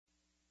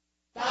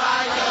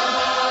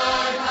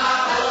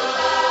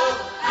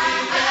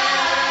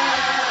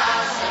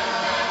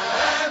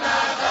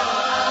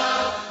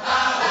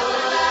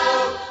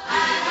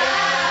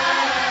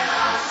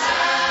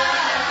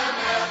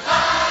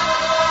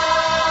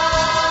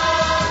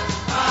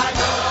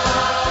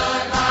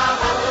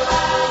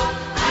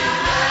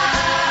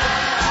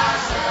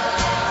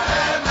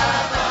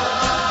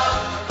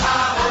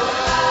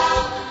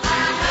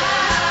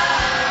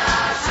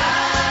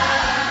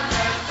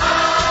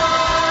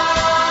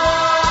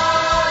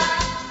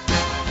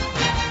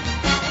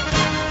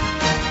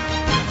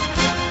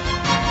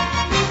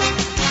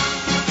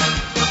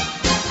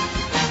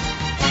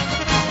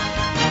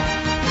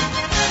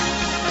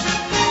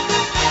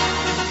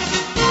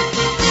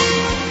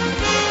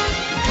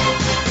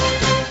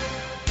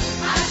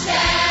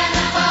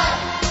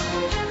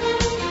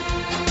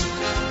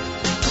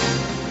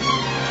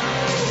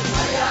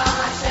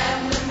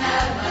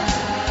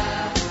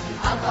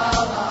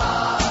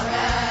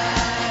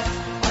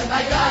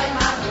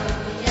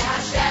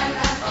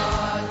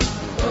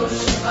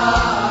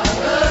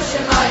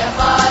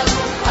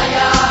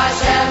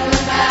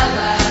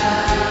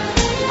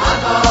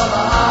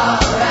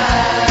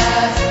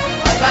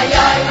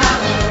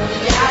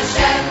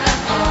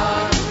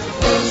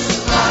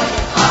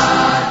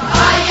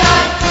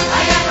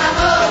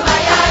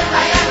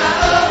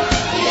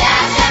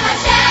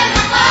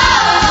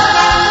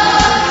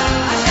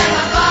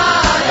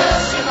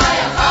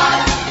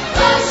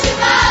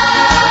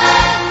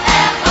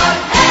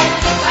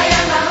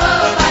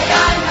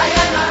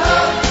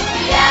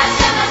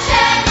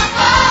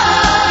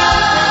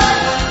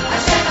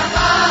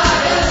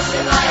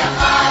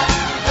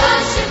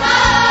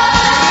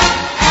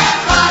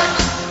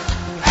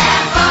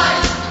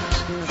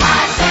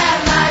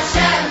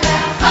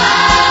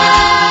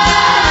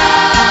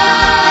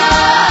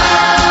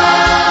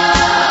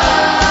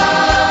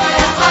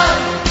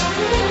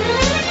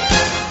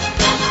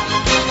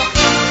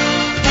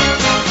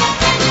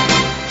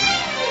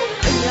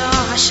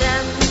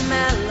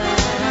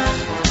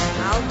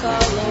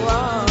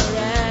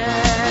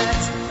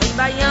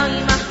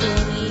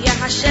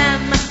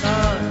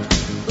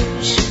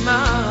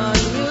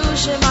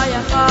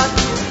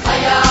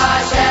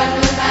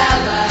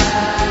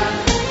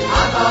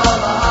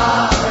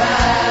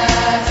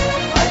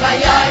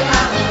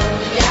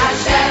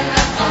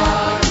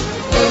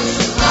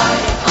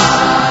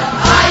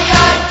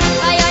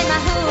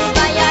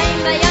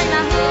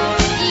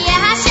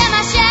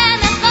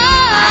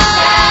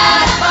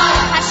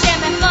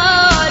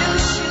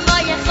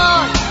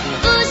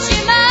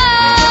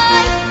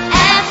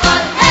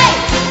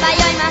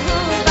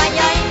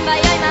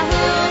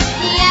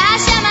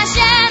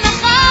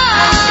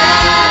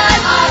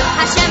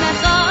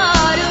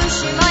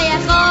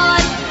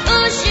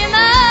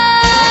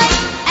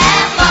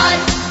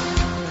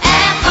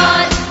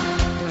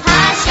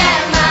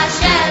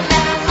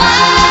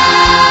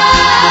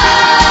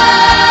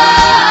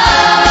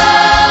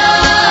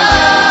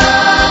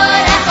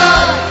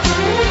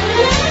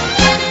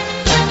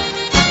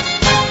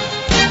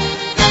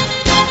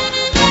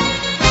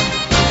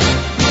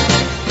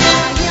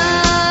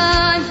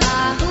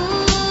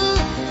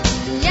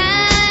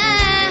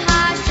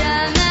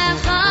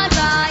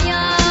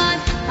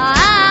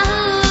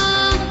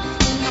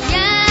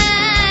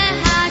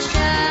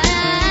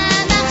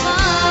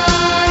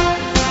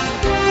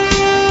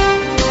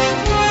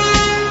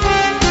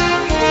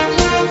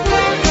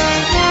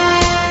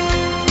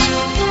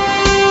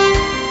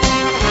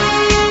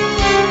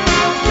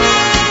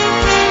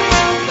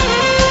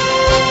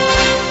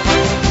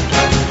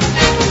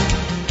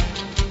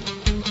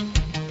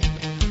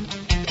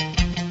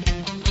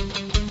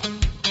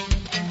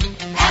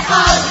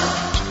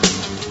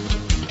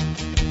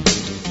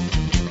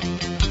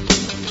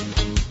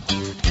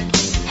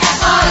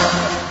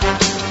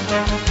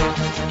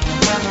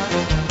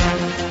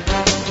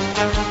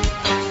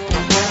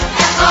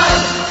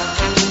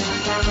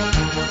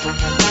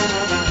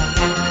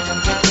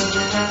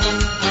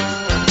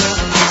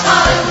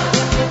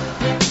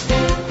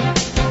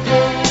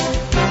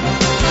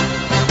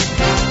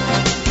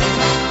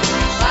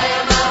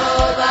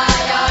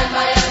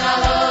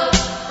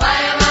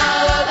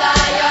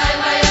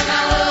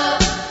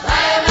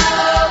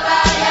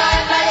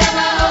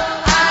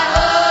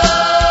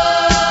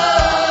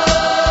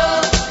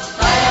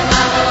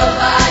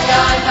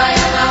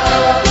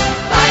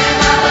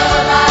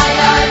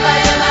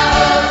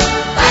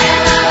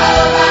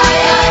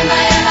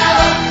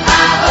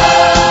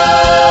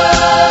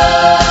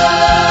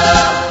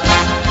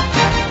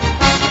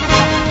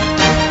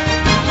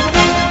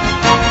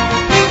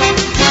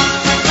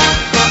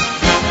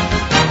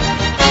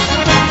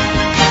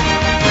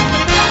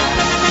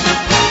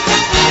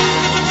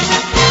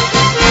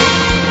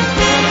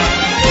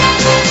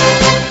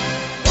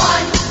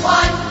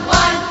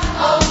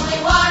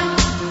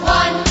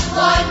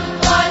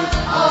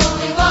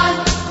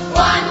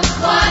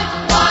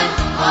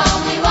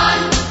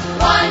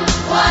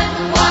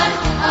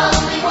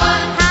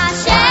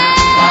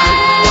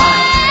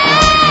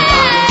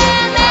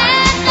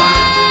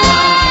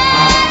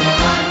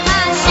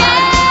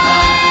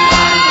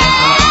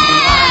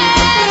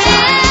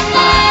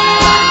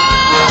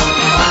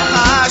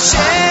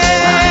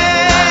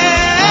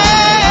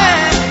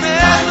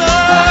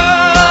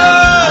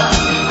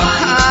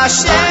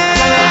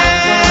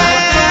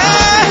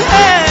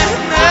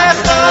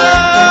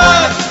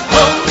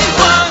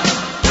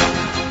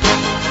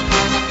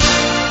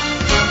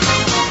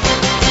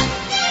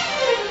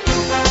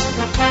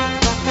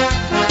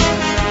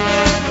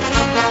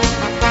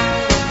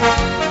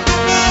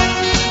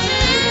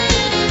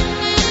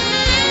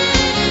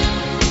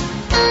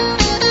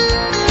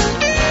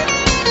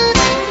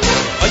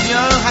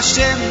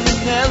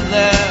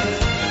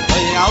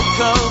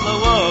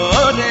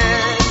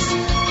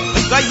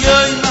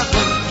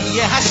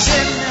Yeh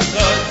Hashem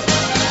echad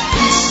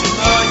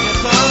U'shema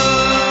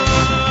echad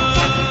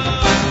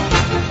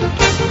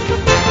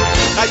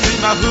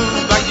Vayom ahu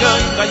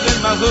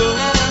Vayom ahu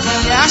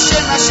Yeh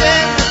Hashem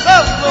Hashem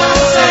echad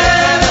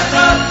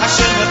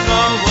Hashem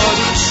echad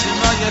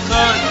U'shema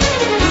echad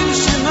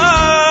U'shema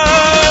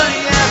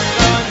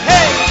echad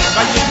Hey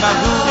Vayom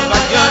ahu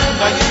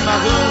Vayom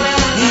ahu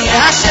Yeh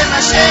Hashem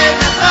Hashem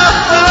echad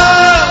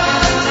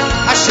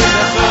Hashem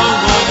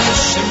echad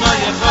U'shema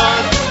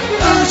echad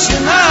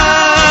U'shema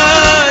echad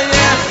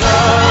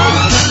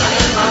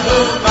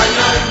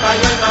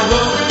Vayom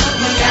ahu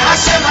Yeh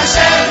Hashem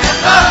Hashem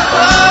echad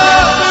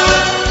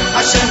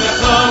Hashem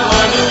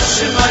echad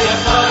U'shema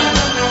echad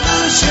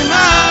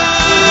U'shema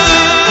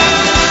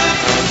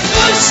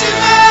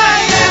U'shema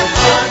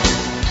echad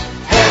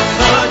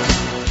echad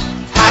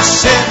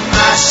Hashem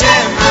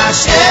Hashem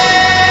Hashem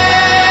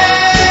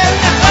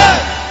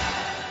echad.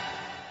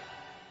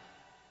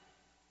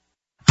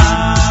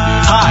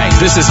 Hi,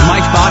 this is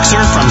Mike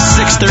Boxer from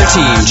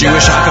 613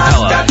 Jewish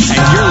Acapella,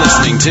 and you're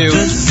listening to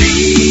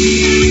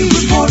The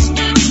Report.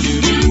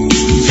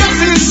 Yes,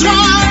 it's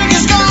right,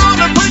 it's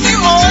gonna bring you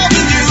all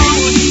the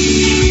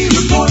news. The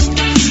Report.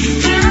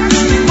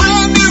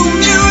 Brand new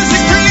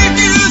music,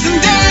 previews,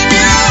 and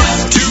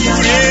debuts.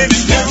 Tune in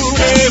and do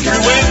every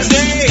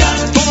Wednesday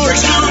for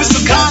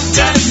exclusive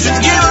content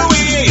and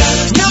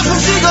giveaways.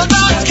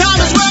 NachumSegal.com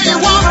is where you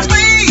wanna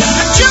be. The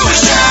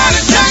Jewish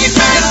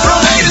entertainment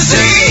from A to Z.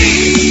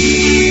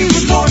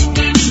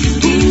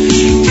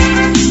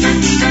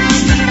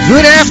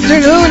 Good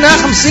afternoon,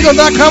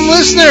 NachumSegal.com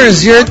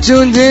listeners. You're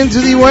tuned in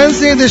to the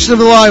Wednesday edition of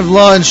the Live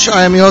Lunch.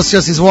 I am Yossi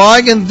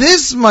Zweig, and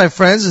this, my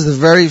friends, is the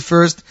very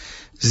first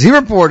Z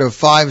Report of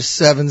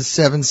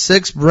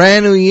 5776.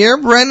 Brand new year,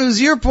 brand new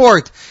Z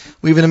Report.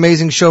 We have an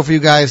amazing show for you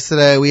guys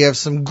today. We have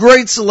some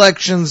great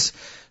selections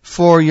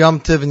for Yom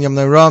Tiv and Yom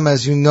Nairam,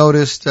 as you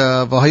noticed.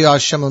 V'haya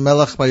Hashem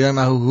Melech b'yom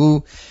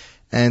hahu,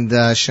 and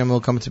Hashem will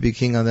come to be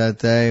king on that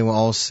day. We'll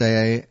all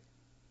say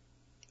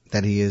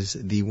that he is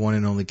the one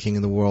and only king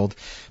in the world.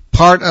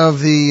 Part of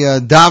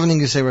the davening,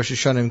 you say Rosh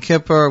Hashanah and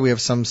Kippur. We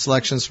have some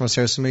selections from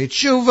Aseret Sumei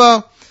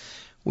Tshuva.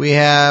 We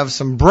have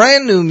some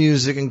brand new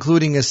music,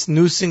 including a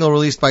new single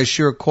released by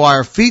Shira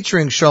Choir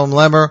featuring Shulem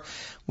Lemmer.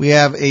 We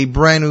have a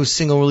brand new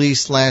single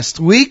released last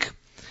week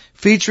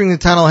featuring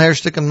Netanel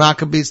Hershtik and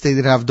Maccabeats. They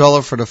did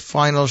Havdallah for the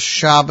final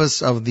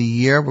Shabbos of the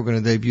year. We're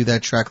going to debut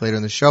that track later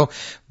in the show.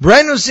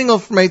 Brand new single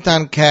from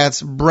Eitan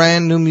Katz.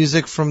 Brand new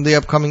music from the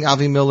upcoming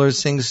Avi Miller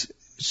sings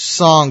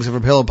Songs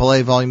of Hillel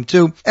Palei Volume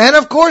 2. And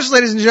of course,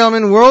 ladies and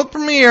gentlemen, world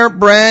premiere,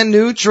 brand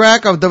new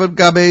track of Dovid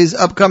Gabay's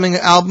upcoming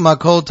album,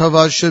 Hakol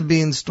Letova, should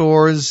be in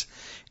stores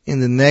in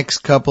the next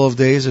couple of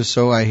days or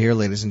so, I hear,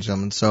 ladies and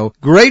gentlemen. So,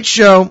 great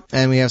show.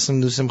 And we have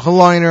some new Simcha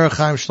Leiner,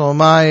 Chaim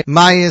Shlomo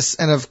Meyes,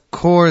 and of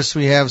course,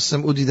 we have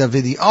some Udi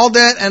Davidi. All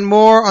that and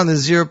more on the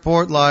Z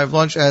Report Live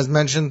Lunch. As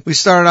mentioned, we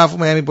started off with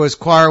Miami Boys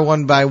Choir,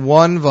 One by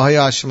One,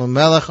 V'haya Hashem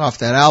Melech, off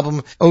that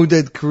album,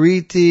 Oded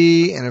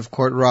Kariti, and of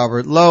course,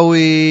 Robert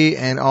Lowy,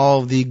 and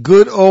all of the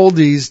good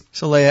oldies.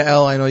 So, Leah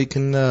L, I know you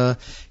can,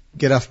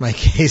 get off my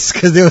case,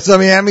 because there was a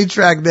Miami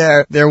track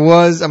there.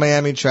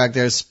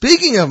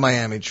 Speaking of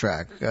Miami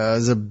track,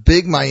 there's a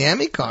big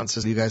Miami concert.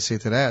 What do you guys say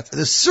to that?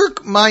 The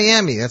Cirque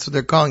Miami, that's what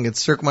they're calling it,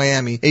 Cirque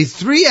Miami. A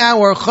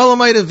 3-hour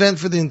Cholomite event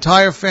for the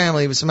entire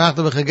family. The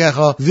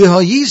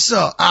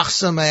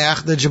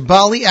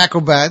Jabali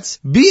Acrobats,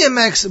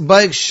 BMX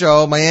Bike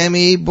Show,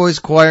 Miami Boys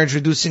Choir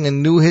introducing a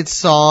new hit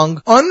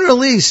song,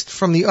 unreleased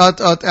from the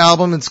Ut Ut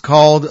album. It's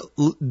called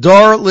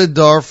Dor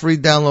Lidor, free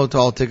download to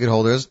all ticket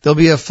holders. There'll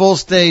be a full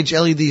stage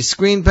LED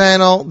screen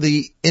panel,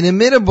 the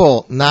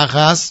inimitable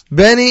Nachas,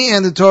 Benny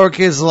and the Torah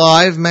Kids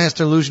Live,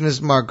 Master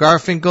Illusionist Mark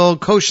Garfinkel,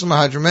 Kosher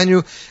Mahadra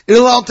Menu.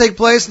 It'll all take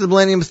place at the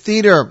Millennium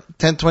Theater,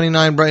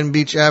 1029 Brighton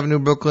Beach Avenue,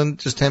 Brooklyn,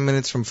 just 10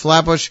 minutes from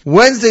Flatbush.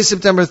 Wednesday,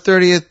 September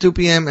 30th, 2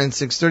 p.m. and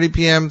 6:30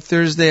 p.m.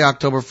 Thursday,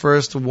 October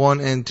 1st,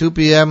 1 and 2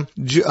 p.m.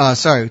 2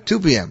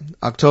 p.m.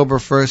 October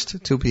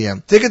 1st, 2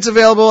 p.m. Tickets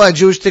available at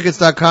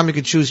jewishtickets.com. You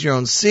can choose your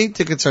own seat.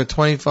 Tickets are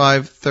 $25,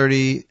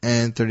 $30,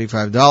 and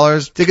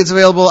 $35. Tickets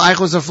available at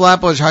Eichels of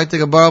Flatbush, High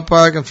Ticket Borough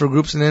Park, and for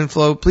groups and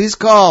info, please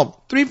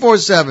call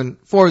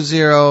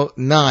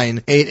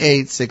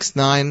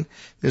 347-409-8869.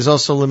 There's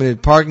also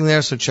limited parking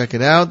there, so check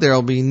it out. There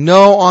will be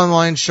no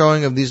online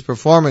showing of these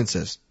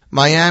performances.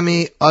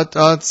 Miami, Ut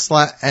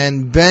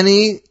and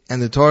Benny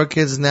and the Torah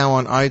Kids is now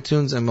on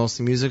iTunes and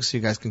Mostly Music, so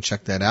you guys can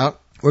check that out.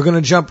 We're going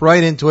to jump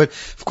right into it.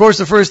 Of course,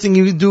 the first thing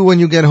you do when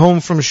you get home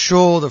from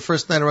shul, the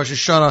first night of Rosh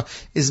Hashanah,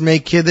 is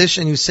make Kiddush,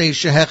 and you say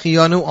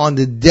Shehechianu on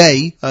the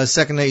day.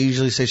 Second night, you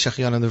usually say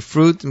Shehechianu, the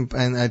fruit,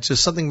 and it's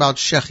just something about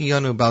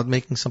Shehechianu, about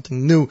making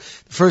something new.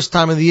 The first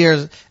time of the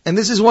year. And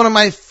this is one of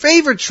my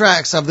favorite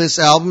tracks of this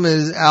album. It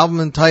is an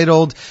album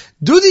entitled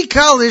Dudi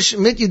Kalish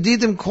mit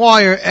Yedidim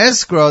Choir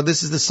Escrow.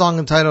 This is the song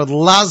entitled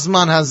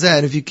Lazman Hazeh.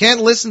 And if you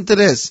can't listen to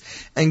this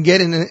and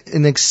get in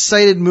an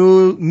excited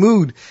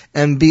mood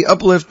and be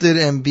uplifted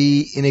and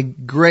be in a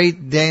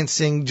great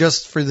dancing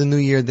just for the new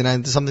year,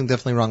 then there's something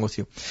definitely wrong with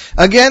you.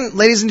 Again,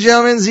 ladies and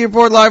gentlemen,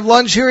 Z-Report Live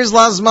Lunch. Here is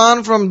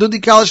Lazman from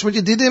Dudi Kalish mit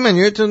Yedidim, and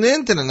you're tuned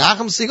in to the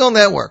Nachum Segal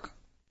Network.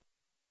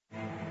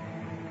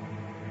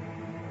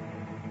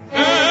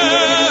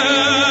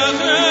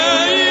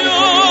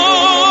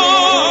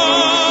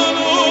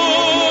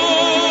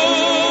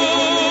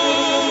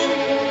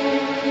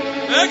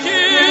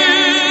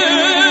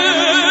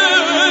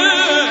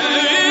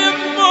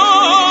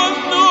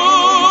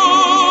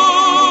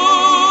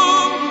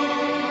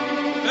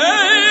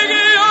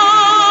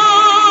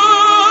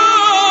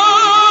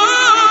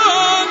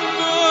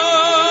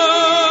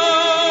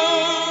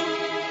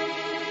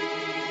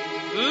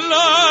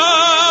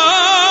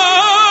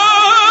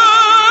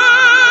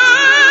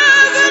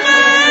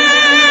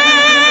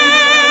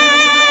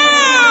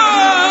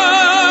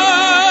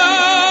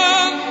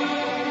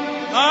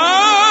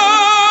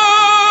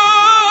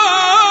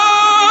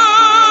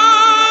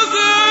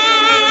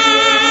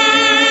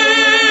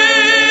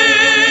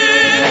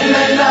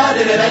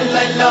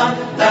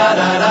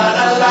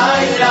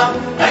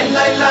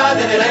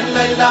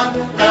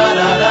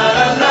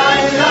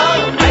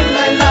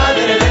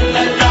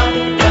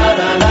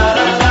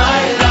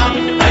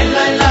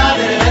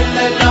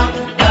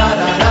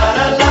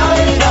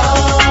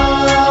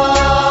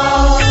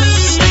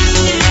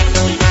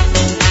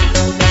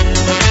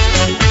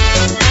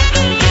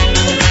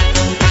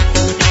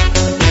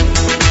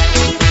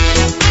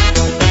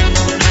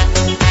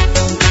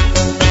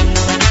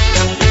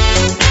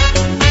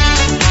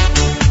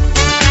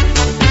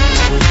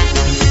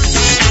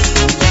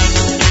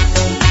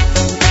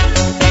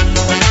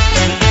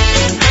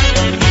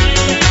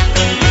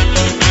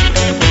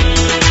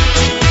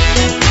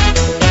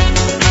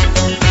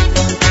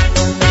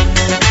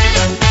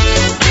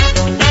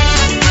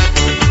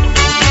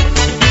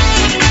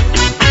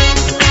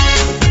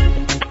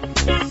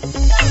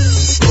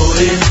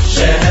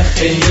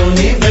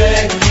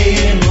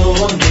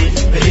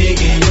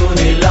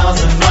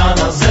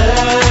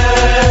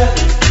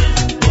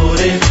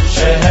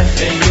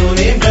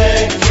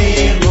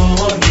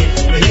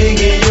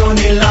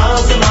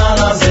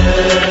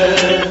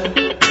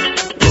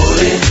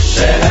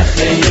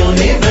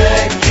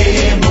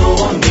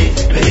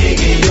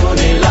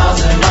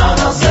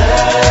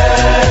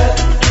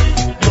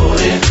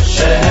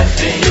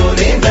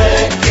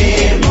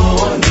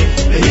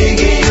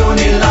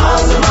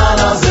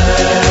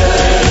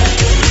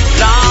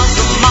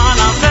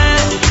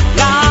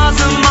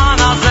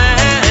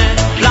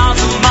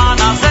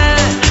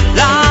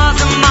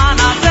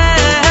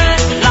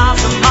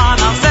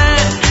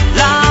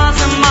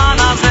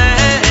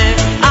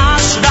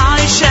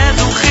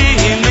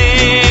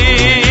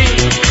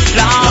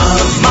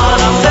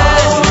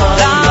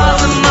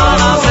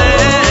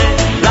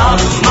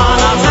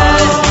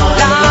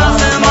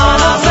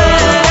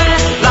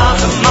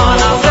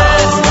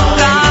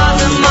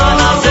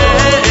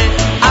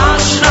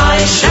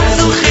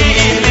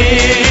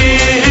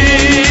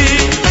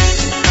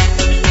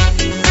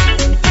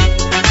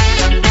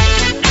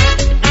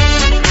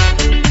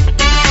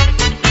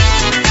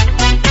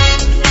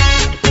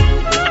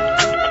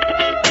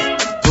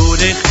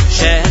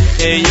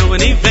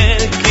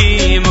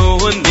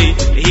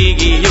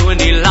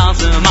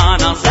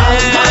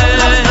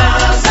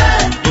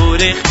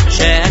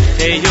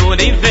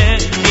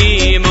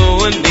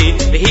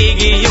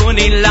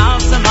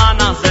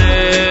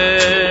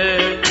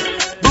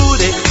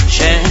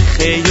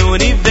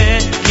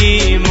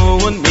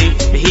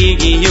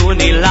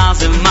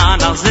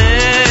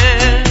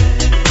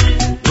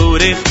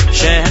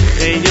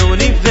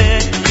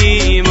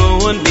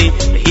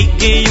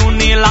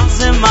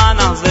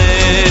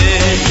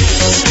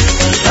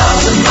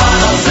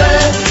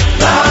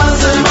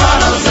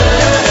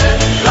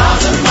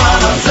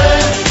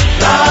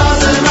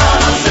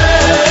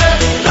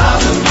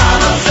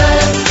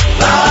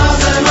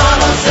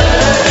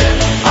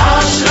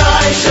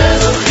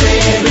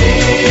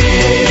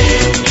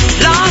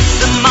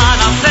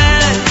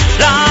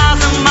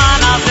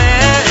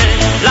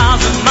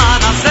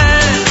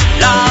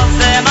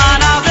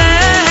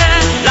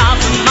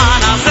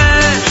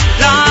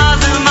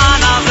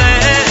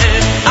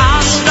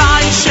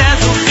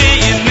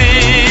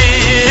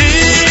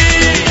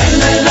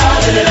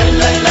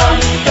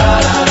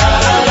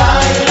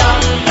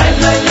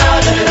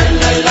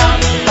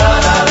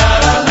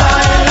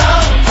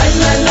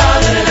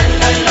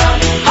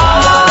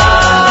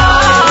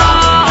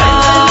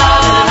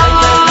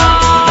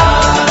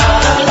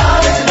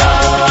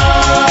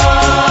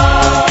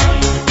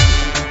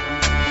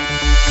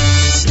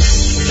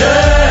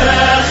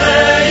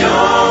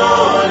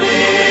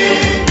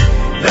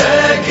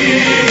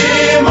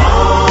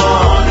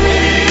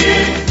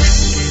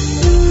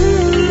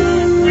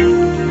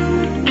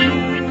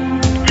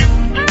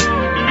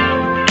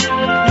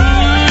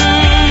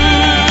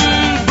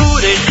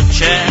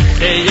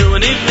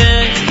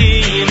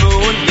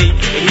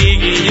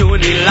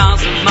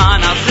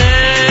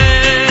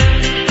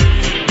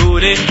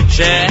 Yuri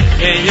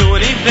Shekhe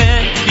Yuri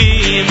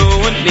Vekimu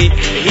Ni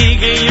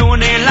Hige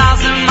Yuni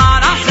Lazim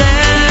Manase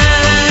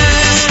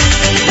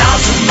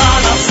Lazim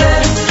Manase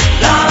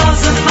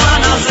Lazim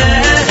Manase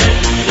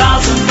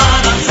Lazim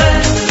Manase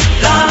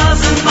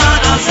Lazim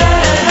Manase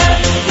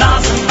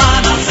Lazim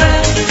Manase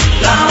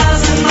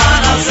Lazim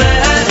Manase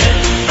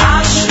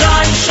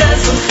Ashrei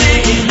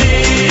Shezuchini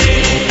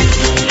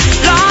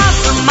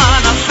Lazim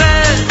Manase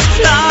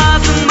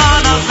Lazim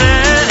Manase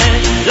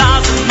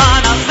Lazim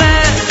Manase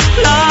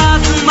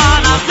Lazim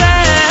Manase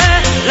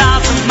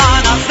Lazim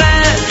Manase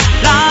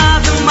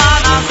Lazim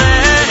Manase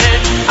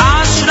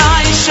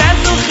Ashrei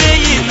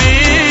Shezuchini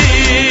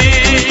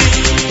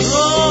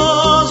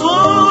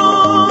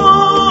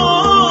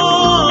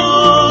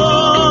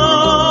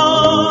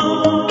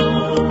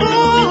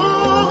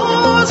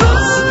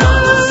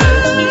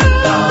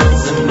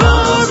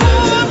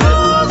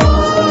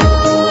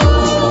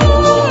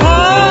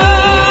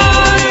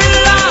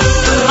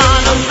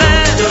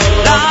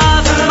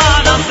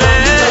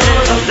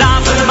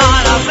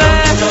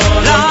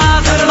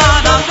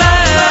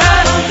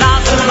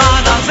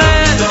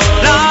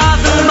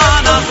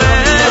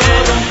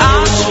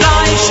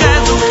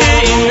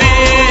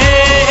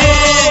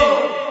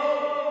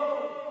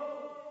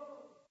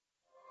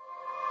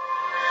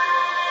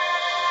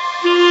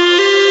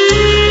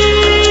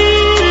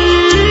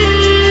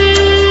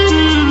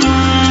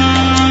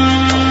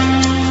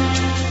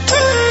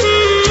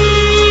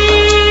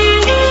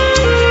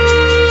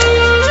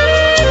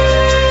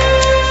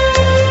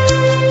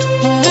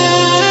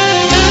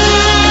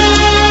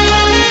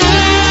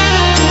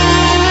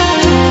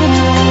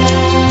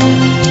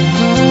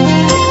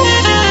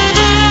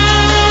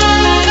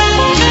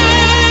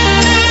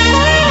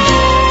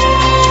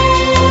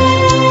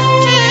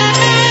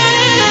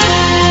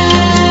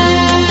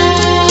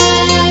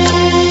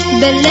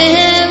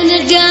בלב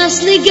נרגש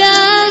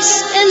ניגש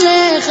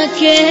אליך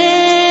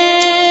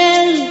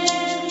כן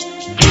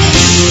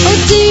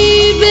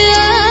אותי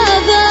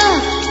באהבה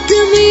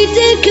תמיד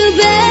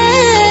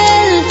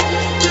תקבל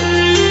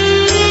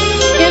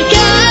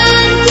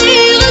הרכבתי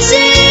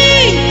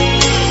ראשי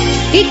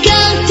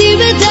הכרתי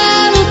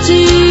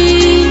בדעתי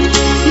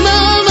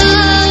מה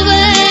אומר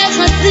ואיך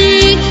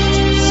עתיד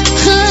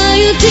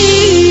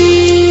חיותי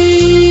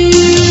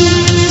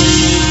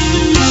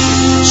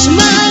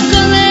שמע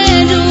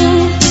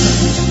קולנו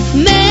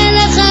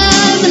מלך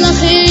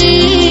המלכים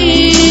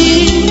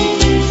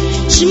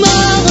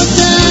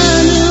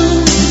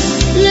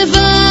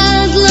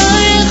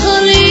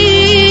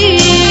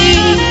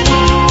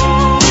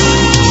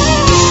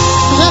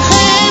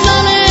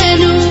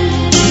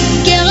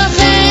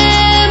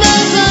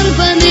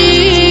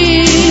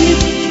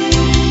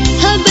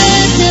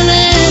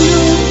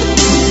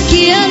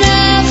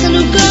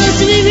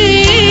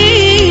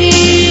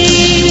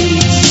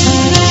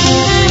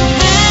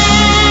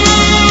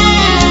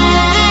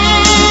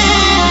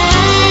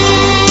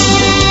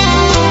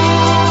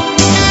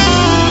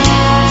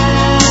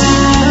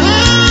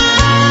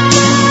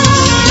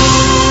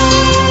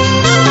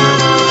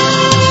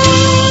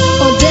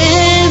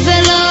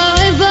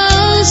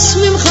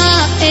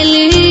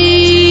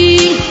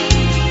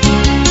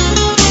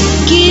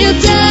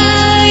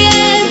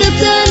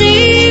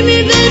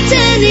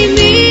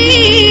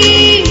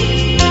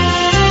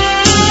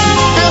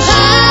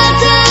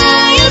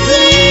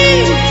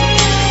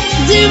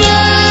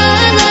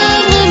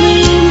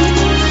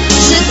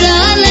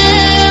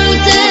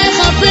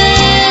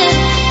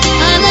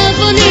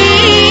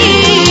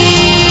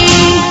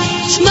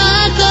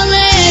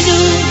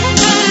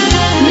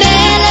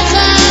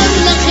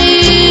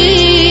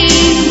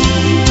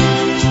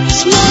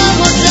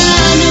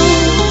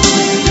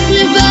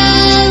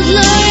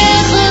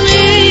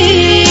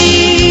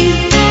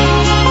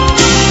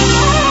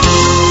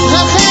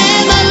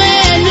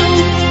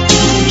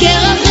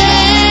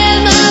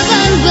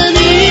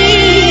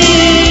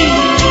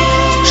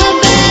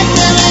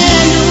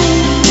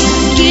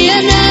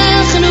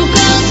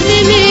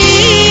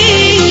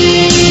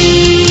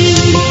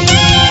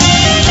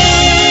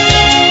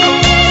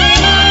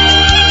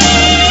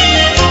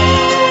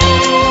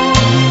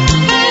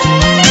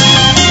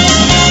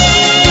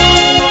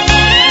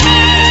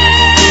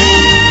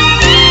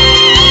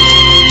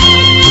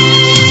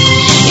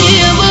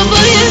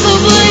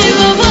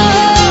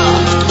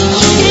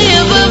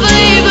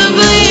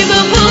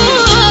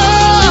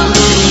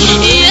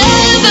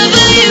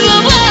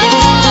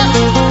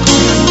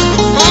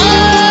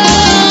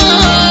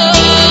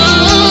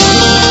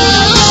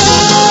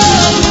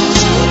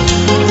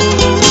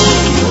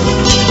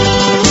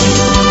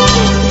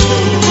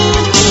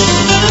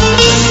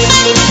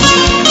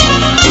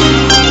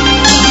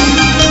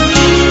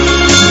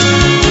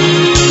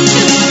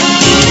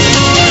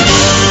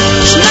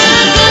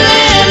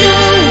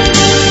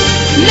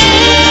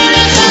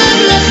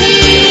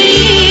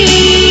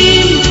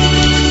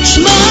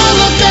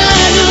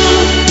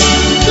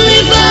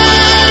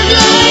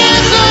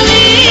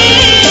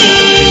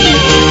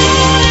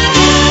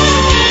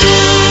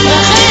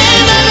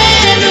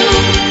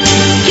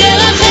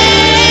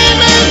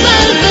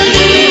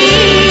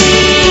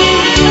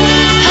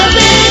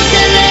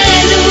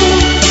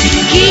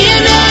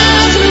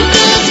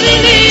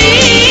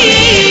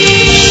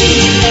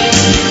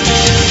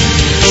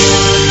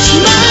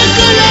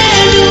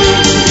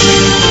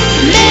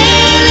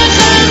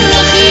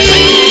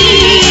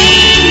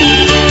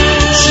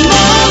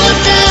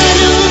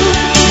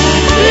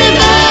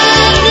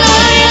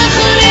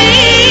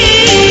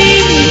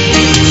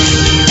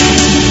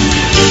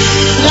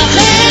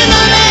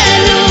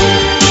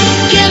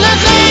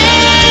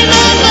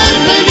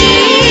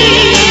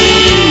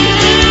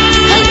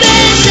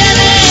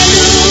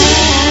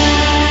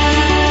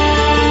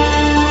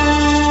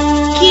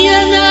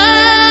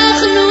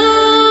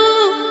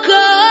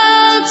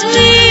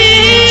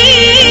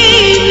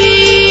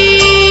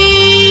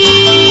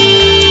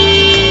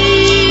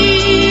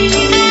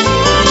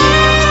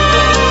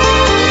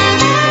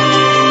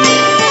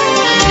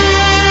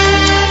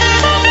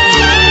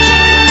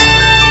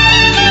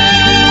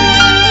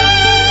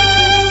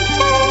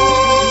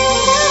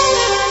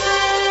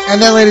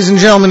And that, ladies and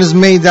gentlemen, is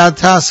Meidat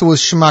Tasa with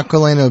Shema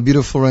Kolenu, a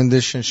beautiful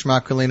rendition. Shema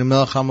Kolenu,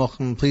 Melech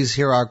HaMelchim. Please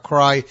hear our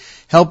cry.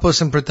 Help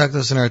us and protect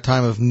us in our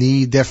time of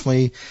need.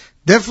 Definitely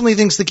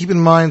things to keep in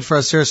mind for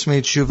Aser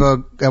Smei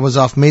Tshuva. That was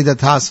off Meidat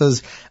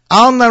Tasa's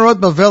Al Narot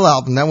Bavel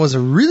album. That was a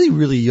really,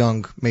 really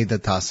young Meidat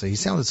Tasa. He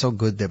sounded so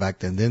good there back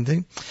then, didn't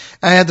he?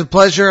 I had the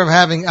pleasure of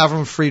having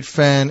Avram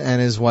Friedfan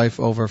and his wife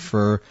over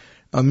for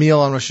a meal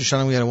on Rosh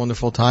Hashanah. We had a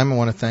wonderful time. I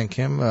want to thank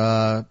him,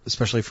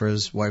 especially for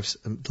his wife's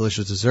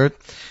delicious dessert,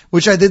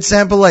 which I did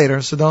sample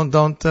later, so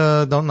don't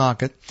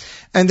knock it.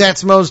 And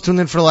that's Mo's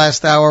tuned in for the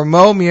last hour.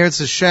 Mo, Mirtz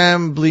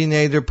Hashem, Bli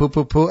Neder,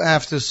 Poo.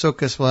 After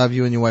Sukkot, we'll have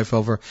you and your wife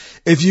over.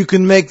 If you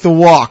can make the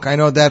walk. I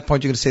know at that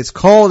point you're going to say it's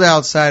cold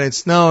outside, it's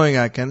snowing,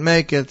 I can't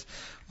make it.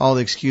 All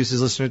the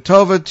excuses. Listener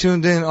Tova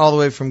tuned in all the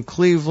way from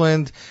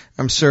Cleveland.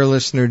 I'm sure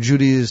listener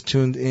Judy is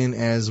tuned in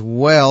as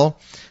well.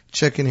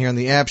 Check in here on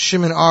the app.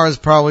 Shimon R is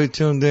probably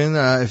tuned in,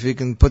 if you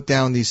can put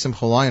down the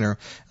Simcha Leiner.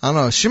 I don't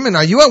know. Shimon,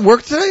 are you at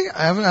work today?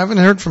 I haven't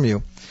heard from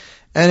you.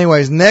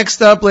 Anyways,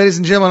 next up, ladies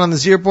and gentlemen, on the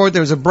Z Report,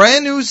 there was a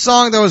brand new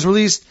song that was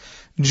released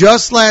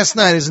just last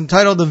night. It's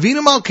entitled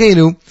Avinu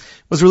Malkeinu.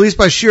 Was released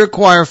by Shira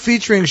Choir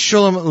featuring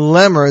Shulem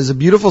Lemmer. It's a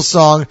beautiful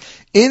song.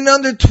 In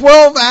under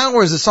 12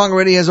 hours, the song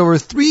already has over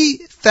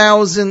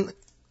 3,000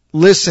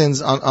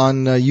 listens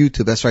on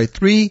YouTube. That's right,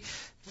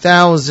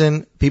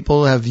 3,000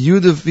 people have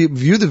viewed the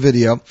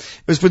video.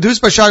 It was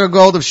produced by Shaga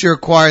Gold of Shira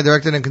Choir,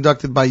 directed and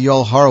conducted by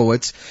Yoel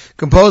Horowitz,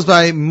 composed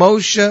by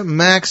Moshe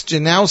Max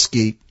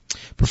Janowski,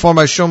 performed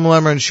by Shulem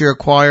Lemmer and Shira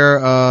Choir.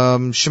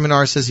 Shimon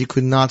R says he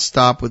could not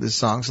stop with this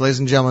song. So ladies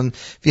and gentlemen,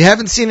 if you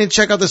haven't seen it,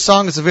 check out the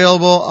song. It's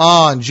available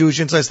on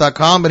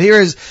JewishInsights.com. But here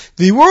is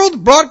the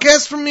world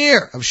broadcast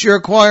premiere of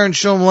Shira Choir and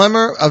Shulem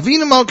Lemmer,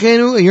 Avinu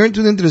Malkeinu, and you're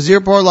tuned into the Z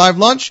Report Live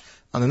Lunch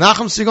on the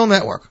Nachum Segal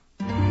Network.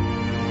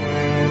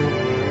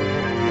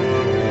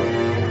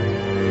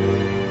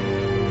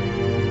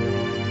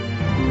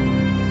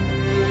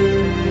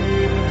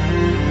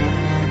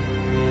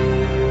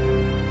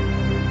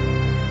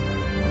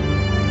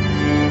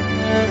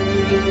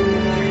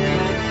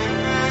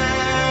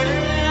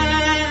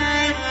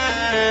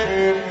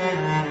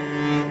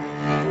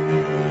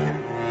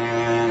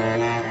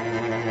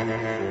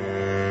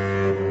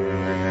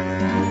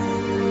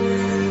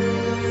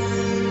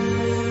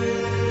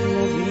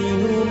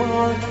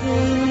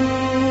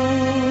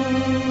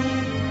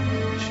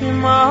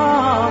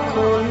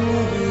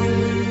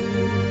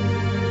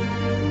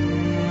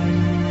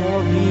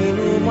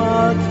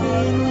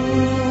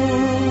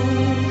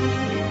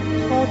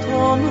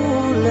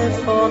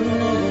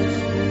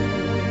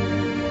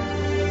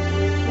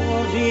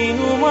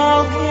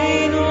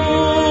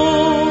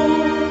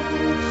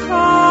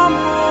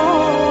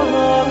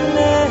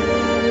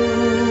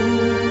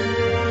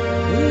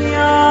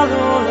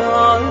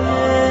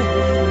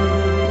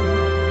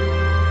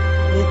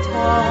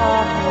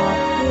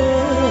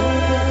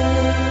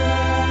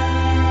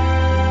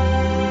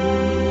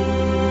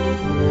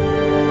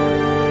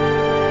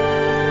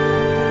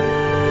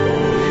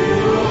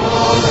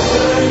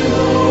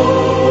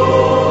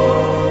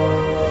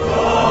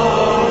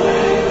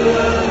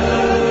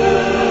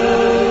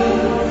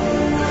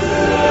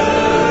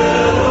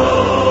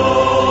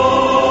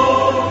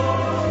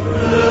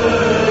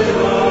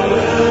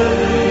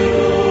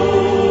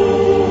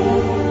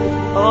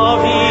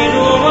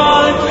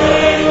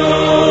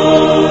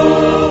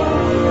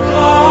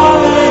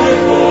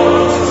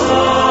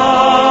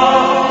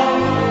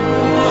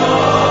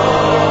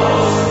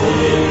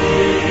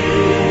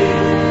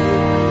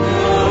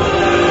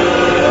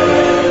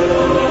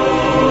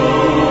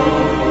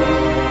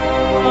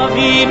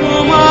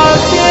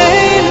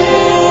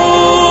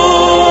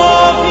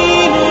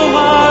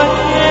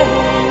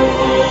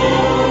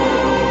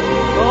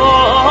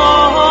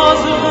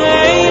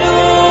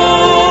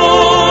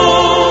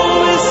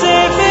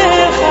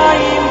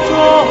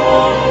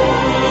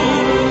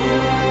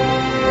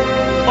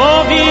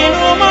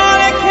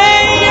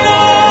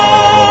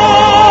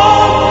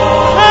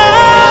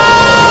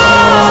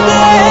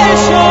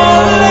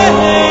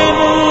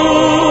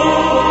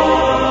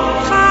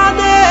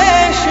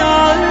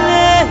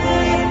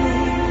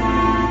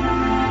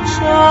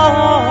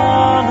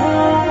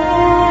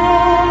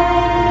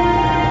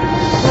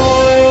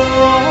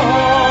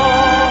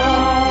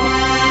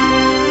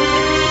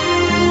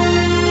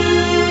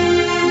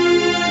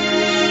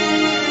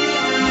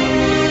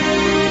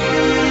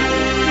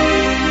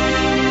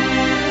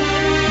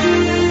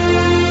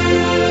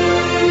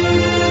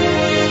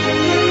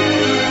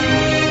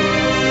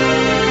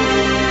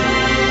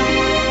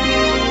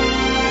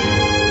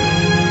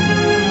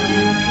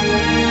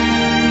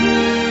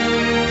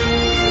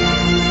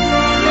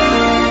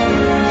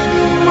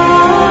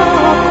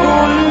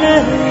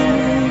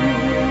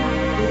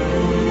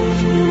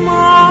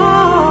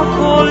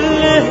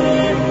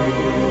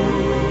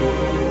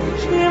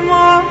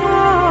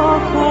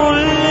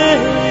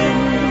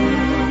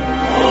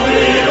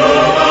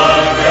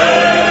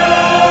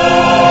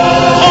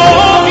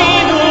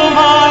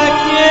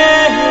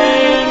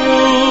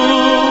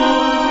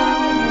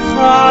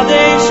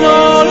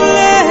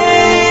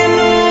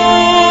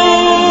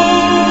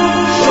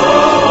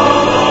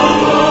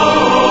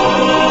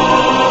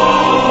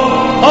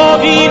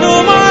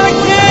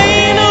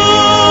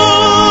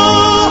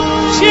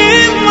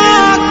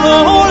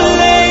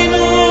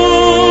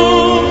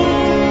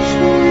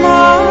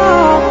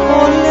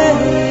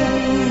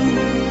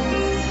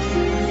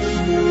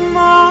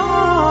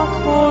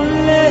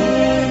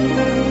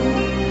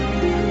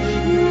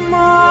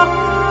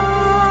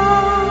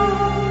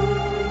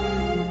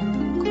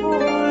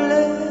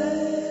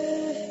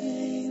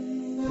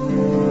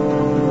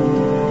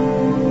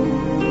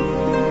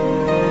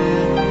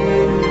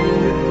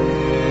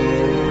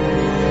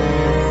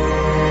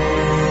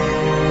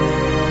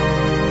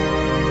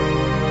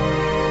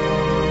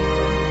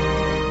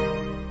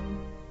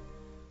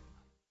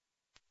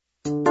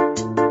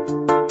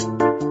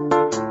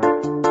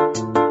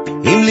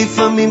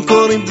 לפעמים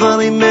קורים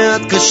דברים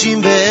מעט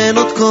קשים ואין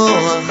עוד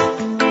כוח,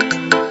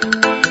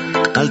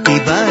 אל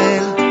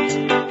תיבהל,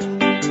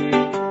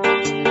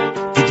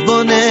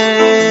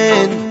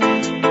 תתבונן.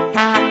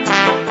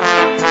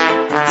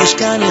 יש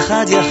כאן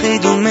אחד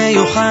יחיד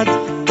ומיוחד,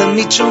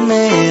 תמיד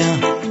שומע,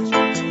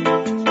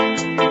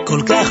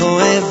 כל כך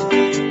אוהב,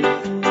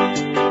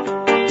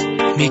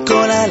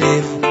 מכל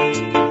הלב.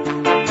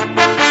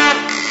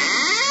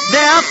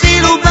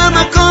 ואפילו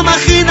במקום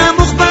הכי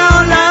נמוך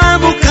בעולם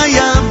הוא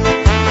קיים,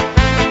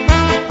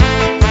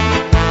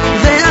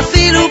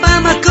 ואפילו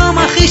במקום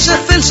הכי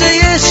שפל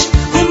שיש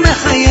הוא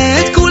מחיה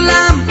את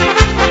כולם,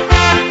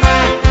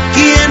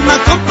 כי אין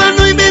מקום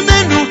פנוי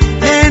ממנו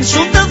ואין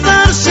שום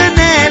דבר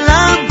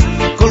שנעלם,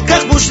 כל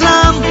כך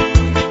מושלם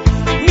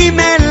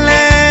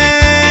ממלך.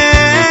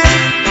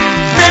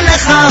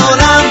 מלך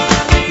העולם,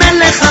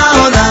 מלך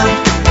העולם,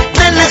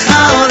 מלך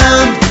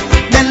העולם,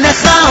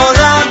 מלך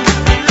העולם.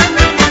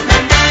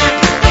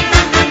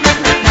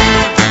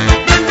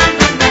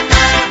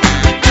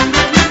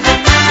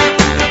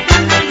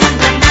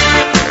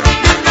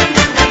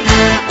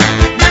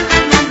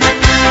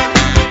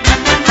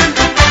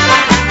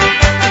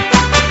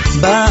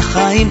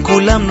 בחיים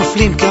כולם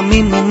נופלים,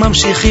 קמים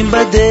וממשיכים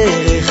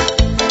בדרך,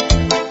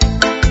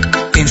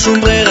 אין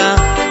שום ברירה,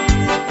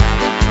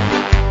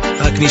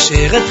 רק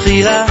נשארת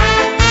בחירה,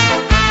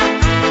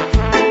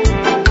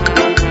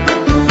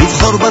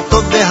 לבחור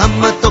בטוב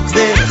והמתוק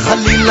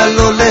וחלילה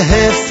לא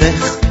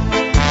להפך,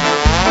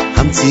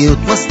 המציאות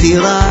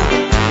מסתירה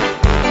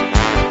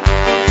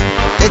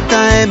את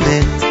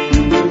האמת,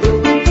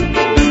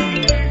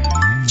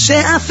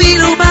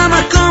 שאפילו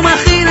במקום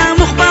הכי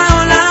נמוך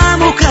בעולם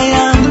הוא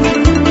קיים,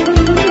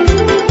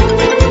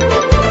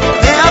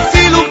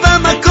 ואפילו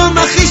במקום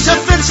הכי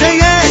שפל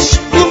שיש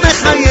הוא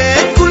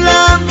מחיה את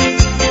כולם,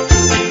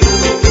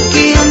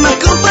 כי אין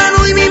מקום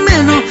פנוי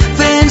ממנו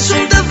ואין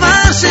שום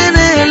דבר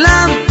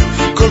שנעלם,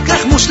 כל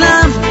כך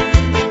מושלם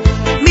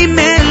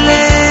ממלך.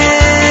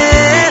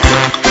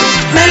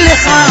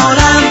 מלך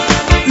העולם,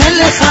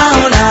 מלך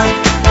העולם,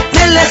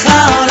 מלך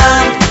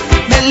העולם,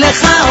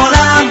 מלך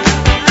העולם.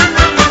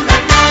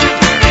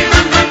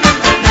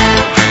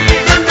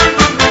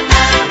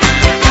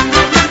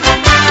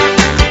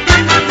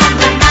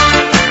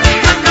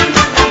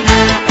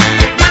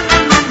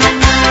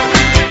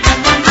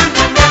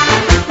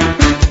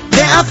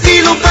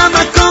 ואפילו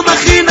במקום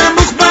הכי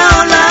נמוך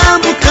בעולם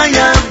הוא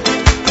קיים,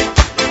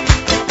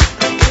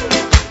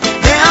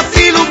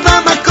 ואפילו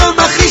במקום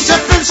הכי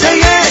שפל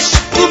שיש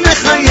הוא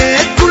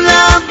מחיה את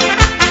כולם,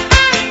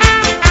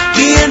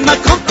 כי אין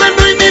מקום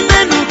פנוי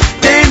ממנו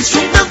ואין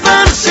שום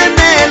דבר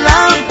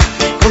שנעלם,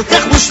 כל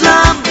כך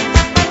מושלם.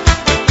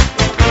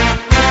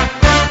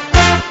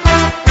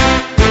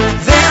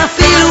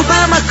 ואפילו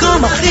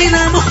במקום הכי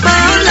נמוך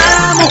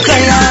בעולם הוא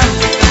קיים,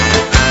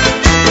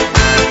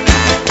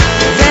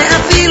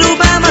 ואפילו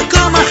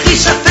במקום הכי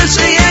שפל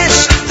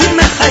שיש הוא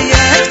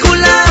מחיה את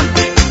כולם,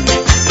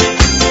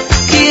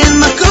 כי אין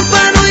מקום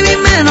פנוי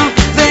ממנו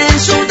ואין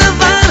שום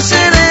דבר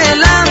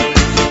שנעלם,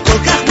 כל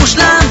כך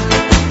מושלם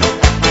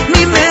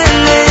ממלך.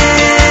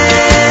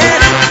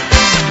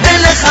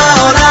 מלך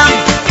העולם,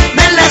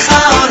 מלך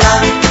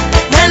העולם,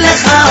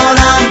 מלך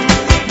העולם,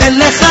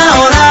 מלך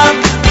העולם.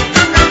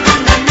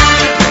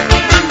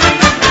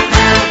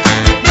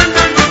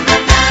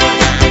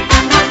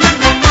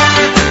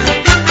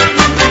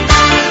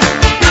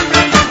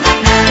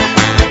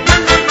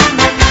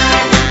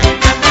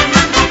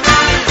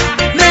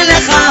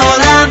 מלך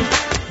העולם.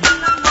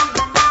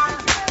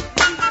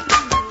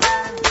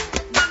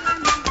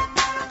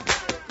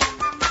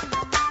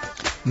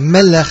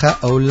 מלך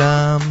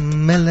העולם,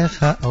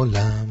 מלך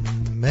העולם,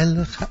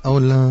 מלך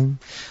העולם.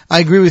 I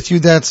agree with you,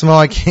 Dad Smo.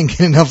 I can't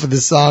get enough of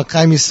this song.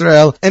 Chaim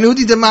Yisrael and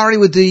Udi Damari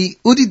with the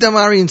Udi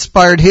Damari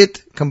inspired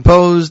hit,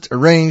 composed,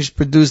 arranged,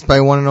 produced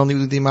by one and only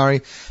Udi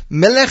Damari.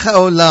 Melech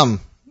HaOlam.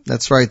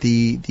 That's right,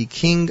 the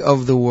king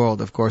of the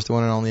world, of course, the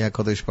one and only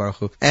HaKadosh Baruch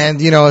Hu. And,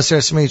 you know,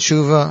 Aser Smei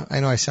Tshuva, I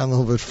know I sound a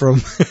little bit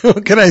from,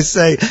 what can I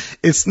say?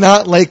 It's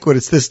not Lakewood,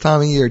 it's this time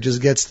of year, it just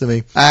gets to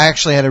me. I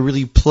actually had a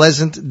really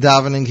pleasant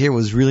davening here, it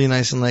was really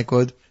nice in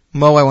Lakewood.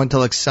 Mo, I went to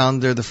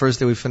Alexander, the first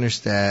day we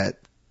finished at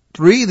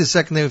 3, the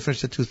second day we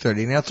finished at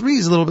 2:30. Now 3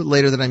 is a little bit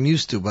later than I'm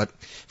used to, but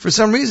for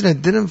some reason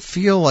it didn't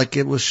feel like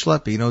it was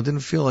schleppy, you know, it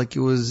didn't feel like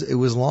it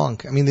was long.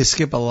 I mean, they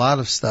skip a lot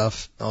of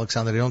stuff,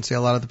 Alexander, they don't say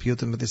a lot of the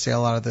piyutim, but they say a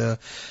lot of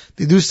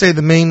they do say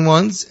the main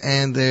ones,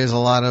 and there's a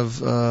lot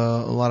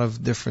of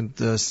different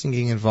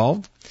singing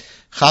involved.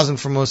 Chazan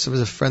from most of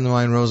his, a friend of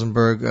mine,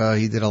 Rosenberg,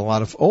 he did a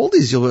lot of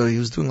oldies. He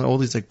was doing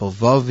oldies like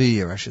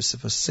Belvavi, or Asher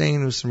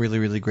Sifaseinu, some really,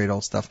 really great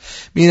old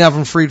stuff. Me and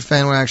Avram Fried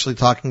fan were actually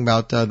talking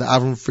about the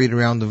Avram Fried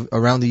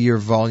around the year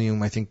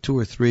volume, I think 2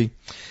 or 3.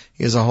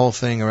 He has a whole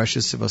thing, Asher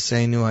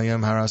Sifaseinu,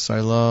 Hayam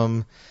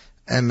Harasailam,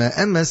 I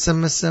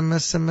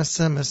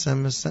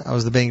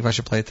was debating if I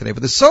should play it today,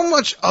 but there's so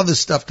much other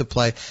stuff to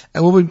play,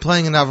 and we'll be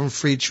playing an Avram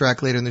Fried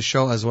track later in the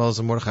show, as well as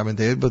a Mordechai Ben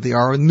David, but they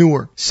are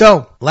newer.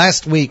 So,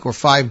 last week, or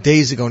 5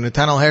 days ago,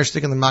 Netanel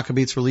Hershtik and the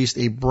Maccabeats released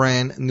a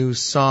brand new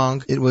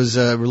song. It was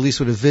released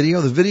with a video.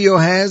 The video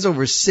has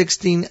over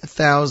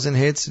 16,000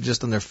 hits in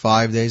just under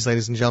 5 days,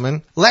 ladies and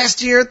gentlemen.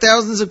 Last year,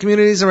 thousands of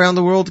communities around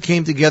the world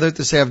came together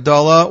to say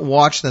Havdallah,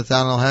 watch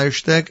Netanel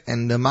Hershtik,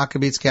 and the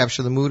Maccabeats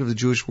capture the mood of the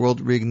Jewish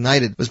world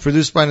reignited. It was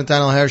produced by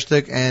Netanel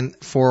Hershtik and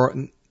for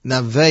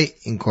Naveh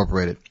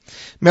Incorporated.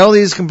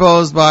 Melody is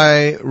composed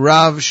by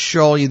Rav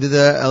Shol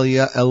Yedida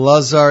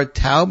Elazar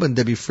Taub and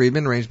Debbie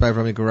Friedman, arranged by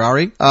Rami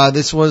Garari.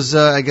 This was,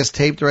 I guess,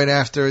 taped right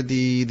after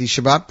the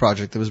Shabbat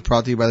Project. It was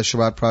brought to you by the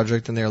Shabbat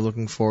Project, and they are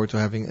looking forward to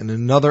having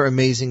another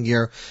amazing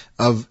year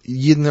of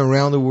Yidden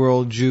around the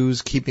world,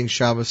 Jews keeping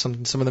Shabbos, some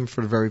of them for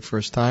the very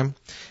first time,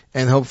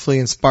 and hopefully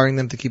inspiring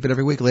them to keep it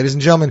every week. Ladies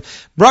and gentlemen,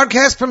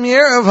 broadcast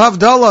premiere of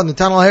Havdallah,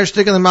 Netanel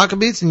Hershtik and the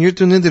Maccabeats, and you're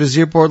tuned into the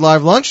Zierport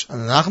Live Lunch on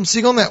the Nachum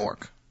Segal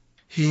Network.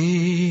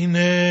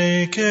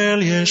 הנה כל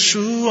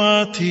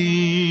ישועתי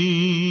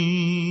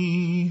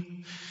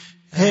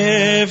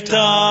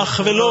הבטח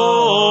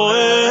ולא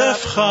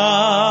אפחד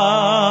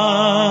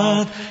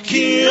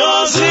כי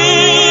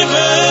עוזרי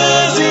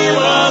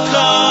בזמרתך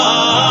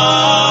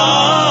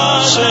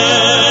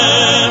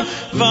השם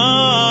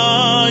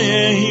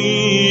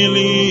ויהי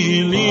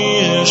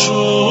לי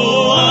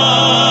ישועה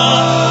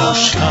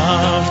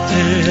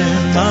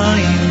ושאבתם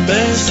מים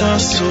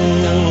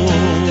בששון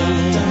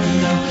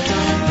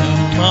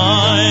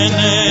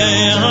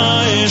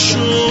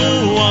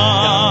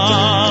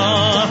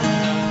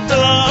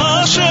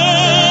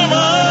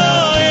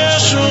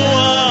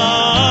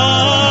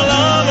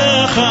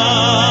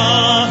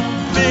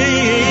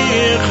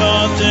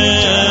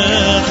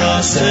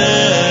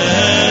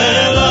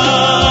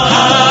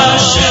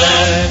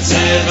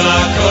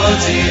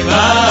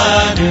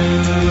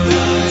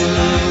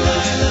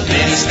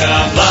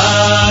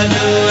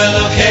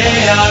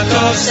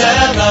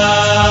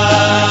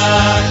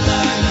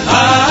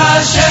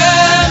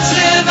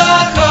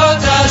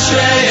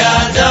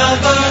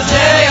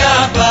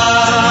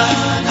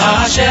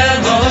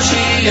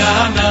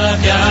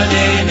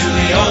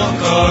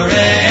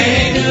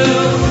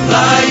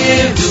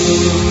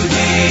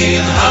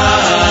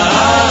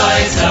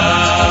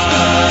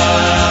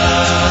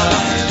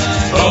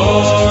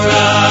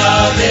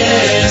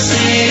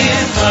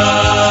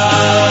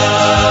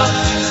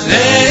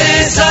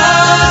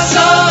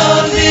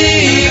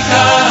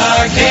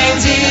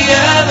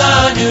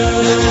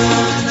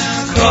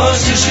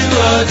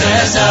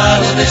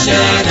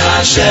B'Shem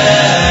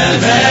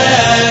Hashem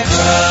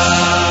Ekra.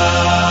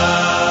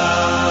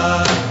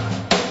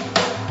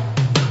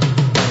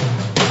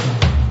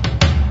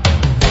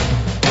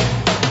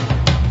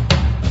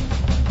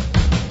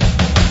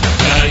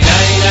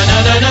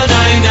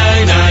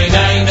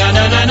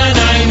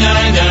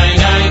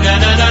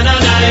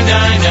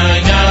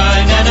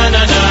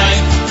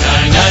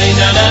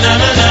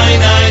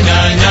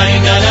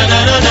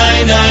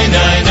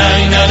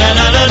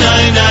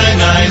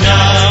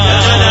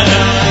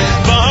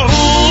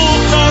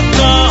 Baruch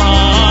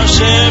atah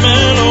Hashem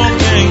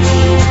Elokeinu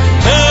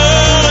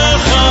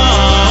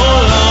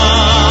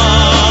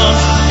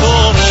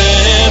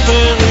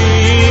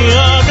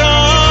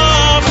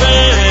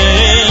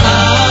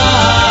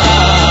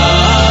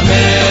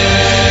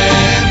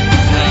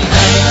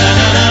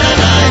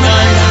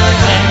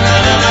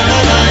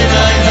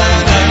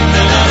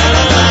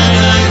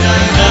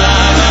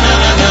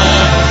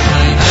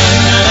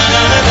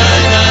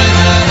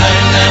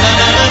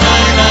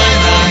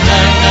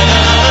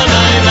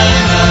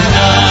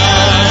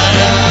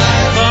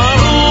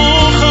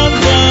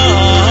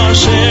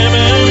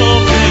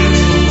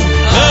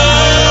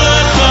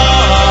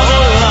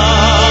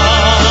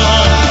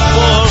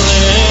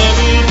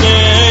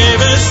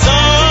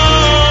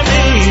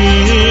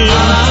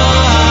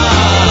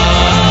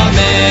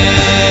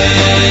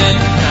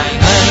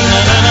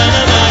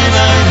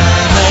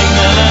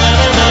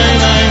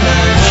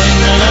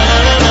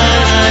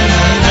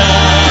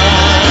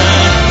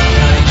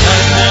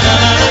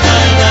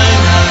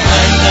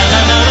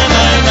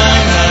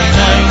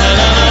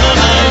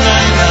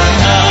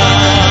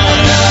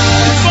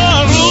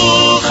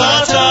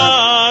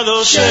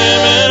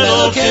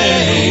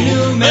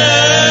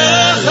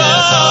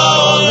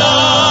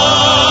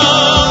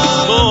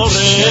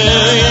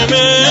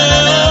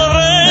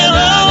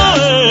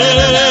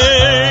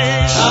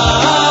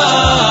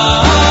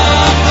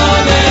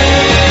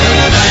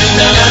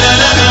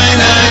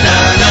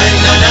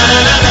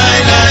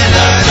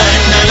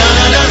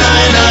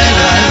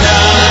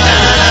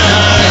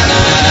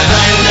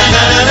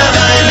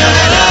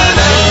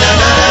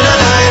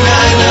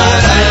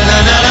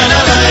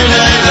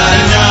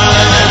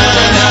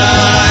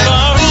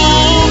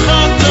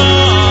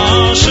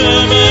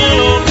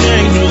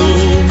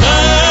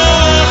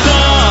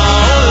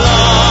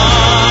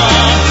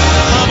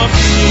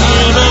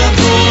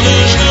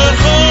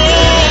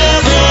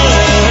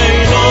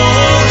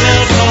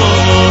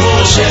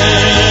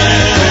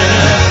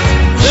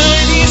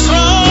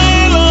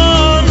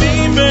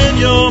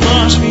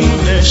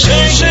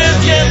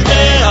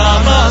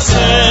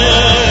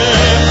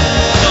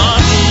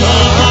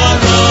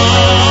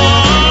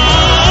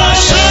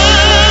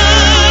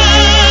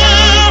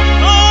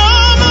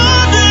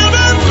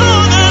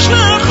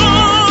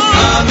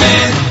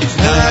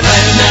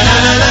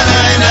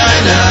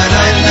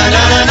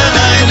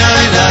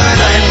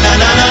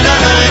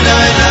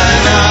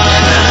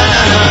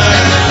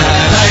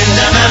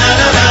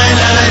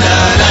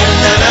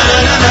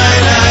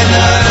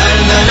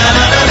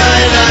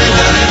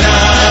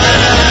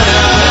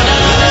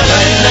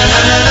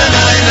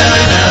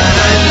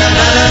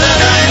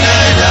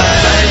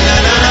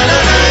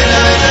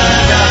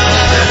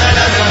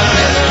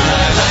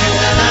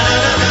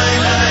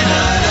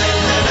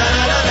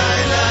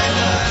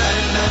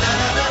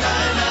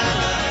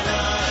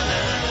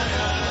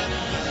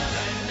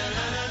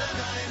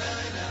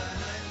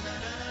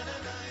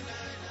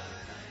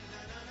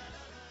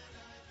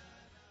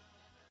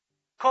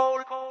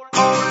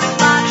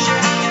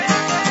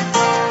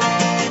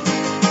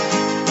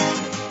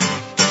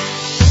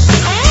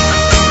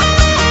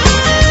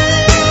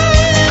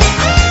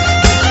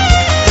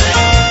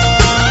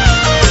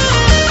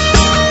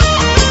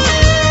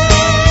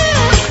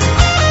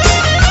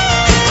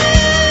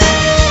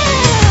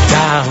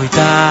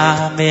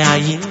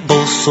מאין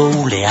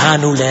בוסו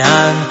לאן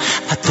ולאן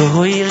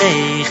אתו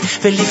ילך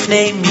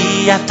ולפני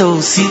מי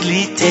אתו סיד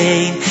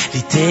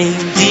ליתן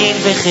דין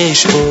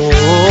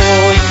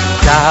וחשבוי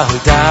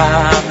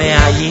תודה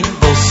מאין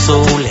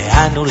בוסו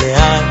לאן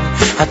ולאן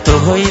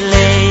אתו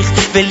ילך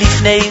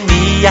ולפני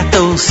מי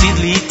אתו סיד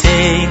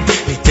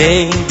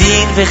ליתן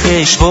דין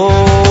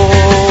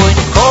וחשבוי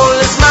כל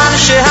זמן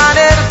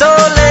שהנר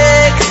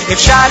דולק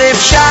אפשר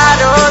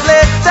עוד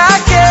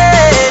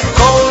לתקן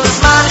כל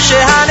זמן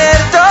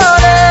שהנר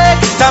דולק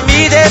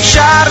תמיד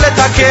אפשר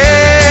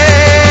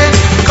לתקן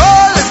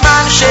כל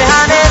זמן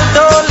שהנר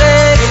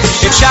דולק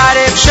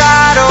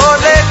אפשר עוד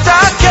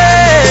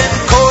לתקן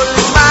כל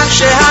זמן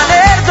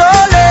שהנר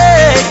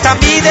דולק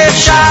תמיד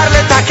אפשר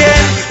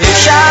לתקן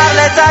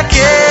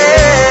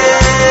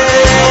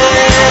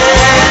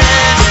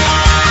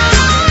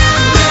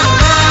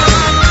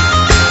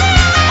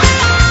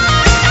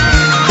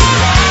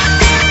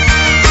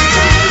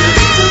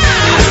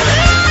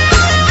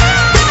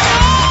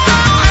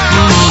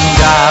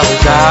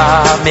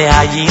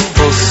מאין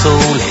בוסו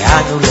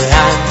לאן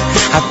ולאן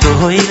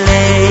אתו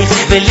ילך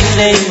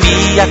ולפני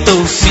מי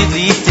אתו סיד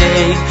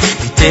ליתן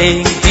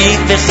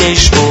דין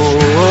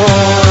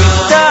וחשבון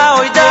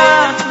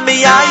תודה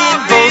מאין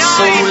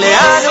בוסו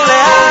לאן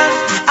ולאן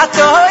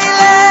אתו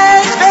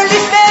ילך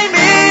ולפני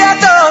מי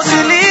אתו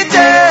סיד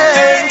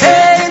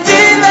ליתן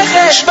דין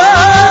וחשבון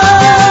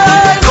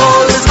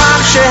כל זמן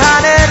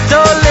שהנר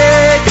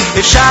דולק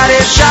אפשר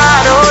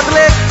עוד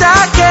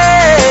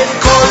לתקן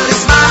כל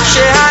זמן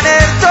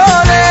שהנר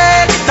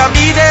דולק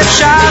תמיד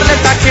אפשר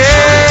לתקן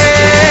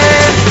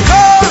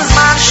כל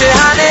זמן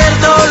שהנר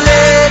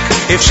דולק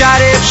אפשר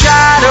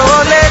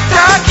עוד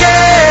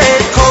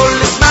לתקן כל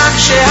זמן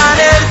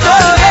שהנר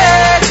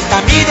דולק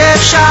תמיד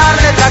אפשר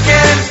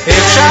לתקן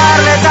אפשר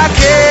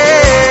לתקן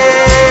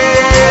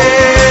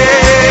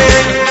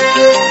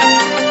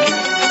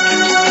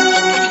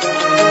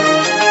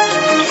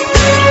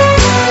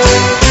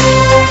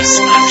כל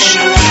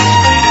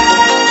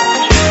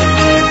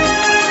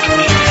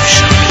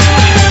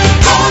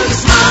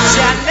זמן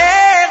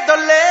שהנר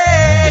דולק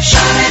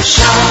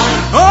אפשר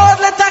עוד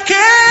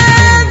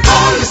לתקן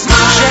כל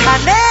זמן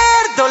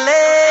שהנר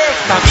דולק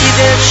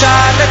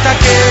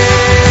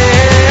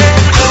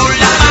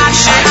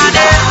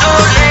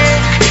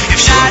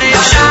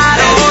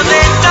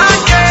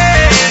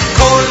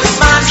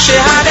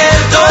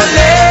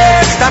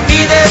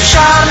תמיד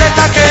אפשר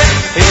לתקן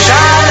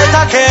אפשר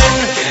לתקן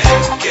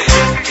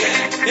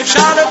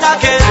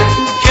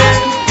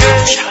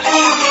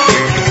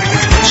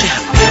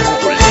שהנר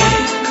דולק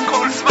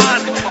כל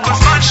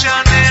זמן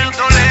שהנר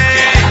דולק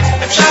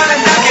אפשר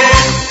לתקן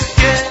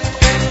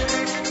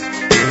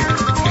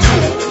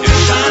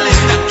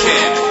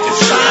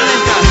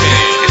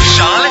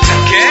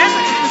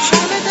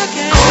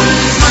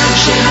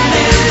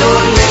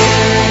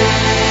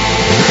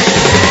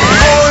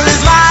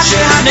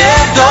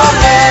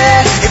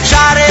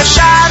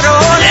אפשר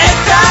עוד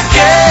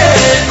לתקן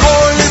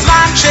כל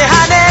זמן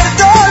שהנר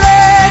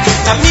דולק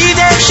תמיד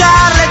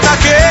אפשר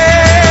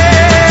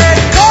לתקן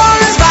כל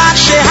זמן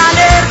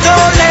שהנר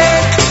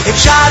דולק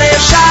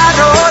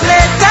אפשר עוד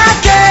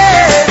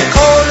לתקן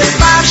כל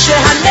זמן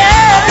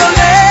שהנר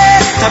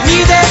דולק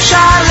תמיד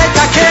אפשר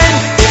לתקן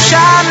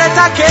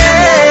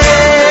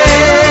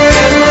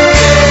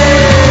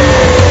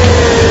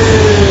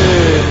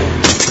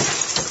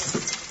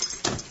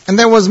And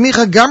that was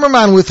Micha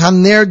Gamerman with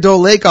Haner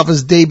Dolek off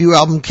his debut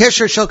album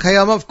Kesher Shel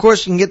Kayama. Of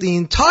course, you can get the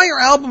entire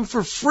album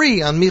for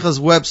free on Micha's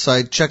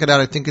website. Check it out.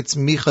 I think it's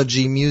Micha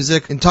G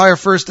Music. Entire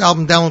first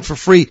album download for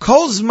free.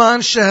 Kol Zman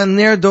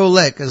Shehaner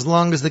Dolek. As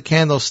long as the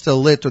candle's still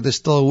lit or they're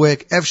still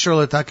awake.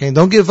 Efshar L'taken.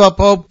 Don't give up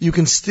hope. You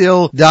can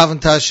still daven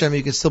to Hashem.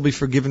 You can still be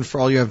forgiven for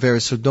all your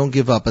averis. So don't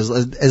give up.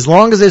 As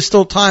long as there's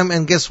still time.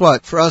 And guess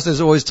what? For us, there's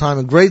always time.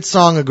 A great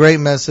song, a great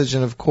message,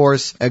 and of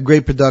course, a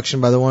great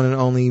production by the one and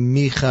only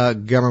Micha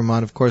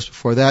Gamerman. Of course,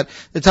 before that,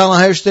 Netanel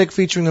Hershtik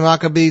featuring the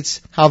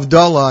Maccabeats,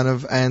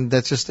 Havdallah, and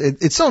that's just,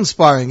 it's so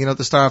inspiring,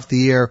 to start off the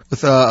year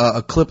with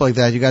a clip like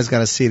that. You guys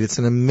gotta see it. It's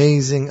an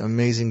amazing,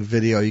 amazing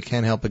video. You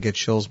can't help but get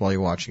chills while you're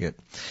watching it.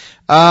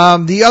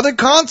 The other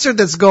concert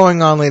that's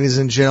going on, ladies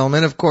and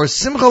gentlemen, of course,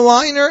 Simcha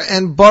Leiner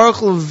and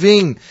Baruch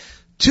Levine.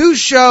 2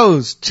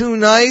 shows, 2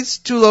 nights,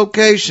 2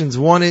 locations.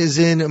 One is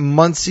in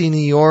Monsey,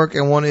 New York,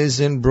 and one is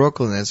in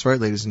Brooklyn. That's right,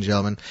 ladies and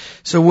gentlemen.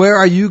 So where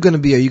are you going to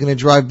be? Are you going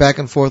to drive back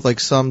and forth like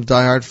some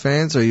diehard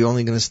fans? Or are you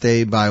only going to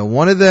stay by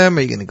one of them?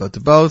 Are you going to go to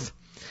both?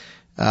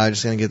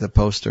 Just going to get the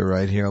poster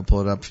right here. I'll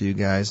pull it up for you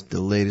guys. The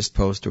latest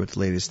poster with the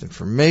latest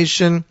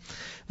information.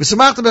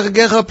 V'samachta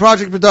b'chagecha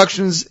Project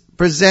Productions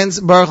presents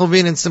Baruch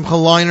Levine and Simcha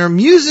Leiner.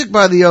 Music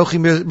by the Yochi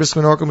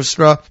Brisman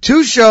Orchestra.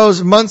 2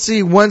 shows,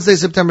 Monsey, Wednesday,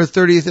 September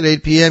 30th at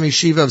 8 p.m.,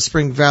 Yeshiva of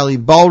Spring Valley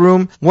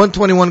Ballroom,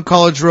 121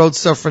 College Road,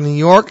 Suffern, New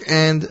York,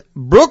 and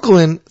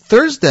Brooklyn,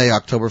 Thursday,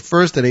 October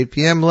 1st at 8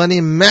 p.m.,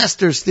 Millennium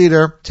Masters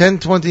Theater,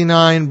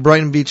 1029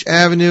 Brighton Beach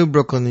Avenue,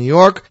 Brooklyn, New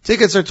York.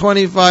 Tickets are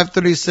 $25,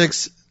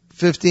 $36,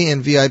 50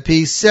 and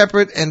VIP,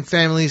 separate and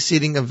family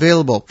seating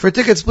available. For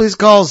tickets, please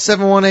call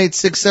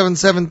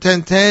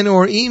 718-677-1010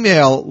 or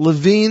email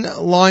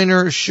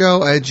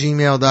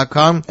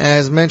levinelinershow@gmail.com.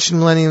 As mentioned,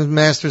 Millennium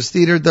Masters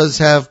Theater does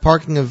have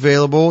parking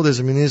available. There's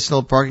a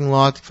municipal parking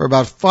lot for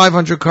about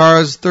 500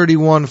 cars,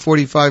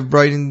 3145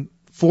 Brighton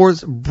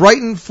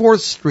 4th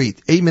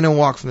Street, 8-minute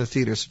walk from the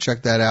theater, so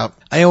check that out.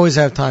 I always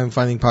have time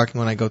finding parking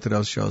when I go to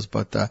those shows,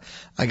 but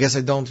I guess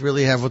I don't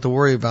really have what to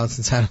worry about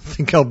since I don't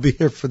think I'll be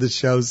here for the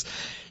shows.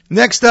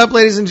 Next up,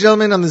 ladies and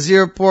gentlemen, on the Z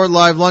Report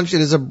Live Lunch,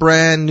 it is a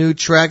brand new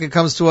track. It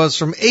comes to us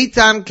from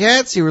Eitan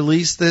Katz. He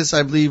released this,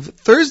 I believe,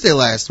 Thursday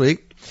last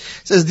week.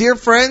 It says, "Dear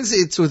friends,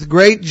 it's with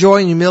great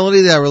joy and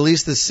humility that I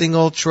released this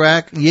single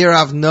track, Yer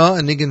Avno,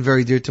 a niggin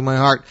very dear to my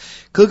heart.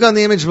 Click on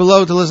the image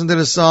below to listen to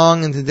the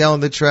song and to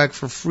download the track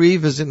for free.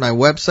 Visit my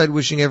website,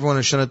 wishing everyone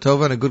a Shana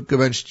Tova and a good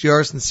Gabay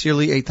Shtiar.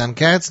 Sincerely, Eitan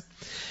Katz."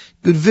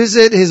 You could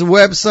visit his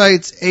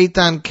website,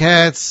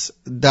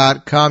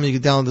 eitankatz.com. You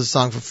can download the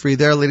song for free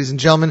there, ladies and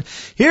gentlemen.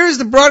 Here is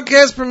the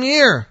broadcast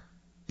premiere.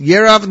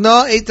 Yer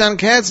Avno, Eitan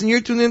Katz, and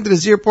you're tuned into the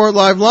Z Report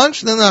Live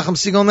Lunch, and the Nachum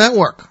Segal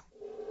Network.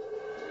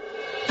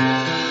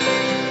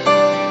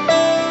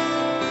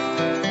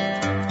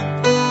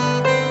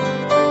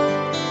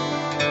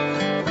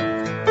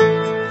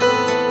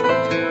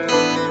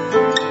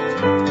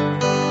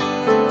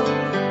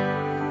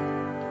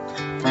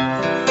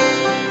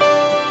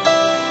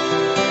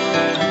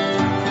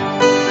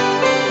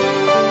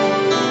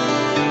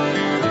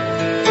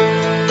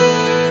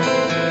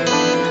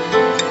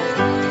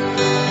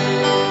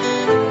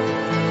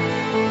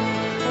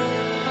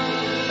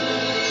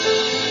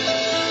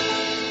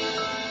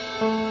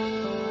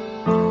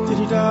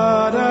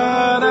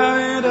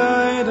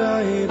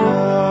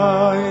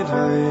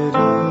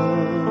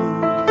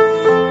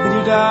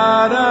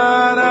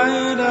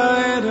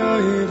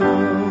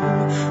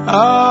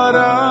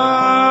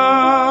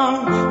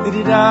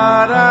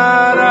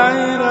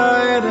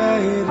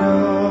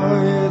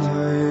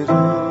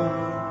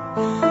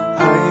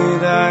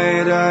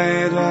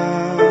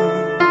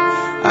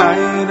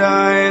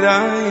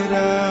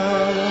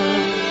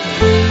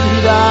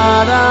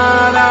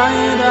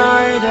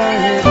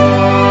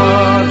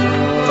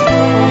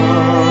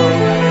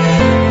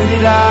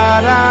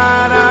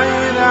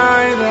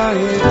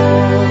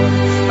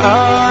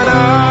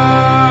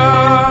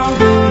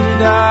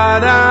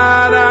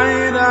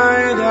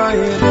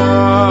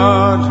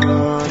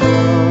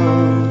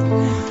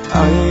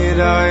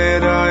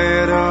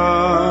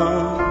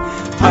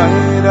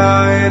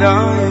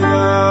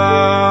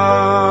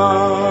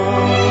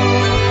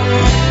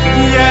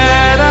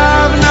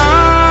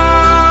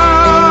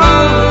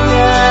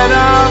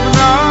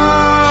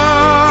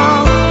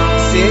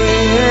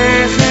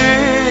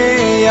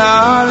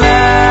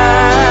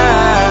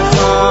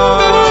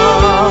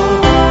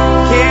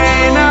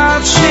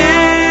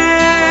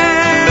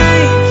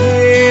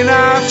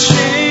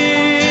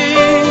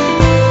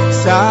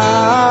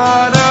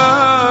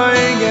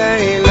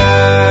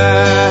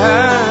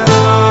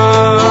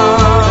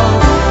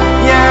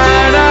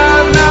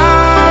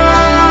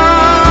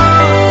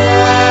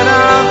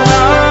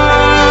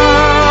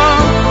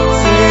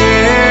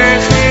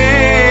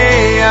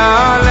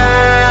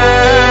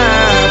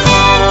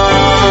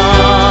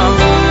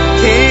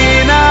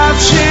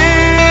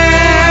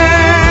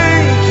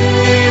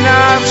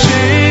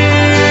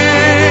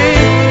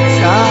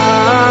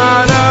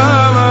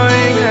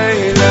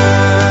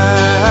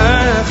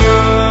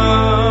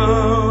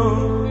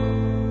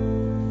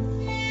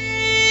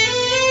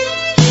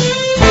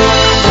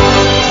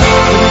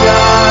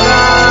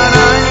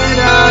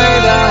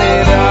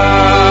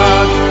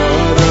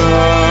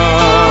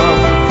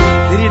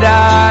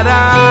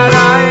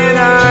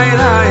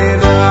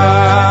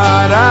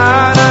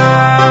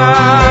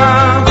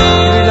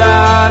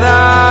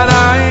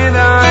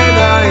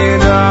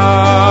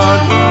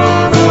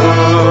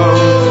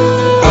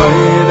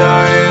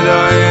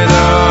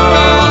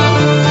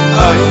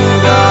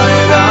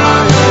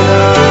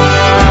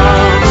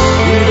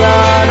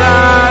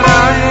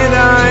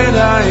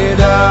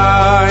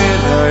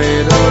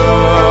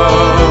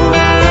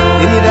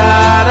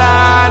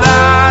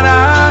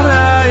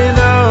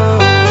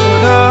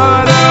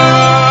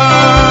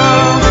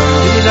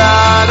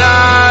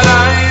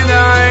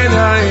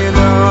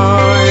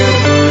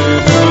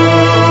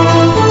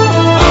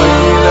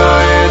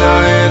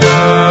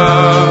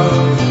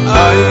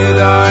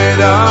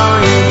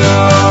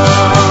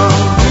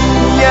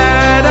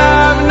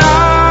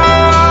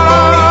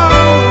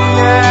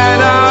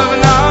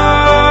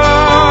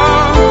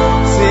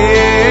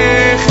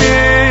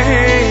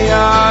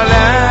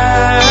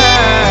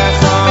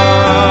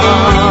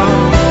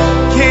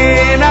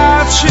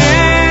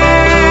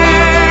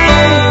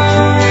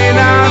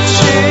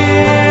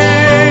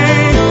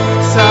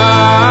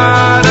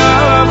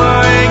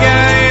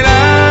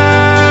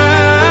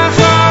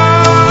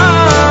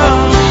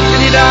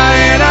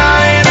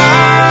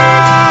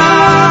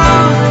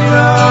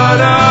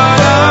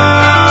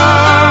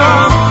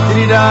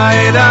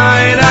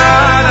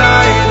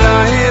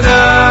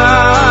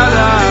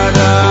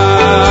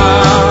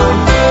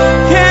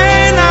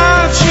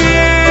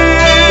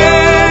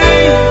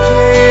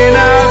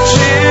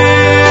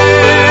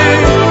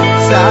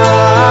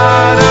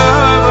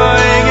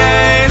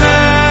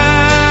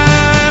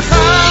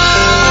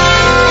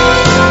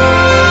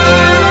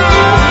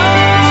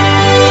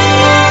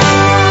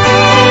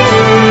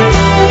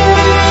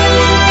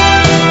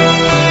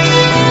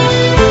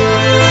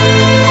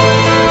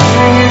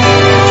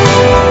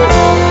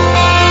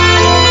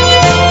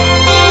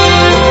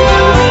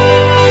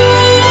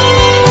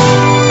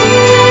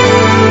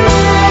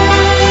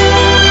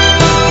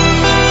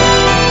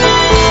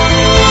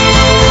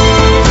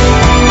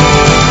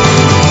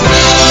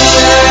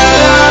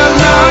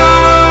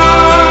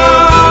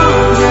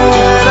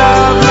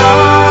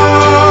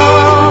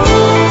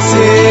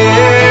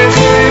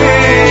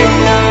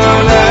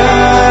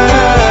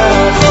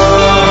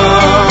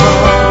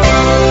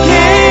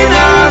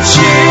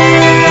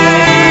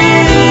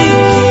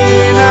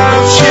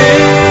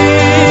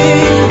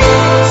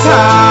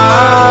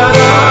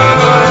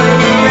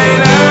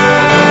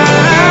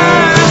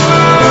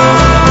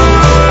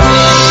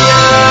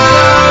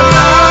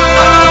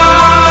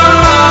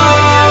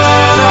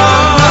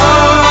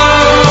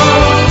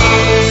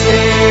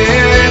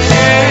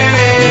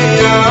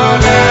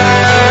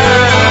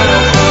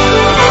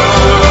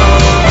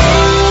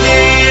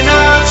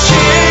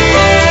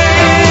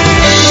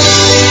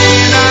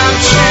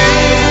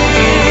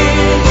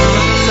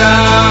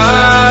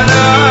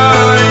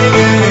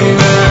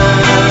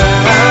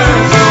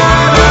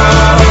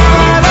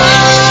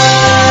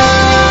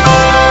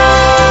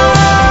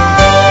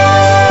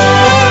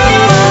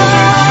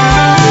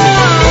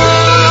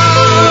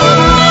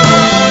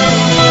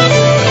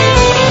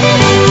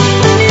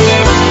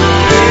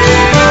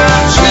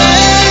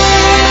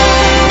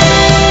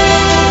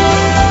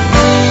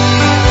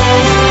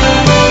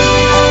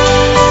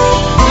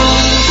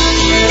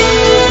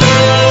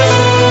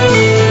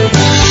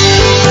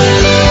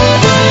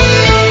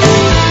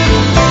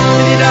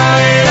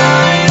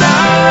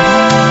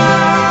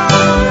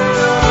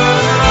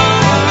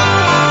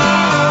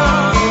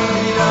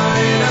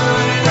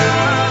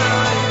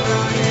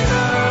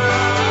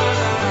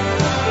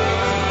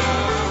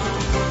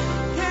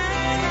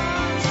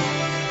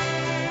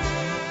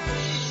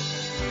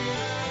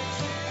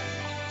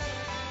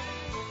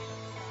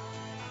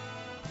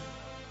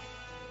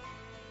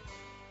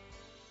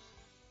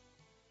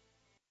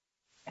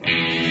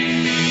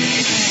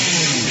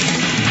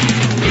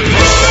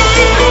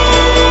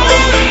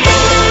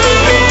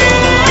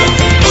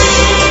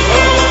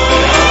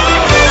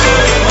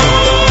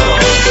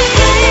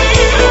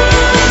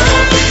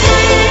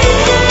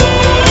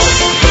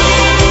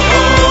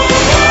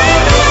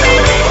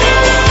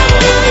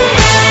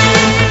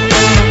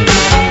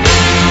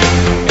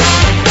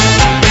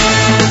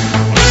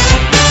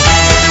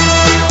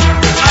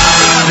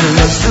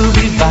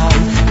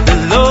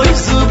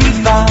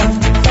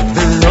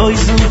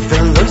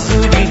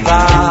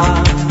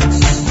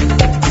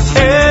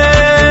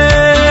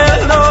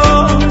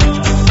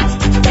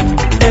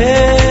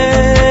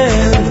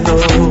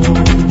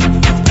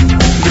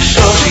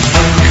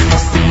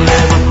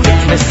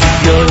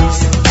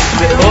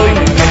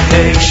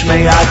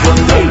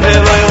 מהגדול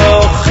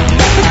מבוירוך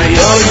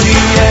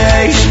ויודים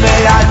יש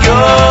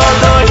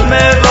מהגדול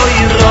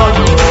מבוירוך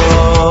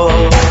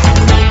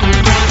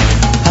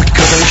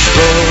הקדוש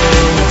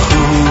ברוך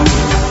הוא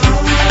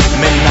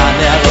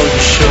מנענע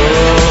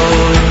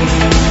ראשון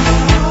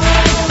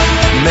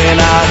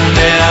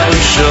מנענע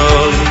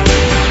ראשון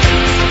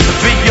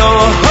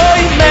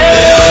ויוהי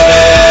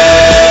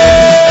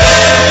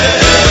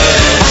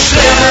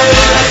אשרי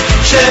המלך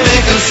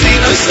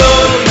שמכנסים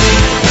לסוד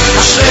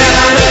אשרי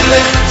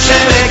המלך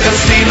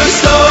שמכנסים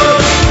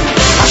לסוד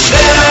אשרי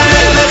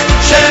המלך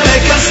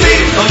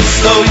שמכנסים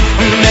לסוד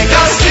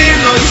מכנסים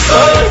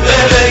לסוד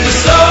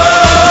ולסוד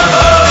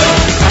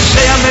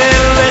אשרי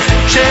המלך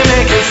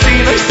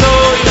שמכנסים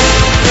לסוד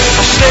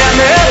אשרי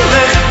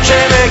המלך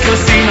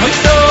שמכנסים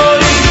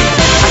לסוד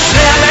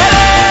אשרי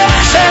המלך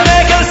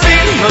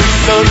שמכנסים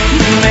לסוד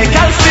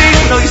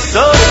מכנסים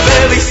לסוד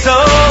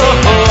ולסוד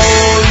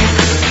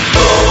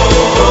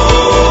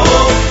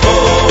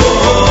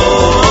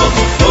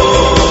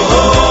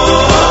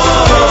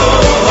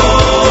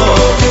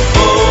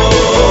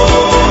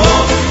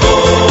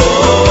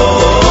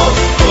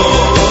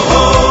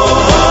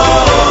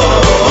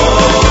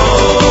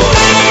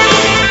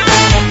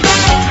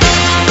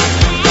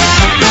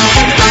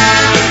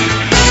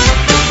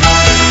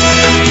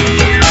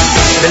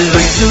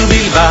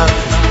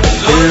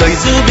Eloi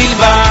zu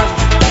bilbad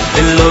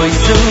Eloi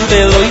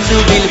zu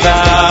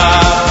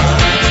bilbad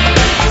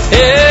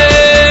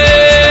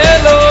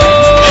Elo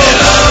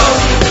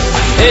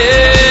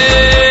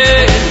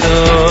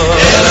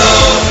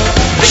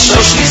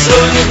Bishosh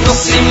Yisroel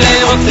nosim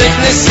leotek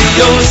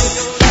nesiyos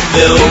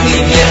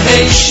Ve'onim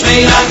yesh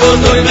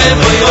me'agodol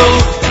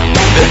mevoyot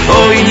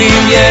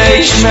Ve'onim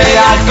yesh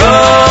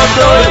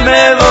me'agodol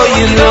mevoyot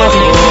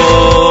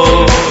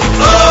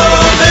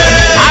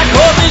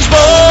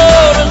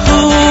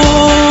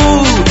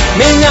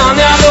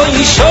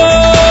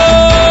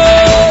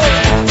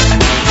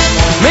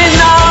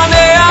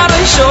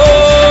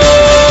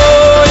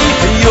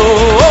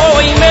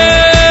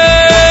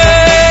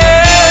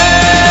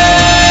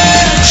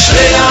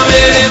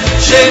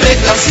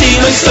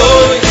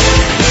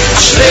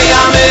אשרי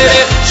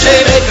המלך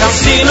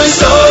שמכנסים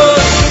לסוד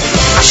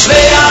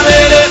אשרי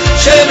המלך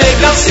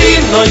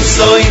שמכנסים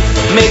לסוד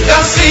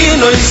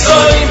מכנסים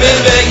לסוד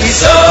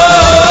ולסוד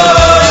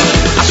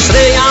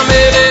אשרי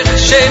המלך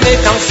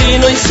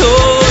שמכנסים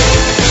לסוד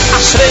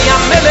אשרי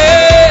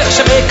המלך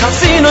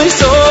שמכנסים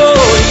לסוד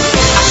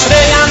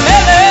אשרי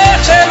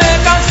המלך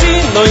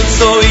שמכנסים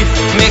לסוד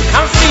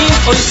מכנסים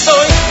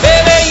לסוד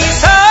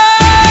ולסוד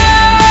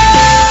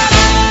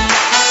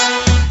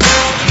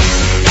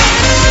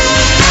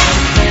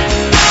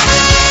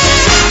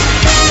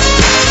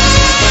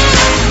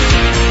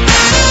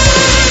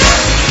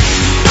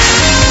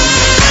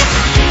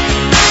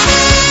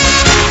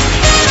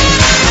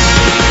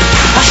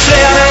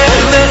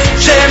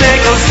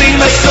שמכנסים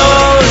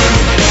לסוד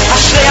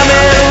אשרי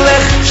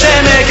המלך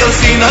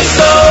שמכנסים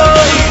לסוד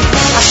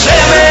אשרי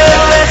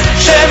המלך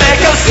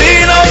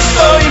שמכנסים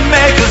לסוד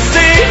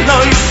מכנסים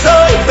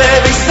לסוד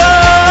ולסוד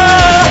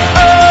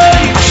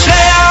אשרי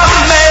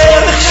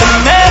המלך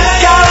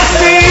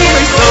שמכנסים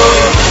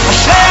לסוד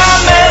אשרי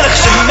המלך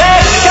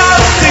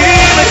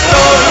שמכנסים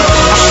לסוד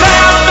אשרי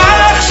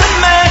המלך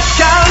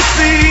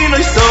שמכנסים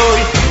לסוד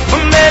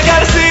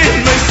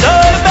ומכנסים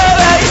לסוד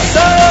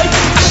ולסוד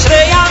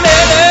אשרי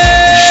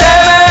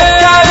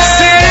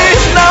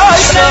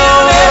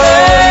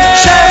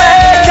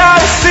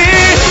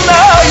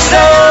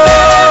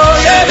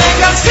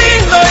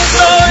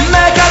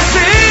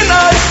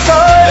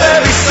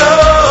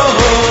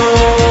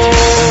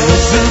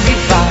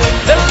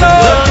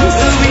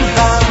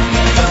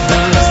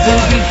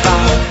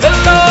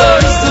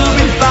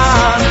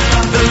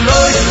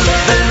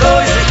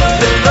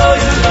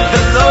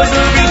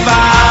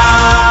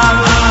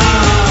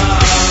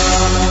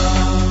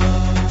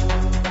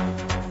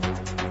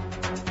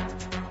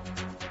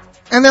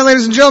And that,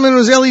 ladies and gentlemen,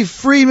 was Eli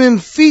Friedman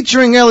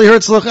featuring Eli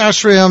Herzlich,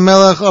 Ashrei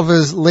HaMelech, of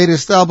his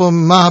latest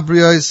album,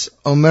 Mahabriyos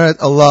Omeret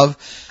Alav.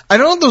 I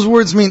don't know what those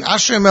words mean.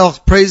 Ashrei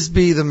HaMelech, praised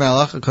be the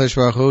Melech, HaKadosh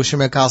Baruch Hu,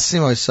 Shemekal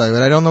Simo Yisai,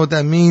 but I don't know what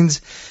that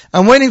means.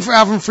 I'm waiting for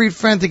Avram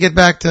Friedman to get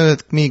back to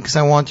me because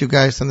I want you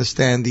guys to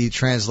understand the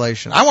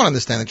translation. I want to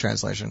understand the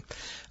translation.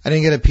 I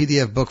didn't get a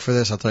PDF book for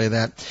this, I'll tell you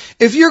that.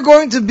 If you're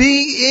going to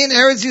be in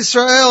Eretz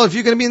Yisrael, if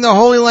you're going to be in the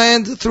Holy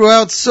Land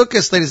throughout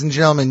Sukkot, ladies and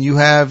gentlemen, you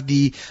have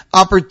the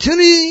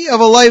opportunity of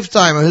a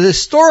lifetime, a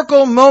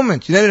historical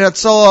moment. United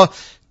Hatzalah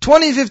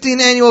 2015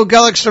 annual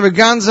Gal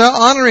Extravaganza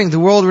honoring the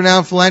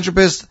world-renowned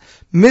philanthropist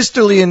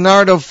Mr.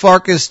 Leonardo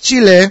Farkas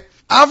Chile.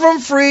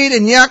 Avram Fried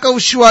and Yaakov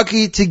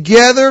Shwaki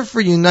together for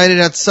United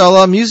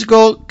Hatzalah,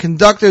 musical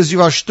conductors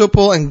Yuval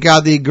Shtupel and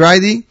Gadi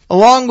Graidi,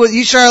 along with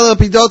Yishai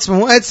Lepidot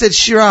Moetzet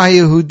Shira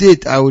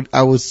Yehudit.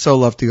 I would so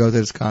love to go to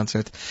this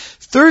concert.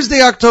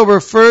 Thursday, October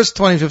 1st,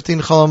 2015,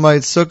 Chol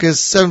Hamoed Sukkot,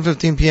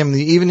 7:15 p.m. in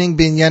the evening,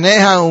 Binyanei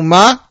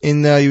HaUmah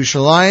in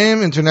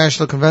Yerushalayim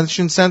International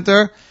Convention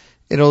Center.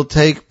 It'll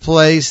take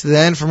place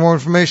then. For more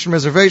information,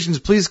 reservations,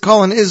 please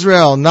call in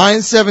Israel,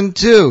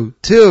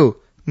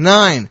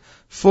 972-29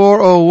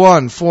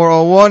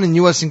 401 in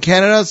U.S. and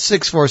Canada,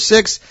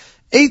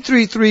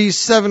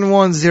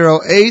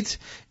 646-833-7108.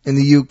 In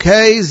the UK,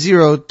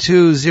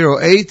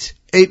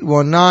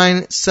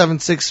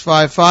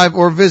 0208-819-7655,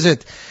 or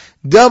visit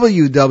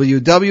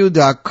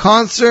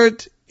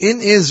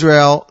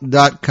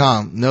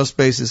www.concertinisrael.com. No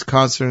spaces,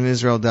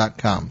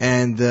 concertinisrael.com.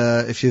 And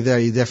if you're there,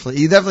 you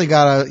definitely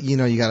gotta, you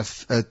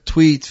gotta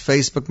tweet,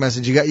 Facebook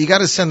message. You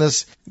gotta send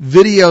us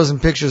videos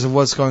and pictures of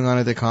what's going on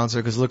at the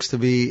concert, because it looks to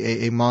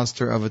be a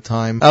monster of a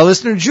time.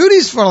 Listener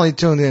Judy's finally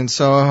tuned in,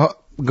 so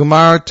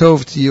Gemara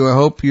Tov to you. I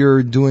hope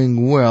you're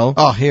doing well.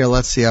 Oh, here,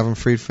 let's see. Avram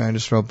Friedfan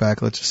just wrote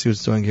back. Let's just see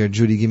what's doing here.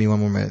 Judy, give me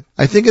one more minute.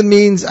 I think it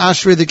means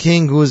Ashrei the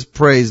king who is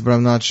praised, but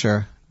I'm not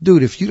sure.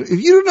 Dude, if you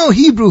don't know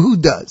Hebrew, who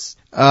does?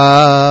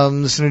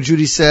 Listener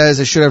Judy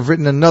says, I should have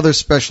written another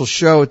special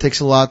show. It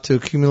takes a lot to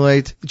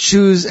accumulate,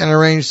 choose, and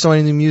arrange so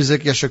many new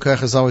music. Yasher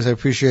Koach, as always, I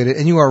appreciate it.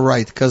 And you are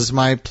right, because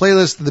my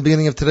playlist at the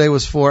beginning of today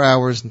was 4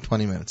 hours and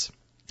 20 minutes.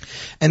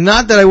 And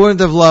not that I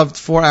wouldn't have loved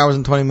 4 hours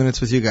and 20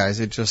 minutes with you guys.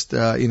 It just,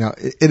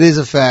 it is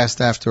a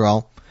fast after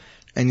all.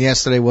 And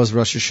yesterday was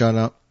Rosh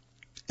Hashanah.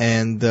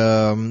 And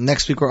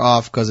next week we're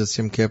off because it's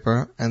Yom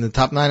Kippur. And the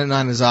top 9 at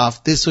 9 is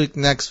off this week,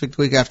 next week,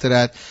 the week after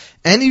that.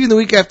 And even the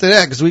week after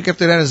that, because the week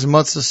after that is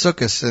Matzah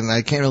Sukkos. And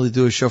I can't really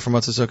do a show for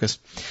Matzah Sukkos.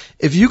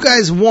 If you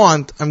guys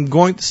want, I'm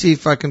going to see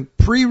if I can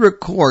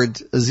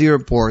pre-record a Z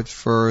report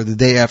for the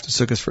day after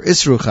Sukkos for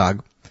Isru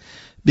Chag.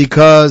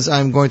 Because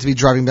I'm going to be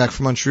driving back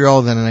from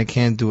Montreal then and I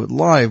can't do it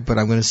live, but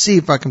I'm going to see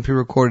if I can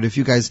pre-record it if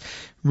you guys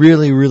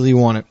really, really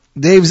want it.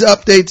 Dave's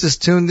Updates is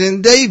tuned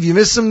in. Dave, you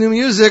missed some new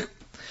music.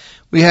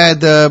 We had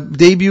the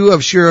debut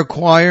of Shira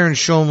Choir and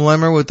Shulem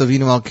Lemmer with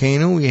Avinu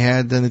Malkeinu. We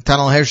had the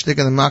Netanel Hershtik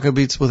and the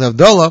Maccabeats with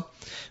Havdallah.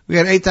 We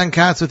had Eitan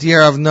Katz with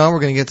Year of No.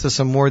 We're going to get to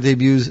some more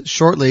debuts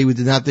shortly. We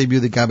did not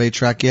debut the Gabay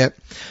track yet.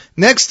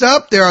 Next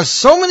up, there are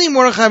so many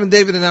Mordechai and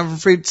David and Avram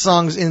Fried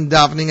songs in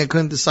davening. I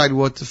couldn't decide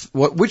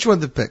which one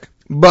to pick.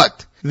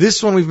 But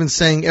this one we've been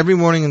saying every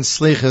morning in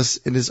Slichas.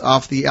 It is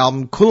off the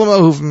album Kulam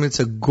Ahuvim. It's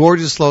a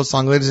gorgeous slow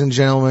song, ladies and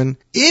gentlemen.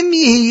 Im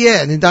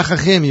Yehiyeh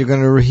Nidachachim. You're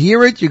going to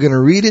hear it. You're going to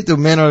read it. The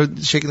men are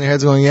shaking their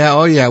heads going, yeah,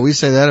 oh yeah, we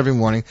say that every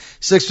morning.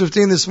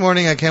 6:15 this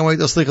morning. I can't wait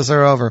till Slichas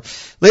are over.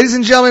 Ladies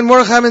and gentlemen,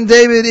 Mordechai and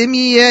David, Im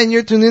Yehiyeh, and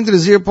you're tuned into the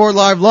Z Report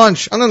Live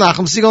Lunch on the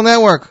Nachum Segal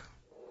Network.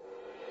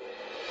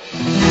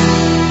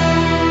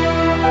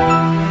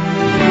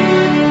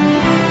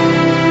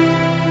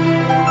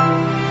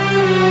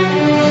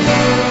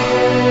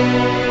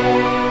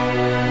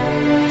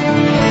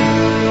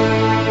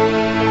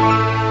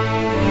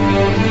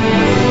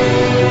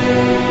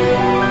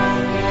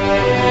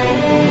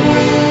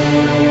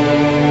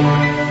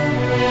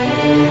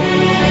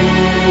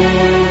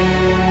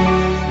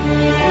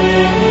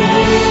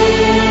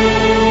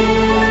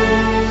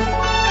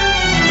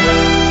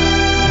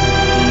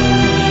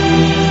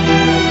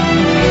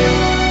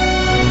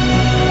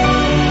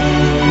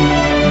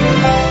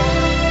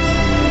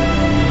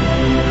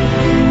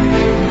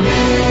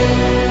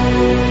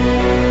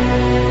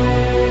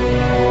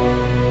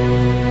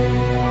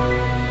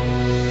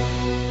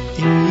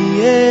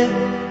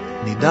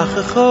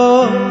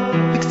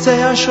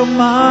 בקצה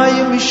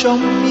השמיים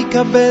משום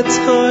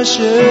יקבצך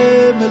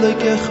השם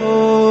אלוהיך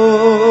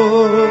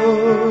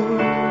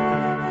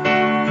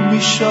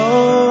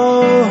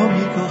משום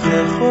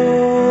יקחך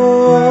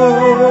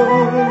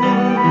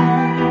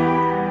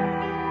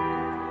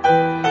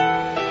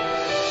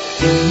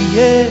אם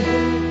יהיה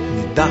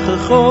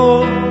נידחך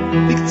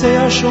בקצה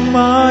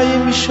השמיים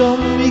משום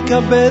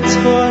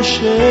יקבצך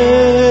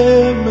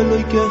השם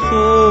אלוהיך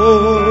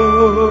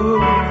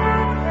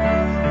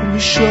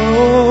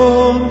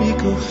משום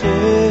יקחך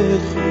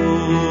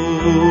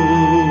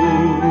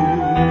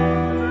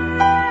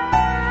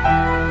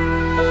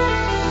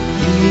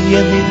אם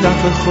יהיה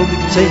נידחך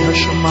בקצה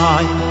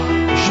השמיים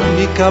משום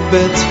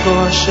יקבצך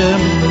השם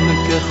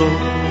אלוהיך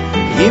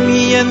אם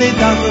יהיה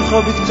נידחך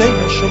בקצה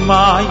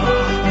השמיים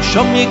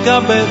משום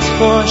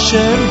יקבצך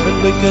השם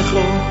אלוהיך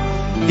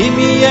אם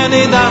יהיה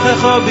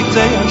נידחך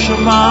בקצה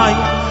השמיים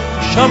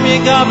משום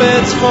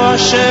יקבצך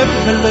השם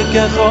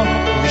אלוהיך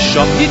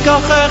משום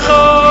יקחך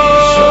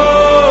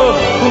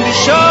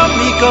ומשום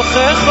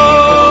יקחך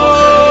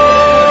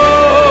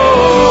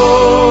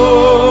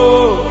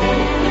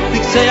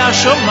בקצה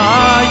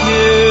השמיים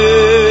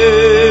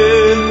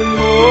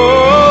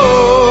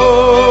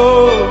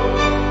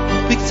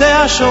בקצה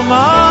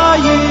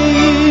השמיים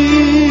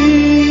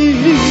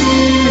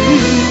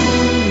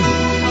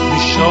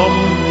משום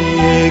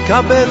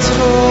יקבצך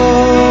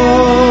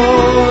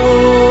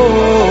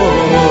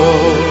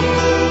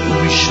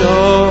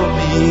ומשום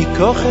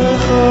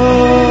יקחך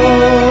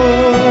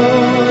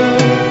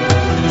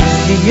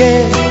יהיה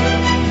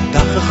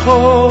נידחך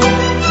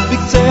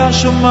בקצה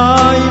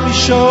השמיים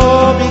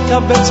משום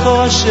יקבצך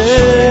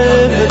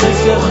השם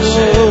אלוהיך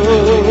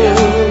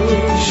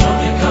משום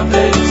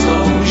יקבצך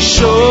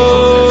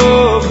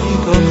משום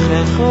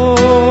יקחך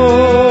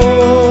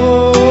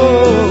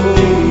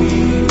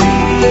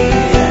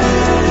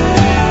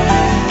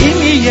אם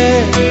יהיה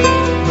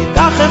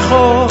נידחך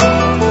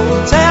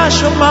בקצה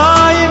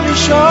השמיים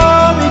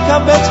משום יקבצך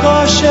יקבץ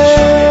כה השם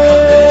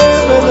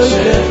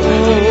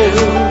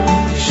אלוהיכו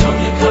משם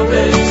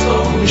יקבץ כה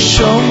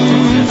משם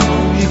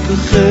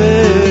ייקחךו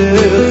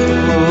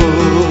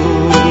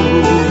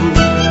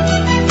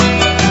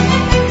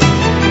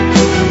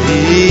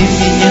אם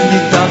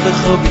ינידע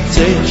בך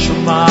בקצה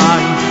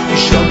השמיים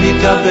משם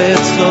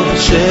יקבץ כה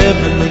השם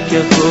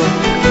אלוהיכו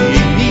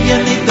אם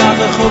ינידע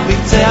בך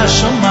בקצה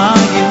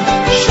השמיים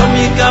משם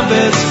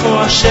יקבץ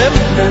כה השם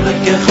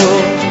אלוהיכו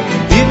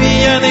אם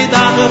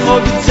ינידע בך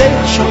בקצה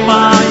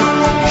השמיים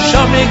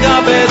משם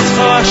יקבץ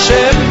כה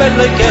השם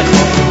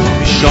אלוהיכו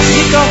משם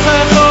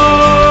ייקחךו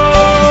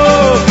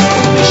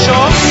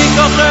משם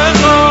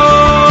ייקחךו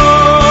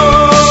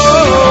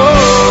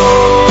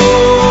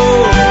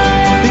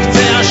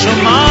בקצה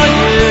השמיים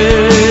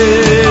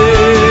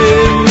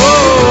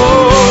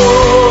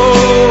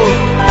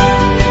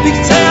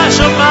בקצה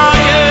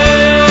השמיים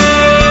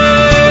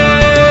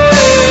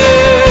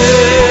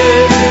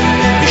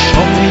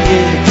משם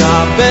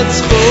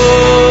יקבץ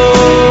כה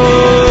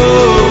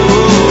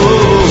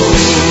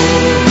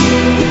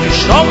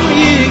ומשם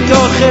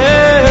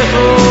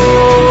ייקחךו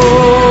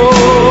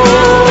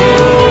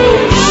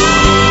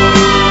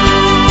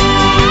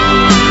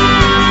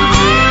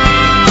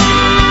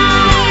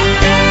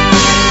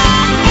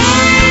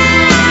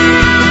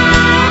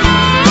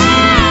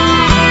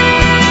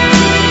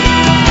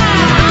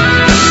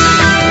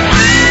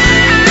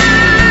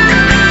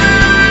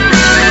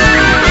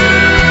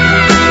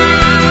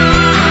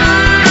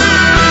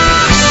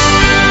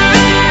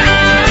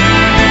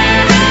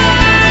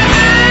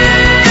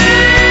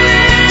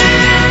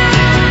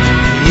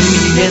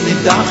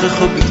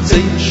דחך בקצה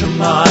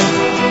השמיים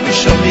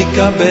משם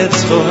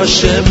יקבץ כה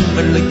השם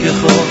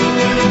אלוהיכו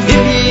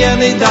אם יהיה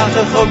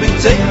נידחך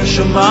בקצה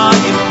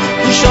השמיים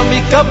משם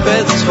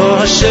יקבץ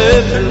כה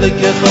השם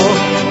אלוהיכו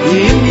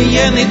אם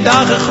יהיה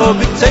נידחך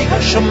בקצה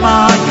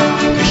השמיים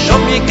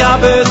משם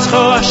יקבץ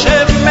כה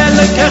השם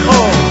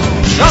אלוהיכו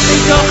משם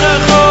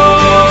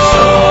ייקחךו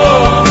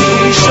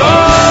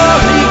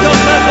משם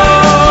ייקחךו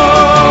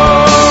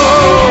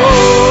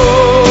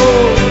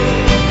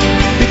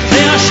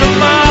בקצה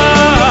השמיים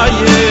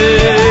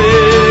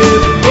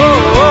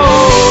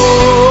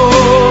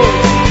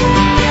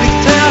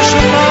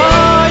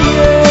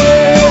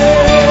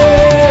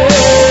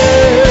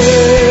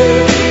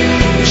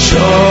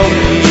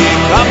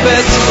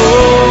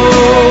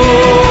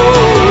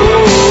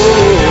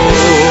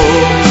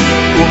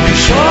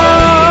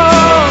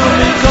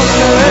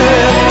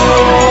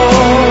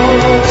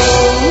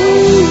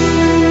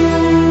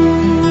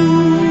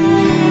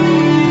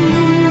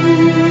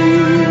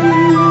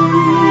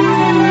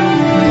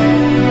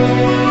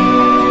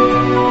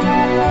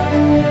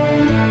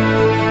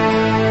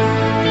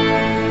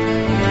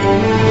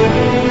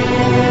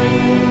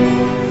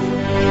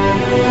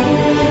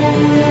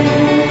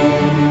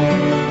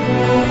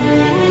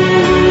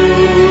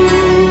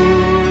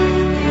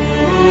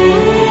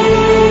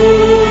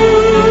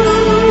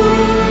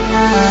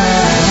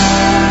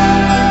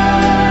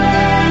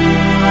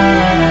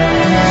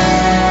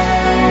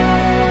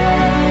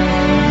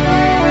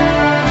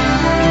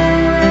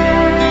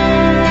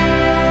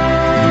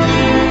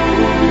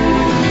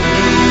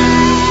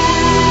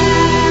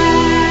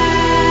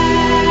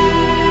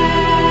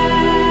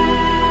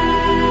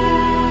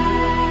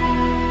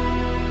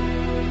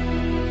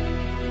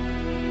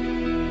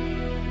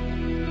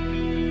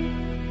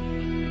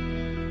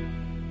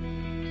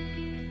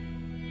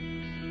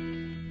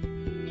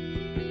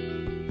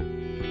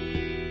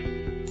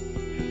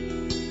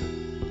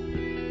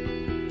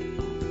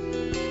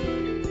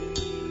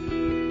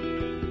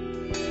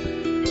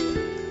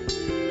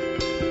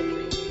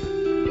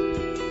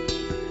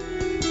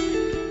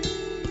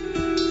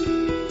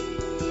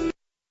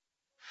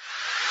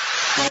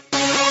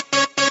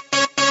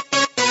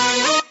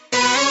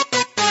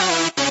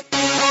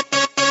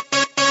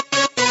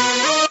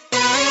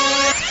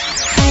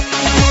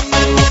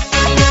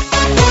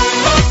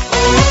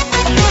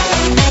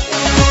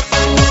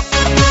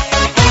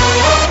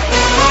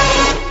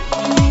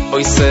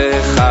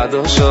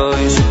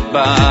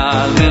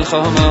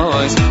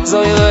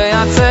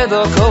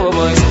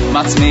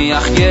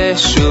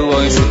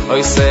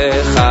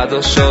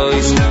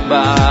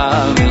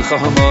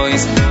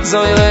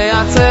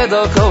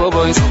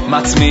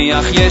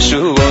מצמיח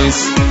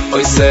ישועוס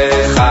אויסה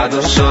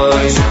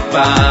חדושויס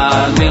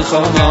בעל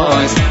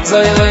מלחומויס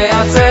זוירי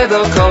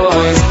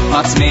הצדוקויס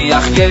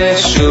מצמיח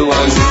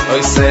ישועוס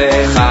אויסה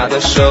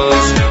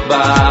חדושויס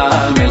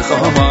בעל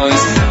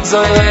מלחומויס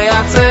זוירי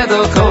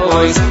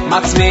הצדוקויס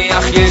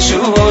מצמיח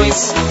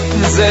ישועוס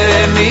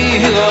זה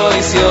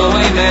מירויס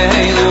יוי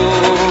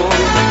מיירו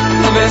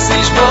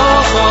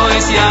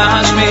וסשבוכויס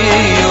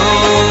ישמיעו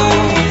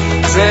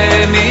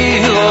זה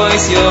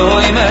מירויס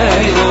יוי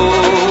מיירו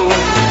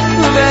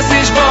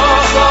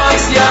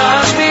וסשבוכויס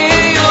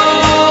ישמיעו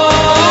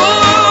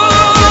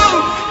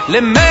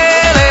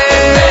למלך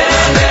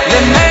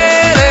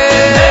למלך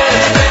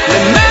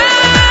למלך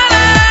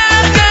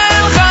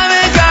כן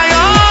חמק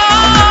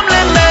היום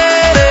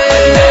למלך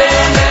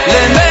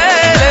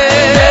למלך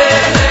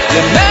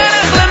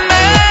למלך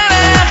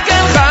למלך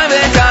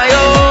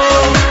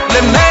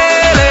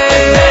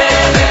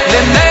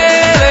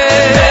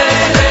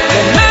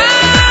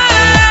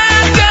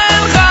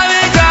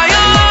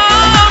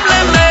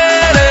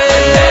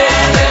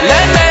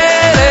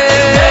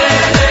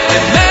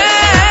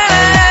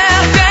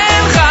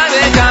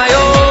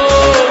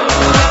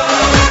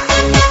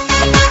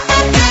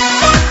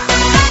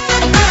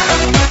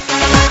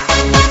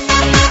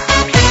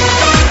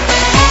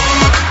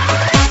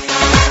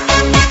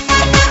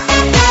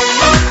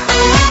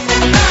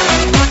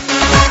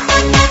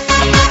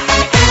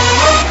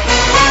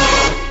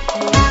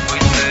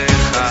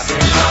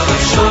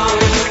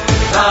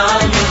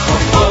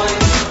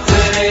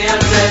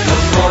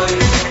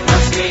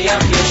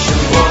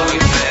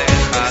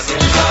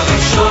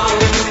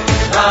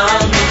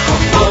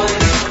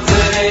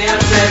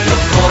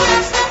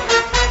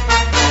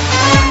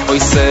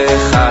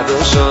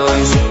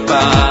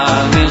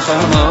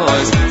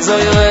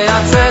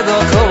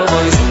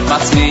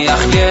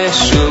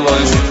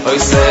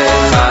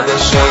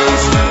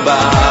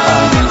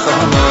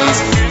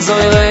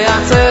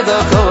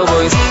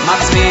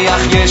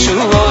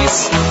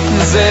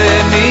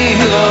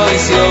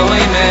Zemilois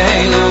yoy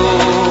meilu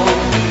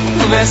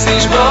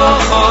Vesish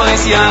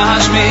bochois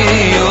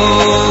yashmiu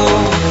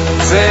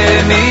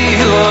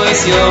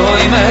Zemilois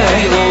yoy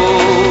meilu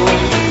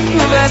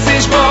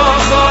Vesish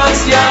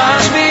bochois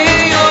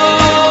yashmiu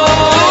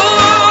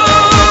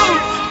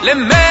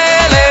Lemelech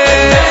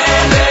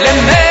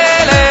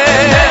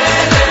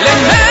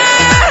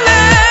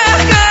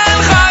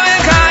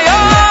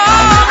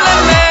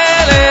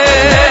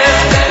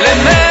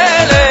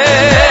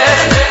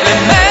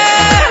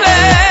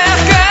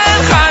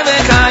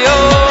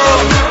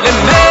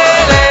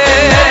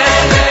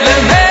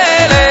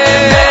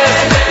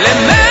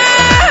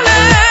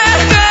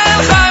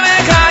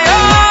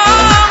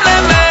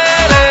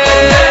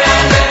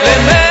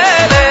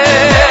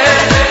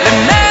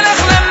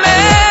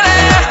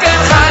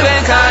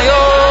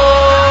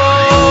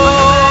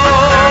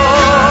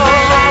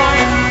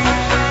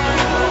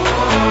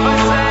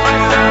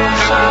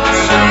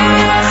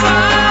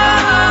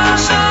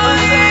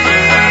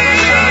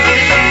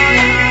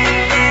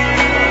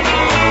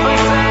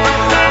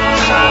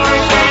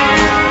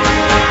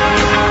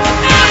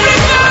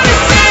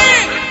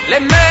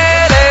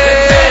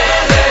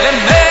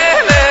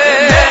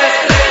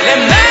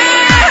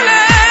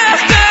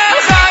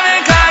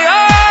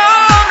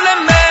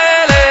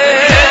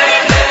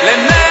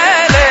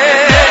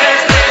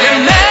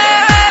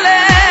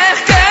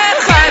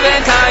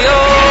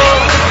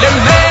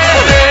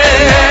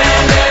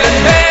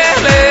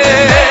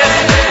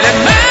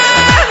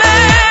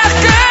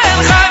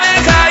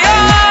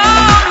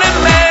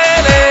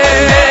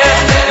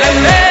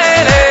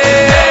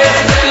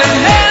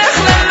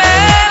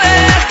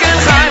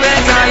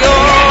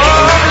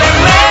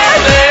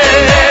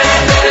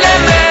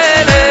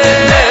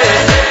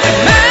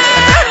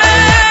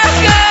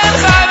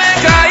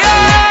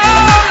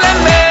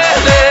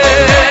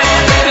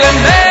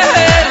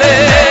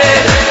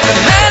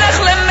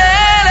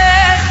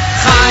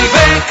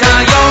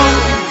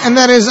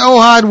That is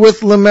Ohad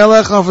with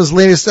Lamelech off his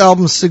latest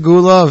album,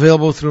 Segula,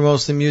 available through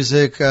Mostly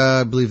Music.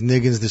 I believe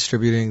Niggin's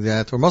distributing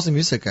that, or Mostly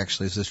Music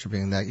actually is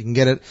distributing that. You can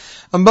get it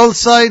on both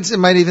sites. It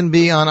might even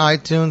be on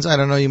iTunes. I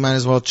don't know. You might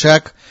as well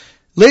check.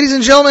 Ladies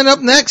and gentlemen, up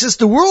next is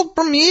the world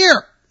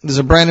premiere. There's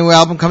a brand new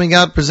album coming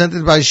out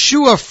presented by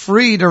Shua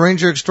Fried,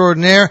 arranger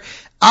extraordinaire.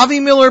 Avi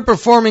Miller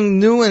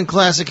performing new and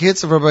classic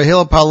hits of Rabbi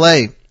Hillel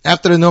Paley.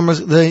 After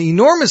the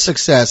enormous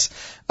success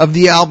of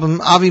the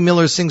album, Avi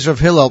Miller sings of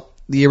Hillel.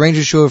 The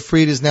arranger Shua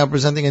Fried is now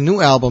presenting a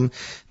new album,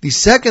 the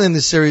second in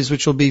the series,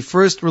 which will be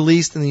first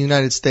released in the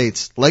United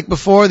States. Like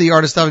before, the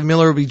artist Avi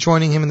Miller will be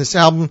joining him in this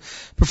album,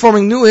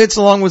 performing new hits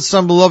along with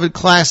some beloved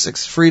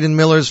classics. Fried and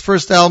Miller's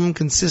first album,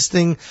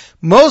 consisting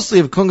mostly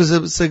of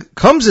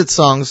Kumsit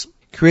songs,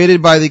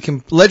 created by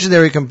the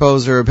legendary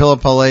composer Hillel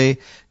Paley,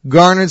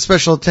 garnered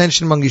special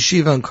attention among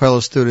yeshiva and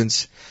college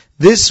students.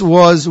 This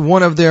was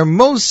one of their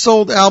most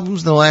sold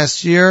albums in the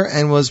last year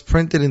and was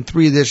printed in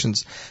 3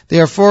 editions.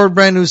 There are 4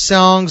 brand new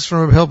songs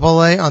from Hillel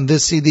Paley on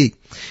this CD.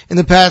 In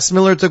the past,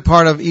 Miller took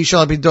part of Isha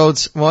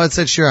Lapidot's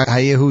Moetzet Shira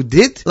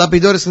Hayehudit.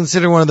 Lapidot is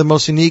considered one of the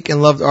most unique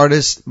and loved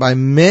artists by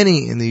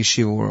many in the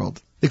yeshiva world.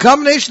 The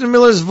combination of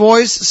Miller's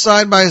voice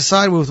side by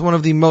side with one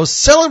of the most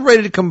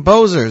celebrated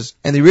composers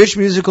and the rich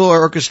musical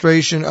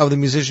orchestration of the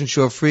musician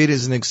Shua Fried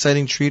is an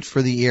exciting treat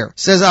for the ear.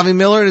 Says Avi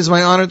Miller, it is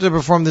my honor to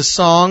perform the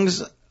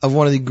songs of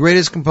one of the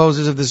greatest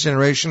composers of this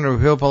generation.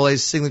 Hillel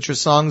Paley's signature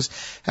songs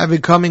have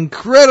become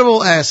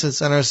incredible assets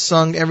and are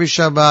sung every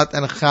Shabbat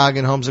and Chag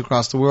in homes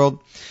across the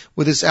world.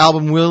 With this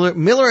album,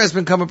 Miller has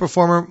become a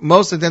performer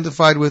most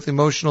identified with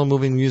emotional,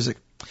 moving music.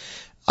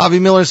 Avi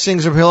Miller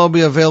sings of Hillel will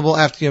be available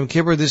after Yom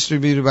Kippur,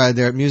 distributed by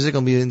Aderet Music.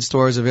 Will be in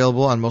stores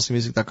available on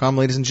mostlymusic.com.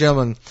 Ladies and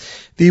gentlemen,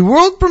 the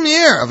world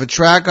premiere of a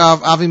track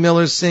of Avi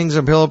Miller sings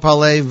of Hillel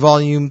Paley,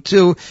 Volume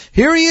 2.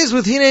 Here he is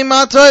with Hinei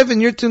Matov,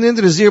 and you're tuned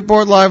into the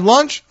Zierport Live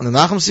Lunch on the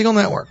Nachum Segal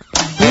Network.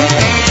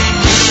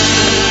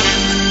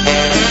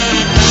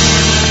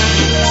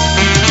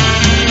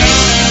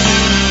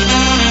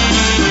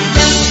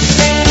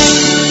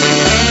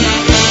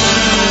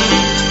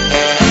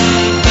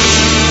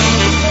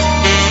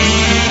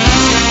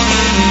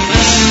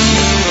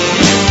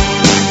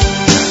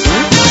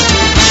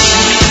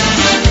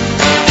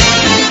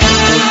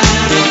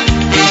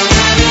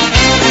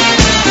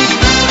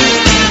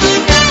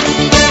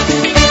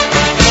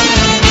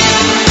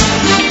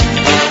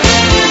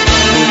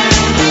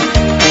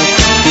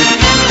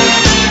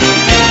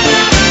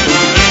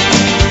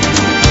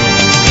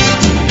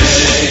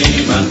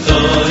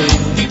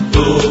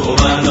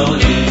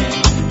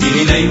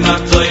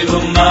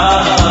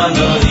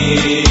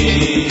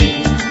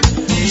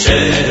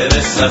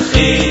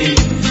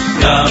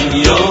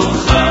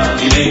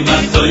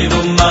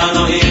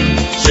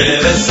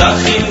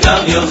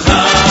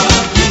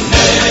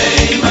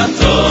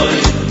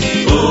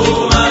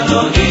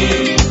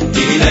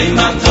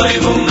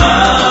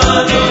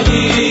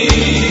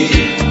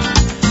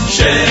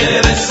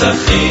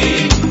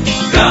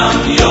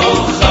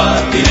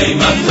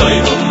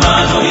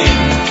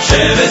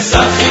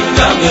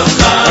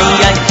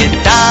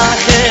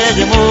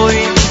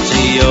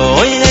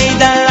 Oi,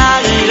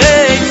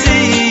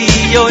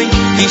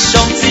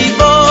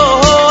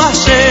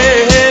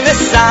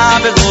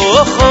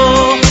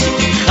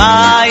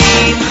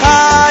 Chaim,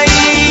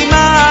 Chaim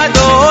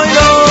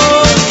Adoilo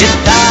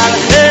Getal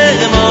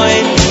Hermoy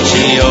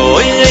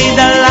Shioy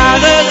Reidal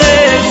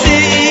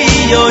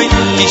Retziyoy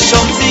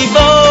Lishom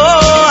Tzivo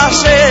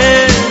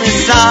Hashem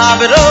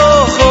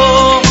Sabrocho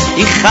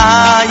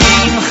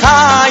Chaim,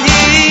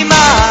 Chaim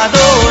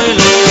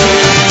Adoilo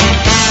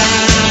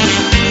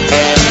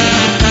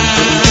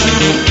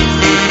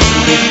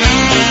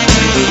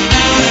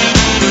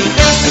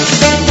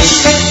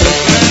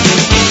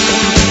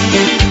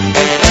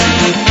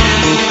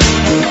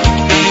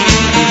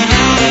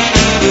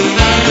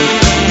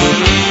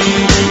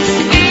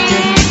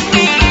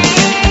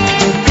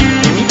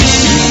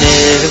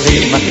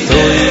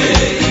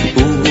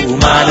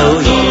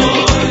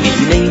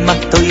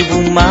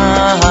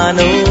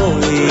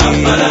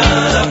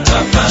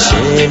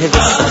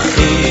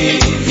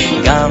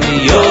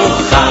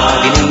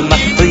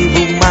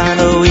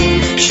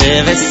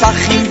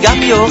וסחים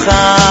גם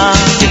יוחה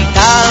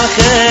תתר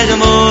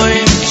חרמוי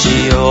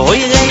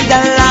שיוי רד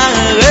על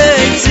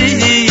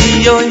הרציוי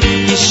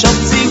ישום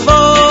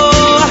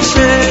ציבור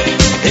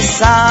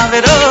שעשה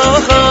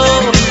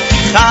ורוחו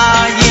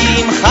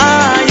חיים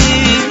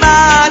חיים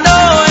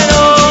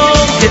אדונו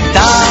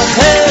תתר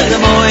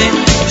חרמוי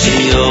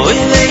שיוי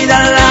רד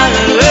על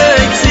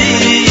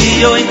הרציוי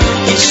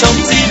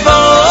ישום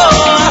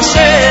ציבור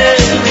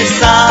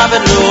שעשה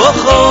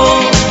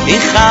ורוחו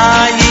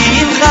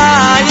חיים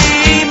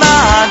חיים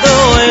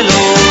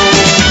אדונו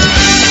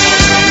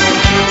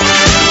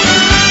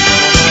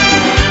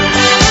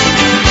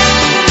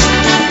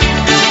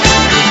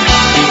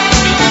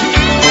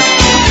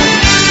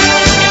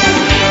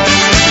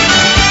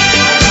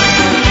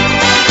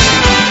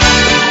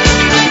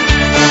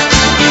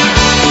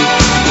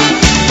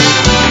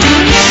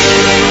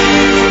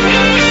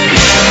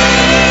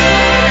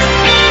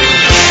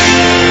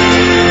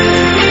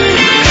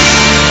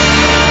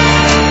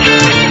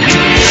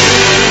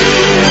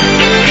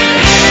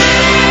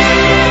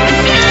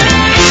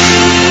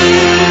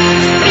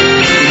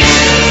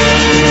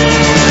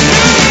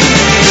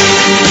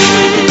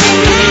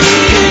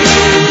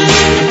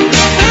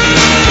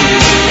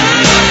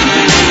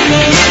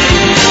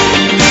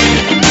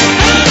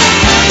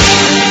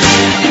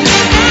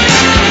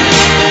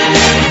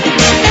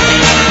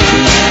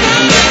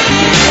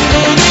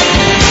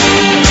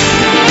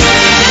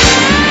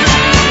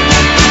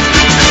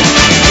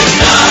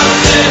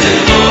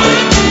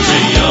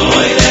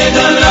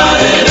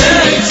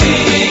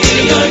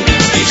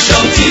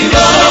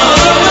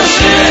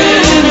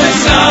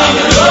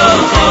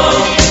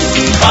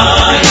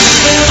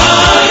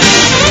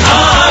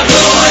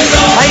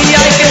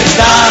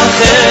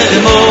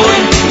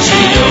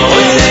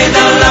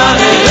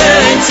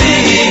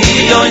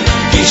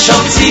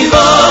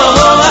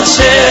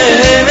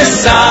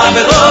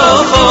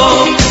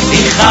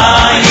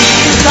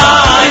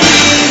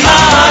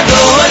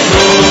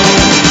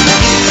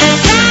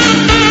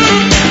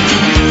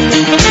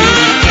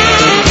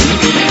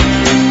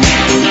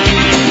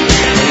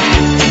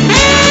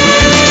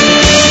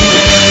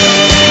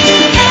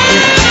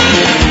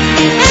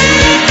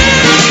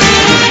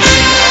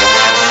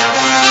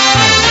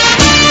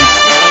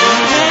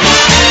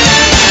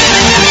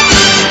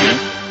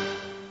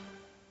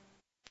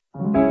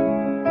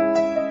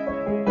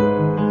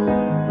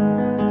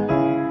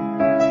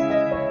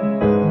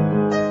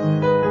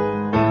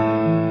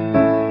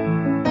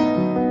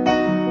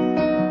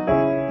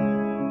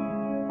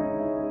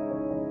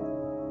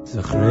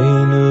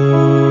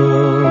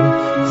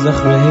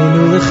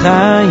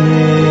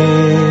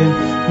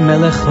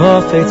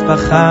חופץ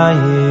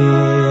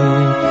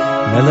בחיים,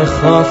 מלך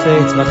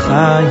חופץ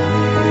בחיים,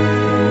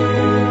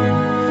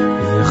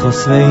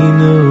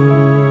 וחושפנו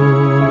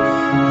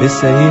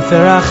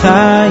בספר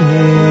החיים,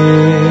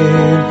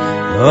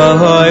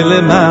 אוי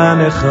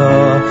למענך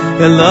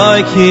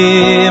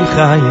אלוהים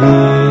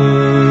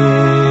חיים.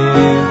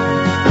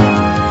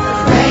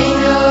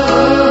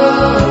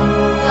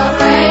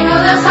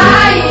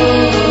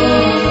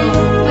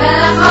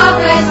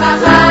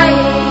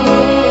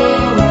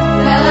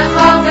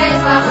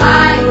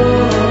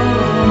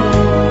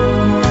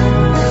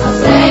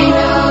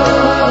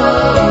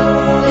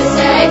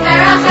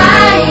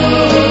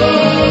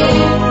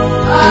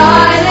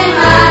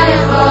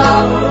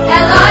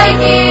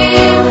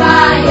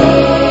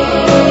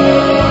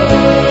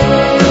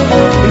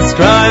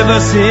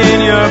 Us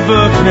in your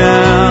book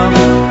now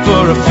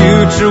for a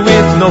future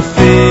with no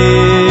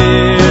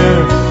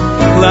fear.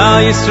 Klal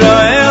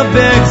Yisrael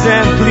begs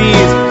and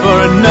pleads for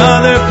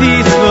another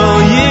peaceful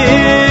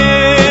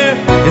year.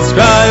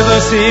 Inscribe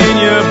us in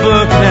your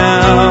book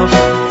now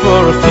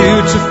for a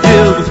future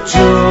filled with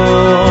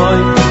joy.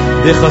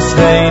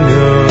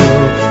 B'chosreinu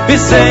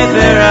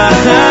b'sefer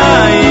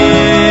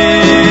HaChaim.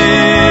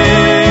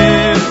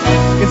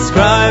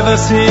 Inscribe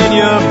us in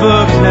your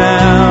book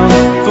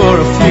now for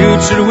a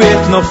future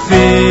with no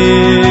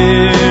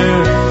fear.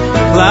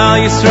 Klal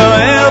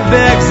Yisrael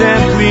begs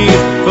and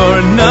pleads for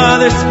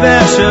another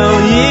special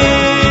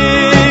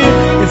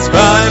year.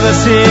 Inscribe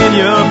us in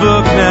your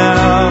book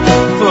now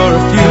for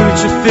a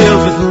future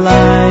filled with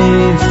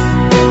life.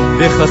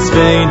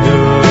 v'chasveinu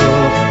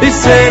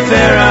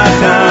b'sefer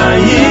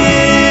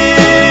ha'chayim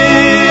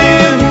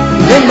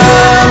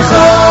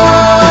lemancha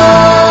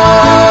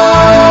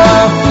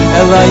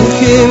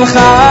Elohim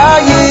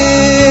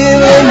chayim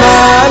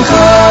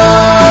lemancha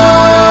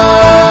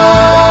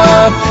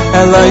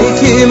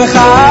Elohim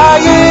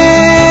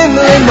chayim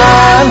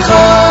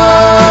lemancha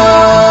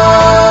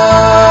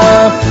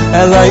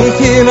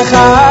Elohim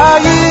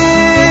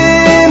chayim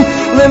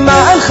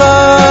lemancha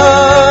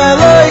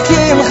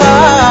Elohim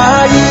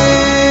chayim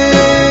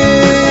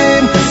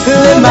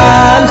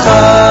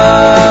lemancha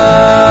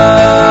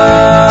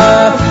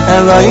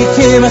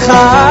Elohim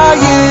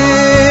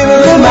chayim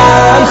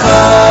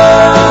lemancha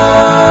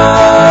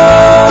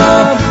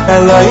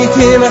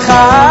Elohim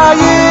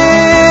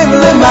chayim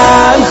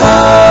lemancha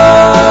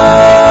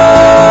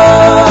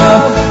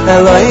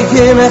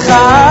Elohim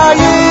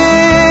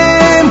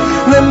chayim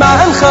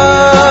lemancha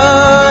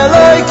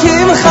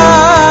Elohim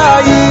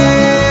chayim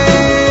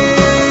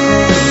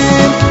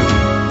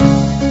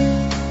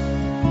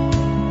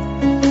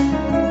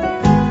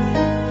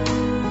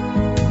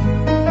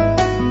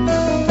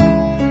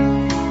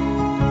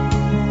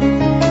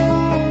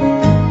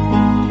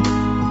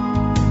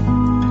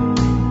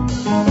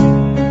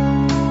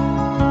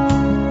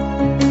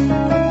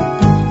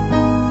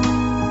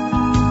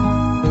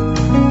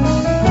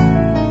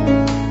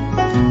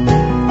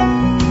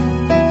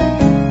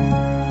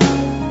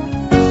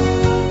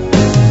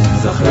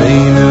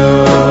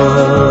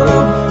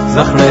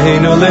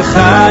Zachreinu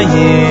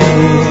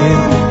lechayim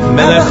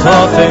Melech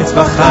hafetz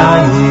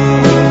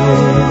b'chayim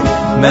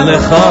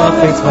Melech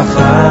hafetz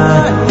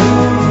b'chayim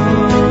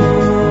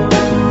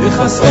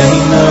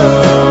V'chasveinu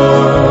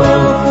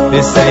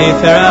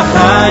b'sefer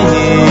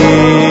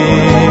ha'chayim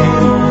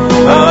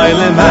Oy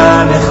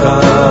lemanecha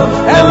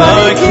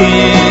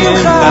Elohim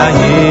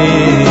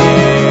chayim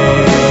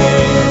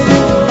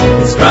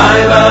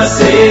Inscribe us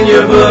in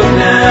your book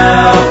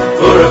now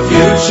For a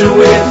future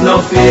with no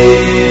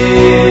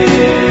fear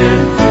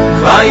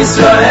Klal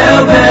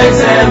Yisrael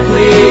begs and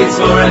pleads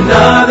For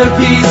another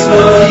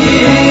peaceful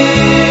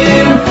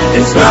year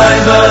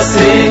Inscribe us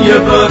in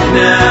your book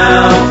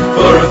now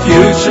For a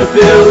future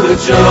filled with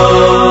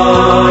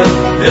joy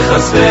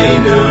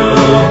V'chasveinu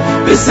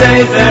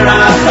b'sefer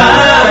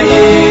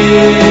ha'chayim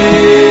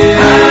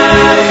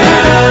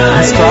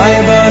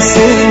Inscribe us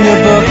in your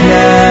book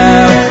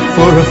now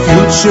For a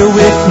future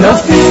with no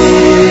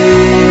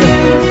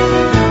fear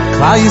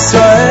Klal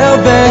Yisrael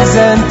begs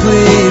and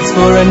pleads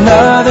For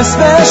another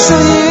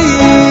special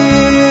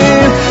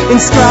year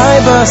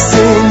Inscribe us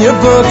in your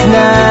book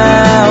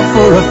now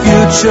For a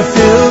future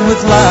filled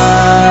with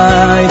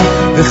light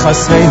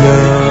V'chasveinu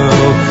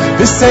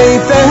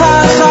b'sefer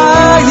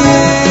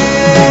ha'chayim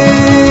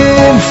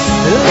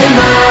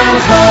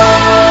Lemancha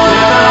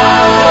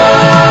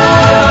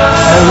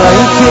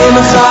Elohim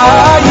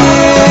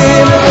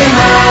chayim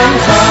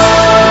Lemancha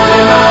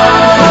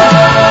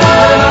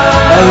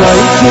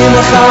Elohim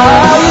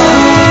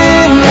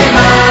chayim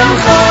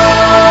lemancha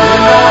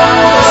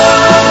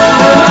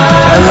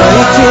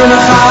Elohim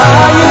chayim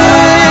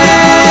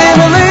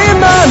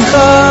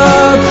lemancha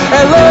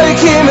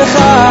Elohim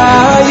chayim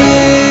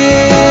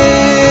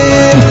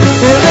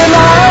lemancha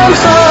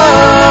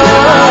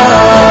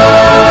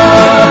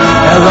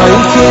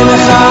Elohim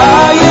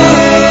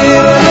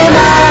chayim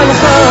lemancha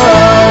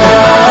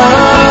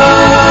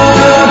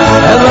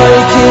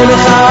Elohim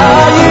chayim Elohim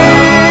chayim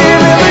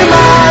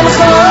lemancha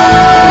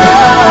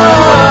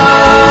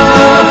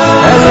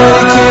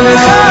Elohim chayim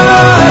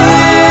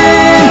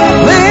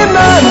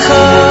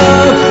lemancha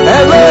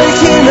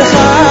Elohim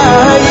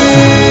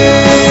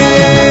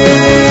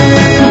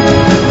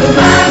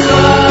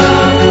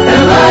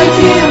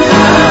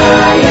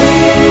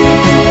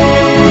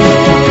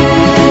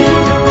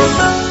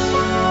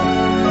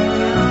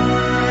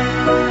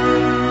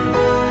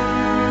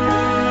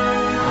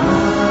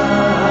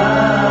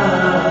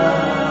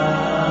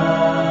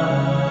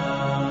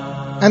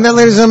And that,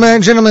 ladies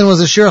and gentlemen, was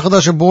the Shira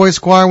Choir Boys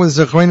Choir with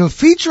Zechreinu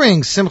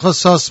featuring Simcha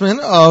Sussman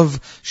of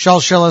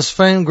Shalshelas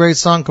fame, great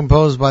song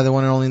composed by the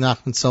one and only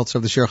Nachman Seltzer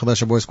of the Shira Choir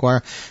Boys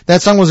Choir.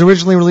 That song was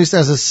originally released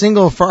as a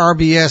single for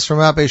RBS from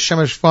Ape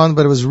Shemesh Fund,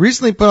 but it was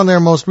recently put on their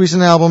most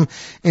recent album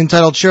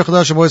entitled Shira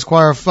Choir Boys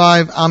Choir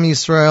 5, Am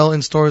Yisrael,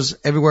 in stores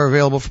everywhere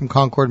available from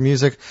Concord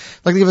Music.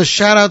 I'd like to give a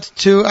shout out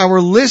to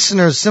our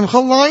listeners, Simcha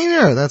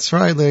Leiner. That's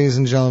right, ladies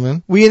and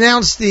gentlemen. We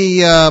announced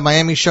the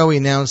Miami show, we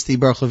announced the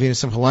Baruch Levine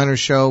Simcha Leiner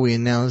show, we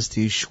announced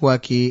the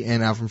Shweki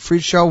and Avram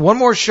Fried show. One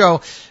more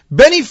show.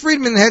 Benny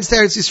Friedman heads to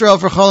Eretz Yisrael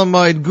for Chol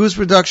Hamoed. Goose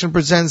Production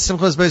presents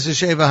Simchas Beis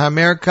Sheva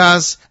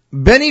HaMerkaz.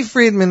 Benny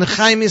Friedman,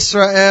 Chaim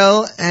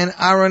Yisrael, and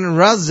Aaron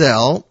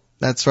Razel.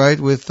 That's right,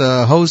 with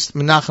host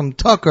Menachem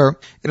Tucker.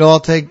 It'll all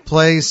take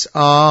place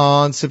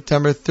on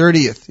September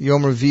 30th.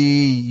 Yom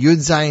Revi, Yud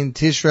Zayin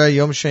Tishrei,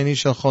 Yom Sheni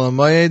Shel Chol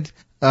Hamoed.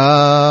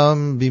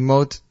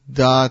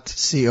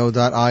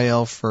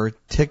 Bimot.co.il for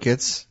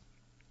tickets.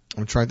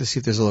 I'm trying to see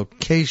if there's a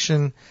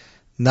location.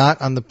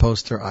 Not on the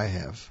poster I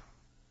have.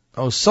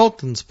 Oh,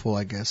 Sultan's Pool,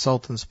 I guess.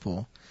 Sultan's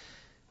Pool.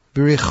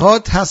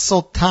 Birichot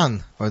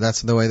HaSultan, or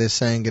that's the way they're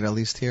saying it, at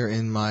least here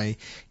in my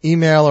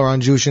email or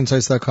on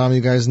JewishInsights.com. You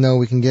guys know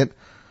we can get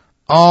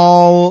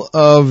all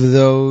of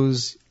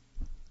those.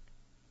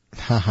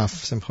 Haha,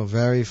 Simcha,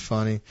 very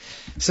funny.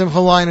 Simcha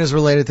Leiner is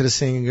related to the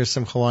singer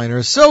Simcha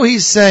Leiner. So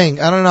he's saying,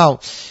 I don't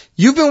know,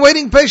 you've been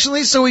waiting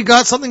patiently, so we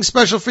got something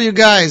special for you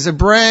guys. A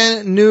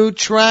brand new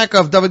track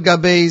of Dovid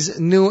Gabay's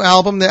new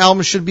album. The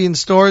album should be in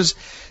stores.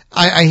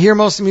 I hear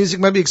most of the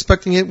music, might be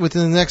expecting it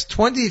within the next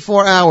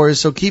 24 hours,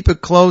 so keep a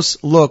close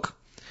look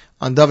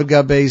on Dovid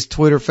Gabay's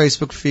Twitter,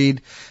 Facebook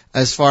feed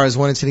as far as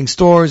when it's hitting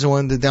stores and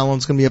when the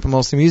download's going to be up on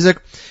most of the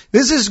music.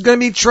 This is going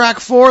to be track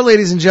 4,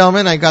 ladies and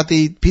gentlemen. I got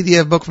the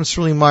PDF book from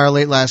Shulem Lemmer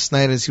late last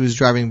night as he was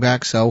driving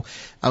back, so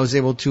I was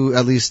able to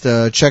at least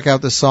check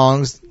out the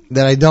songs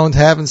that I don't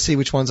have and see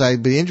which ones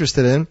I'd be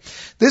interested in.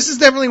 This is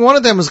definitely one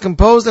of them. It was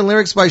composed and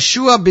lyrics by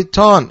Shua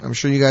Biton. I'm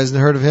sure you guys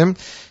have heard of him.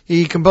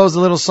 He composed a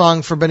little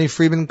song for Benny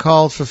Friedman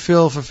called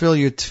Fulfill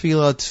Your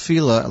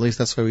Tefillah. At least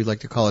that's what we'd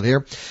like to call it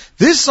here.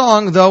 This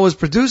song, though, was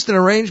produced and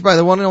arranged by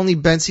the one and only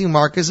Bentzi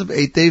Marcus of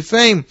 8 Day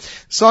fame.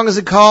 The song is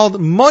called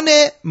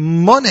Moneh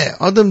Moneh.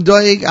 Adam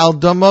doeg al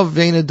damav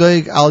veina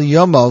doeg al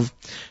yamav.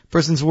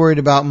 Person's worried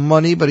about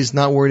money, but he's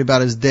not worried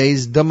about his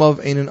days. Damav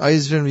ein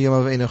eizrin,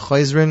 yamav ein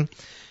chayzrin.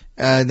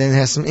 Then it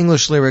has some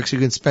English lyrics. You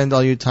can spend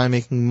all your time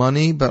making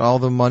money, but all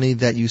the money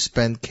that you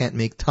spend can't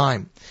make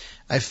time.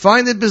 I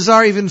find it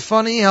bizarre, even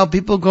funny, how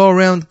people go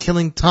around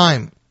killing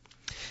time.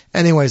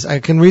 Anyways, I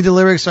can read the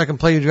lyrics so I can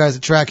play you guys the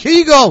track. Here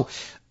you go!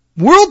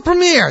 World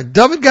premiere!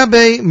 Dovid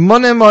Gabay,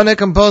 Moneh Moneh,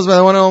 composed by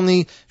the one and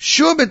only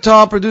Shua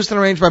Biton, produced and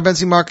arranged by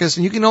Bentzi Marcus,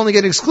 and you can only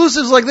get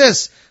exclusives like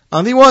this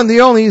on the one,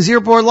 the only,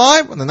 Z-Report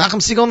Live on the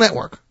Nachum Segal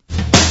Network.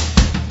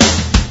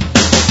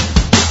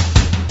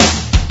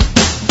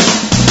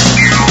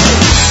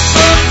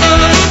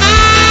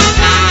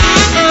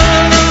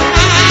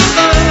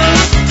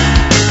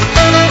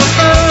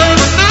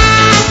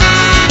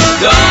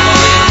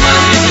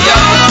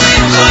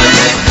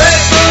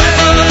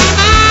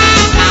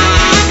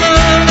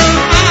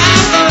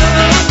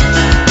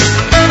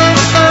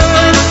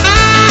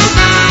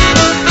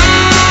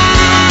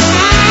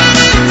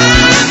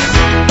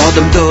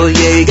 Adam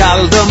doeg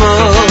al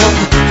domov,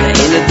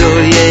 ein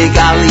doeg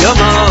al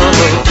yomov,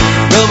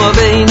 domov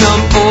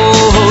einam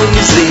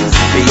oizrin,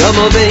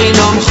 yomov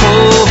einam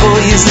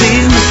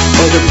choizrin.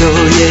 Adam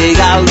doeg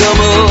al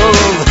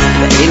domov,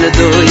 ein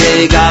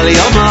doeg al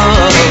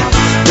yomov,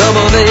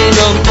 domov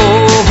einam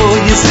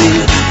oizrin,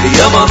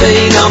 yomov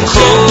einam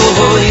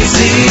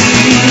choizrin.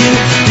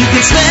 You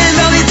can spend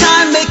all your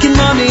time making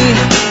money,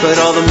 but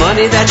all the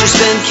money that you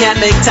spend can't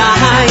make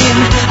time.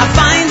 I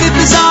find it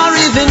bizarre,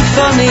 even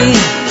funny,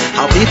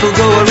 how people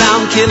go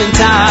around killing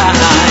time.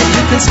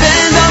 You can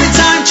spend all your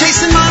time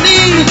chasing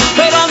money,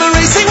 but all the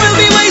racing will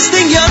be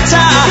wasting your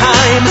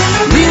time.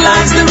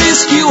 Realize the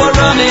risk you are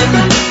running,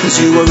 cause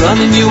you were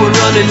running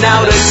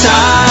out of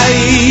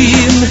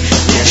time.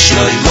 Yesh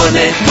loy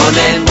moneh,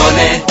 moneh,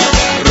 moneh,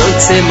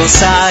 roitze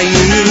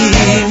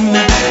mosayim.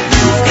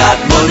 You've got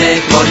money,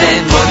 money,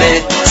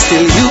 money,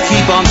 still you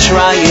keep on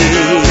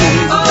trying.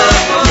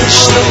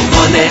 Yesh loy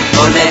moneh,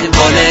 moneh,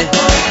 moneh,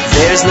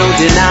 there's no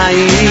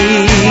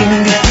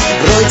denying.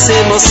 Roitze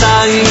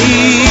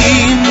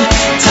mosayim,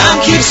 time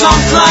keeps on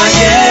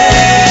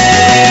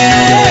flying.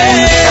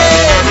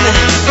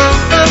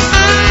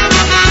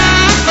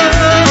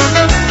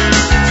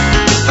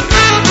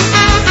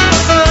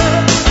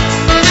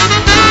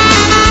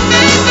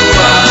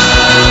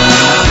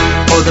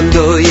 Odem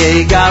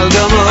doeg al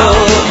domov,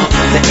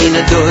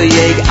 ve'ena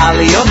doeg al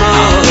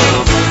yomov,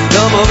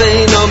 domov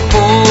einam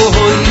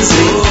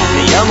poizrin,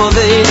 yomov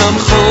einam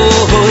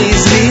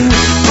choizrin.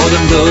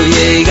 Odem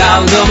doeg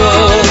al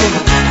domov,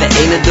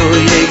 ve'ena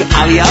doeg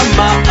al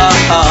yomov,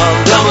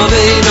 domov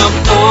einam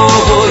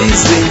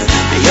poizrin,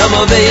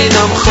 yomov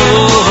einam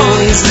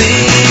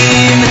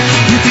choizrin.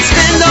 You can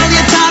spend all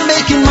your time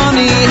making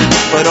money,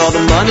 but all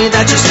the money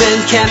that you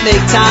spend can't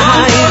make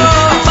time.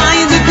 I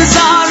find it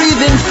bizarre,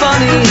 even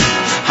funny,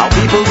 how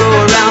people go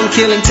around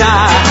killing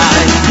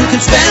time. You can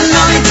spend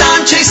all your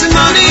time chasing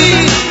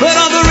money, but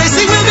all the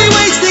racing will be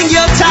wasting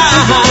your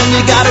time.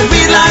 You gotta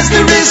realize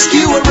the risk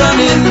you were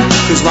running,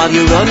 cause while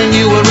you're running,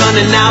 you were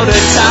running out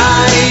of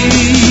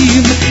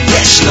time.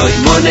 Yesh loy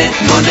moneh,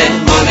 moneh,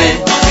 moneh,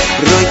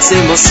 roitze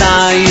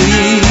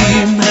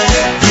mosayim.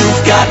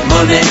 You've got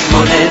money,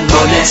 money,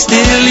 money,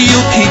 still you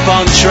keep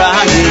on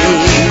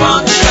trying.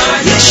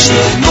 Yesh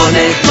loy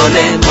moneh,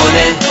 moneh,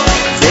 money,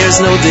 there's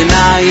no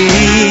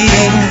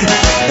denying.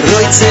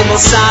 Roitze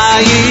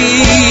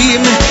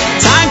mosayim,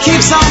 time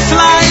keeps on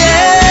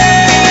flying.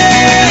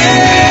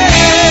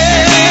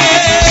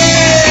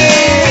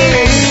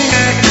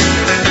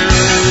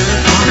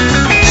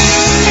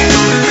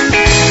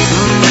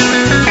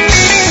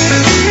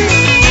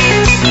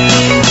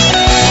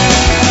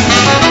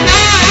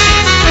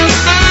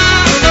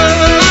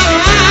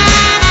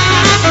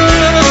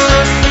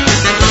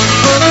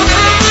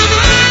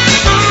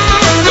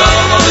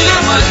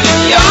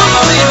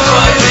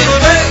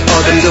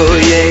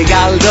 Doeg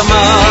al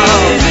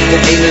domov,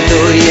 ve'ena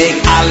doeg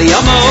al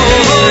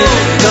yomov,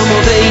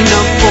 domov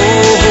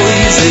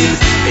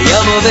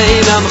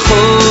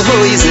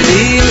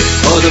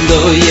do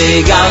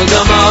ye gal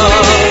gamo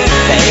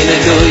Ein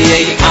do ye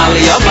al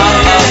yama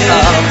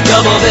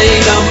Gamo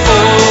veinam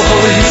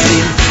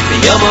oizin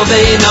Yama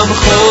veinam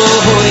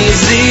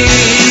choizin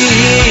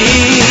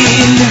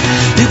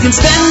You can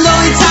spend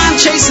all your time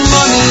chasing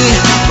money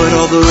But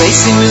all the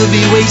racing will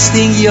be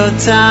wasting your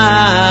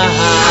time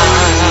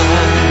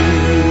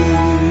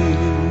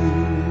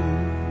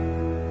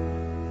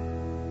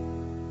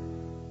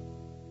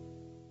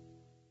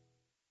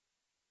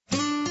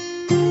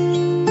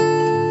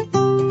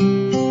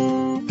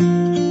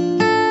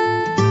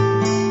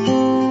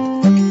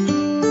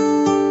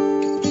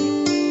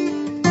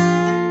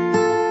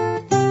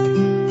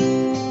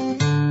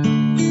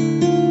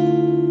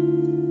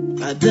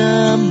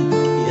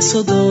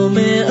יסודו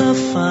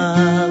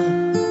מעפר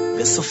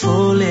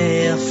וסופו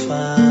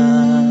לעפר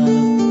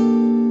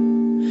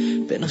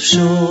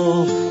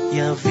בנפשו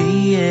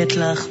יביא את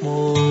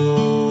לחמו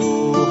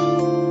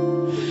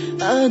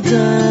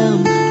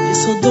אדם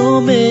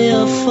יסודו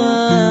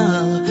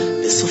מעפר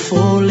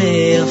וסופו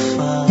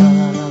לעפר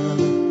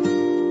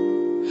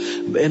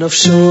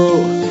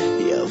בנפשו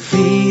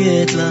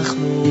יביא את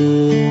לחמו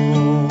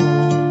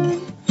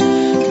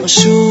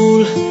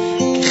משול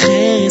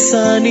כחרס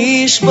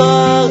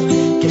הנשבר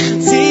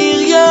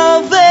כחציר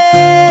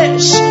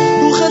יבש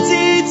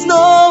וחציץ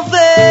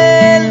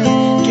נובל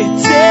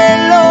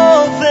כצל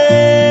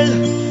עובר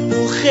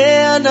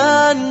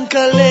וכענן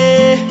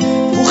קלה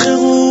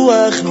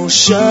וכרוח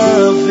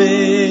נושבת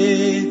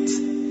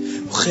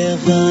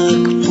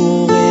וכאבק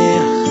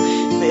פורח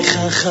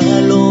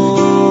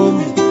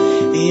וכחלום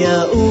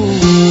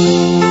יעוף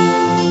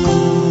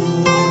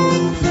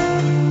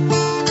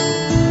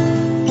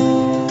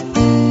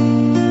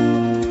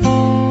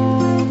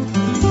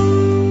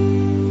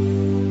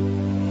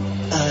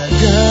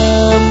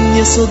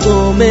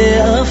יסודו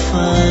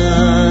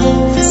מעפר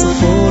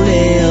וסופו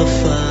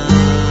לעפר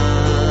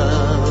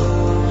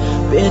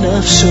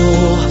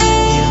בנפשו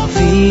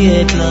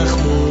יביא את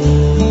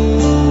לחמו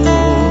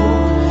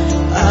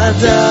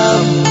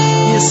אדם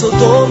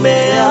יסודו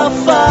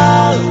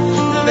מעפר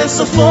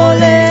וסופו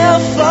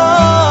לעפר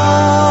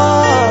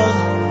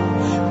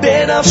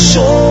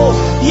בנפשו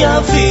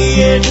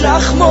יביא את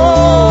לחמו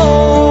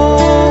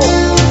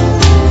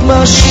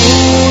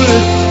משול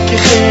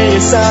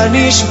כחרס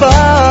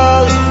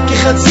הנשבר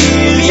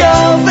כחציר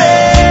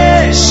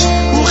יבש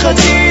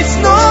וחציץ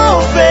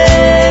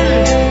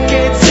נובל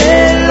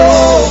כצל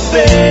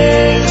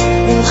עובר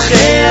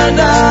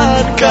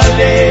וכענן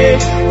קלה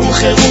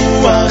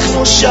וכרוח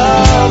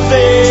נושבת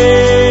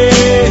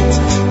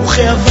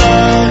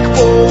וכאבק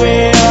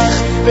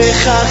פורח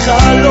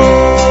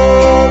וכחלום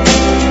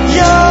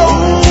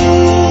יעוף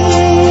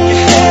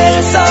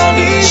כחרס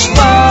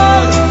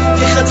הנשבר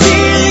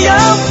כחציר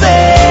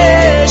יבש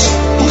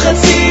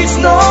וחציץ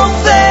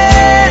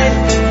נובל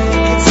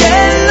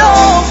כצל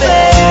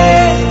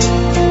עובר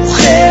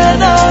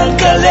וכענן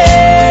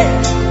קלה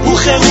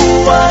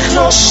וכרוח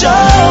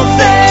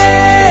נושבת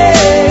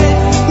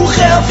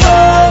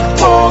וכאבק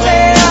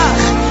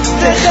פורח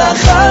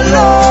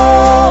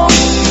וכחלום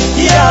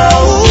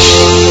יעוף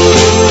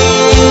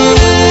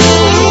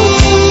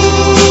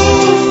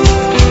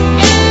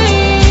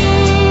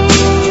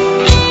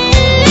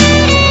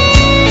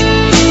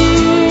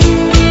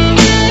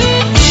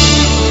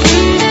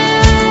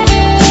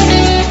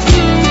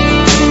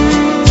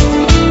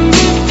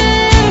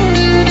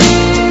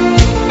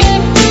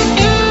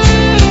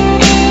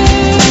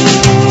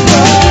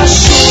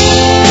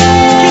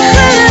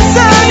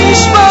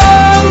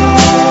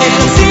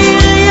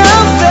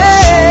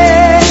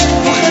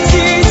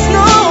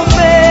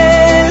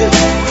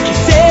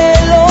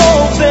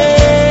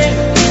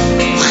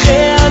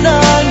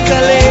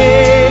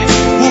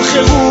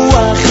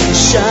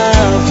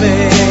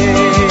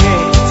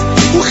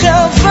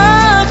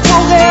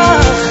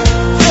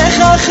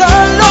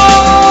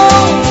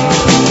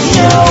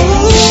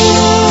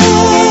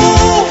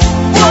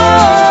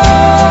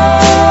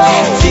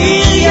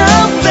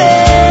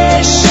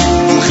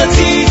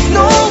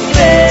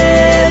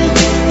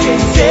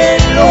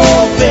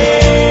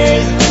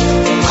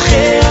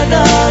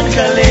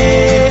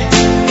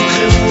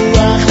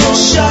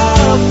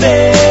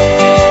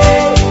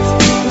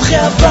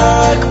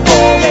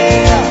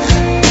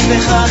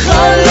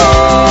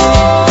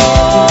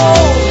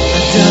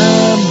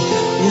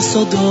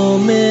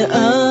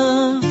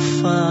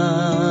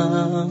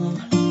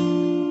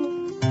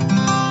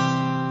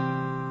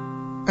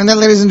And that,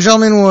 ladies and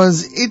gentlemen,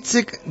 was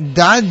Itzik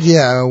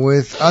Dadya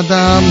with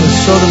Adam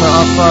Sodom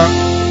Afar.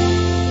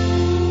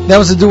 That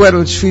was a duet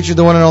which featured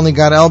the one and only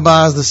Gad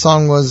Elbaz. The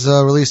song was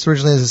released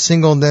originally as a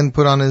single and then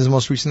put on his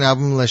most recent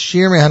album,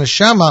 Lashir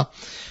Mehanashama.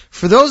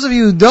 For those of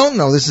you who don't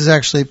know, this is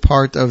actually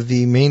part of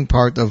the main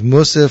part of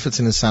Musaf. It's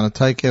in the Sana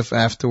Taikif.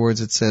 Afterwards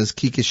it says,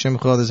 Kiki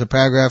Shimcha. There's a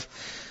paragraph.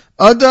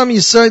 Adam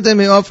Yisoide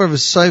Me'afar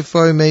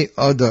V'Saifar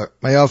Me'adar.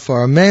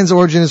 Me'afar. A man's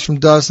origin is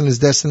from dust and his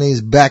destiny is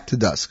back to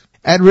dusk.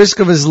 At risk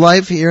of his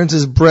life, he earns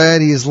his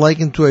bread. He is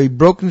likened to a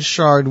broken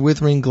shard,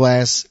 withering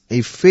glass,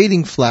 a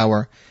fading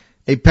flower,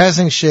 a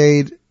passing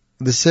shade,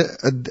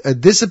 a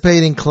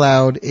dissipating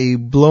cloud, a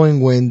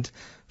blowing wind,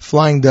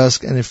 flying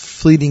dust, and a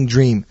fleeting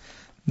dream.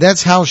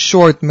 That's how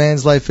short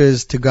man's life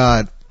is to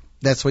God.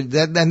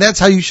 And that's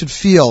how you should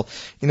feel,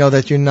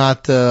 that you're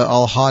not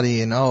all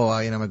haughty and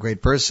I'm a great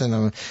person,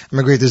 I'm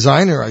a great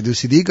designer, I do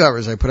CD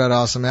covers, I put out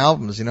awesome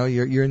albums.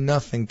 You're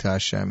nothing to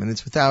Hashem, and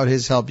it's without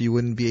His help you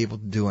wouldn't be able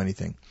to do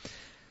anything.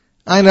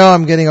 I know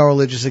I'm getting all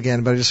religious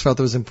again, but I just felt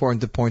it was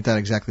important to point out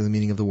exactly the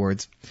meaning of the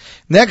words.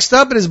 Next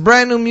up, it is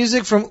brand new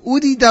music from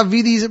Udi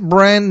Davidi's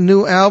brand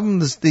new album.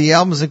 The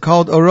album is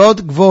called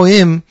Orot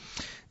Gvohim.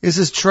 This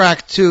is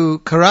track 2,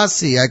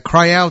 Karasi, I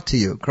Cry Out to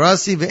You.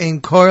 Karasi ve'ein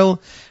koil,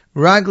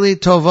 Ragli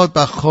tovot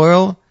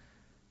bachol,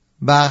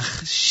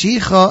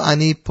 bachshicho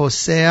ani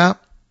posea,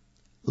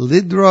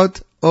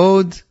 lidrot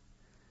od,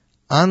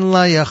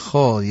 anla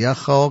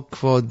yachol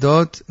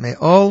kvodot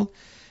me'ol,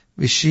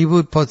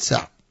 v'shivud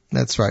potza.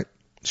 That's right.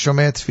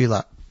 Shomei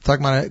tefillah.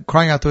 Talking about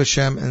crying out to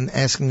Hashem and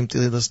asking Him to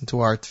listen to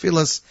our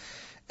tefillahs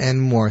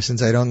and more,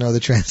 since I don't know the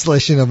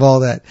translation of all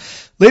that.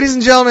 Ladies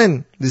and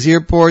gentlemen, the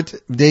Zierport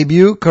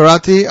debut,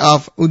 Karate,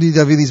 of Udi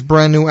Davidi's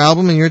brand new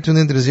album, and you're tuned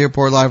into the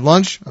Zierport Live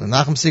Lunch on the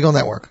Nachum Segal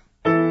Network.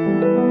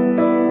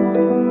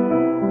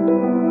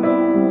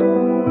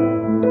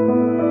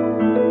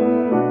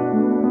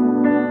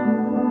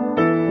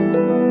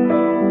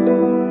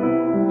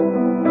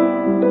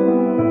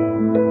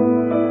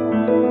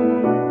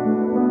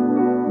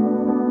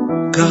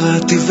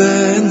 קראתי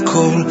ואין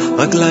קול,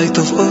 רגליי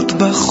טובעות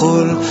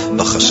בחול,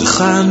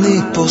 בחשיכה אני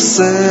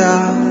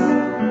פוסע,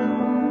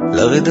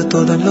 לרדת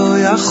עוד אני לא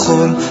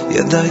יכול,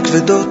 ידיי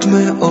כבדות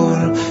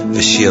מעול,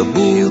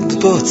 ושיעבוד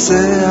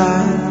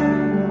פוצע.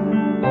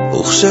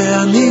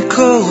 וכשאני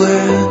קורא,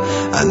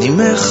 אני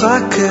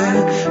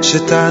מחכה,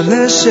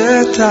 שתענה.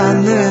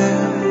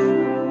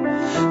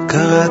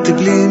 קראתי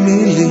בלי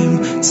מילים,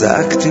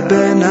 צעקתי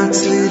בין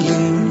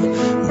הצלילים,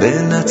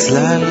 בין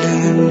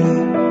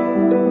הצללים.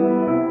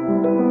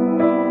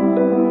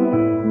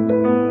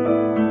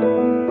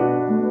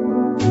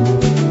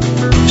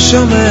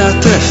 שומע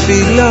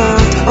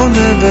תפילות,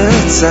 עונה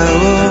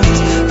בצרות,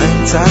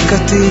 האם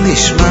צעקתי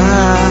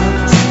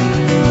נשמעת?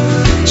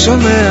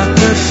 שומע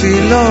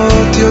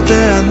תפילות,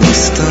 יודע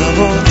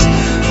נסתרות,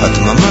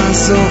 הדממה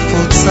זו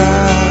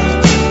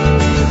פוצעת.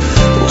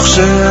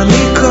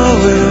 וכשאני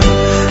קורא,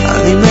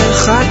 אני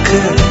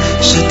מחכה,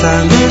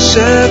 שתענה.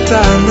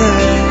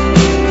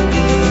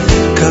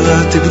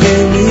 קראתי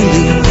בלי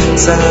מילים,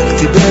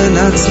 צעקתי בין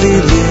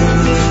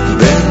הצלילים,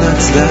 בין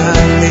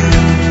הצללים.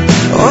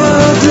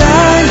 עוד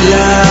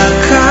לילה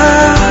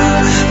קר,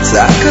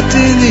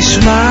 צעקתי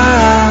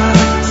נשמעת,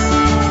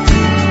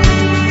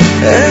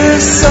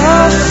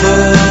 אסוף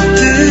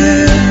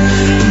אותי,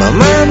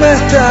 דממה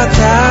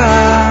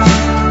מטאטאה,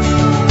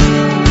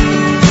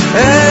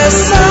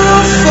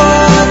 אסוף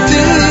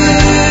אותי,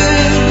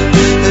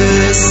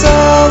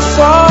 אסוף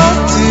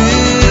אותי,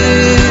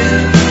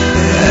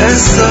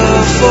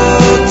 אסוף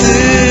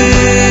אותי.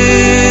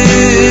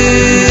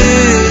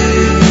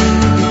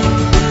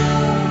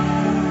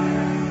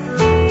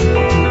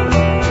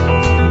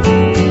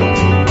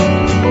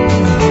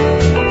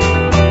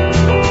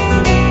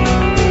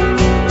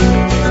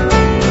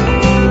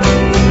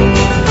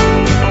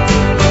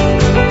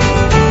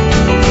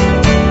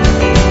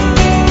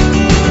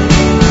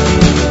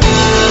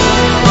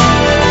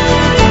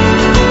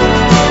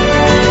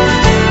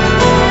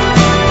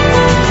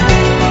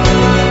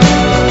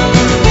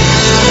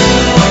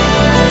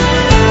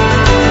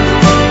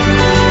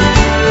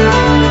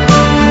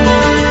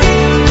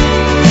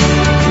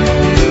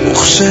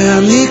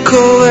 כשאני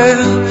קורא,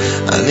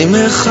 אני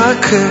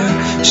מחכה,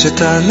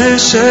 שתענה.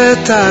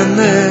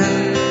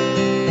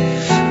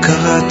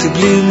 קראתי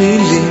בלי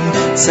מילים,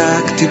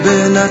 צעקתי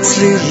בין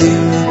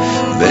הצלילים,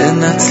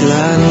 בין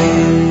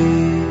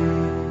הצללים.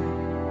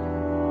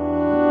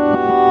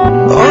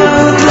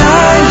 עוד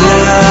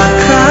לילה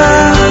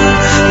קר,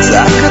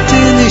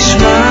 צעקתי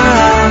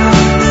נשמעת,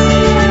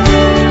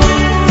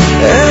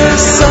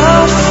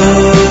 אסוף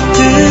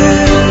אותי,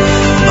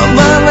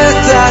 דממה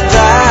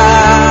מטאטאה.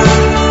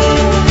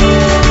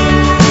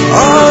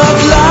 עוד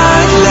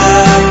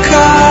לילה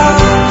קר,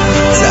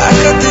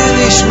 צעקתי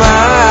נשמעת,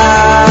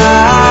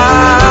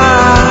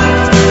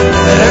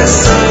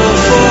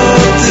 אסוף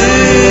אותי.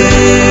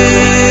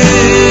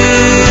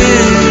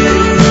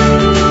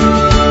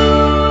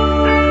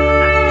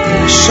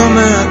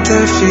 שומע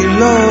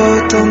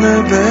תפילות,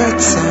 עונה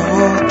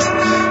בצרות,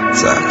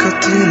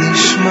 צעקתי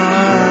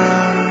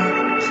נשמעת.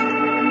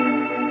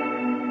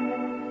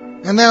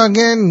 And now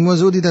again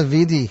was Udi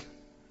Davidi.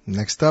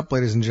 Next up,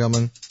 ladies and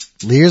gentlemen,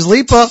 Lear's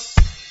Lipa.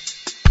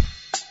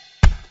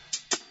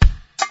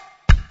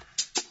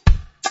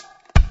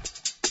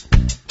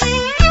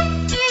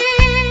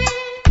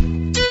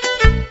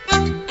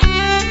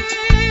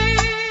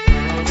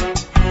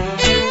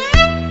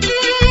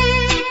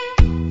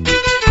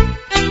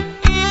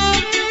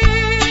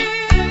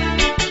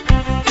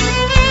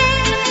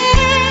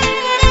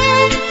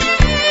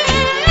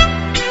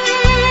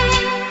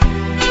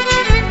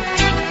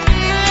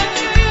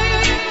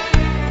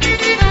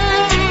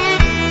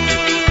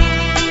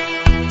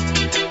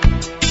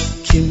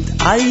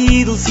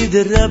 sie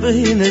der Rebbe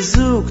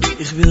hinzugt,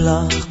 ich will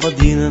lach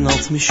verdienen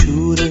als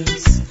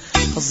Mischures.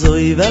 Also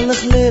ich will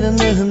ich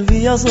lernen,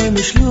 wie soll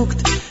mich schluckt,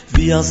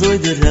 wie soll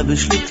der Rebbe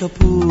schluckt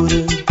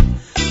kapure.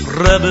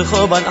 Rebbe, ich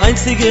hab ein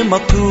einzige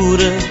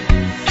Mature,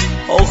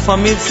 auch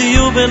von mir zu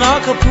juben a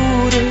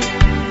kapure.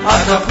 A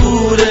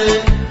kapure,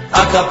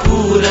 a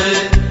kapure,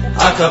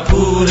 a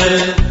kapure,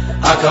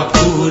 a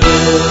kapure.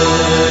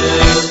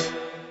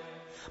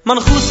 Man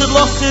khusset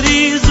loch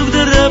geri zug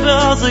der Rebbe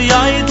az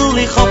yaidl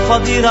ich hab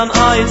von dir an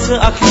eise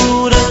a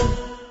klure.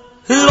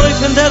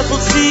 Läufen der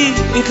Putzi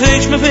in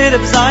kreis me fer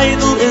ab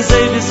seidl in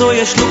selbe so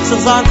je schluckt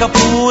sich san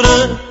kapure.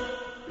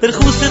 Der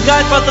khusset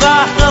geit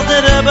vertracht dass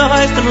der Rebbe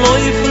heißt im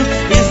Läufen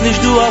ist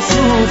nicht du as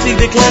rufig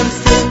de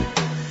kleinste.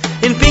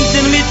 In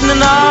pinken mitten in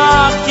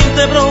Nacht gibt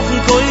der Brochen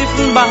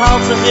kaufen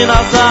behalt sich in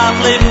a Saat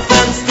leben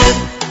Fenster.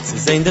 Sie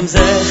sehen dem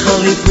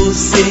Sechali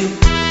Fussi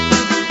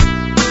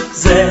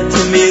Zet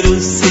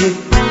Mirussi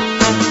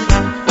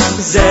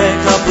Ze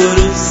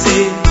Kapurussi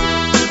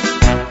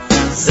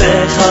Ze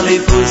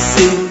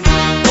Khalifussi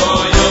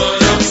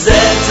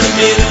Ze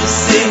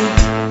Mirussi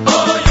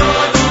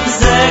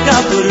Ze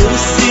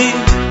Kapurussi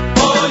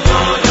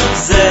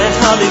Ze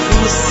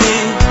Khalifussi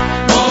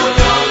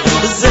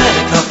Ze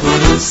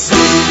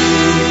Kapurussi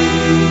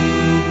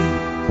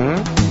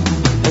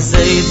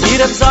Ze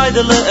dir am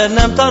Seidele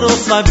nimmt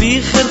aus zwei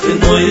Bücher für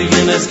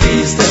neugenes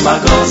Biest der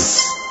Magos.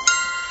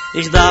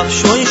 Ich darf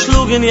schon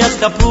schlugen jetzt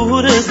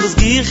kapures, das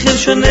Gicher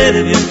schon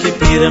wie im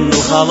Kipirem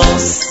noch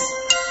alles.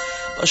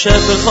 Was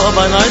Schäfer hab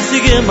ein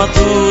einzige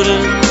Mature,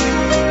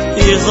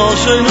 ich soll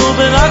schon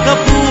oben a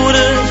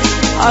kapure,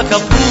 a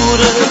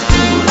kapure,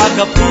 a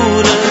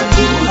kapure,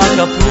 a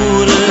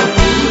kapure,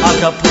 a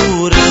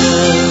kapure.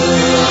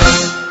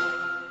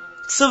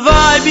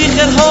 Zwei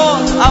Bücher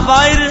hot, a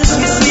Virus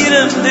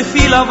gesieren, de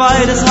viel a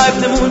Virus halb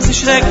dem uns zu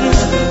schrecken.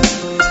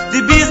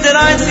 Die bist der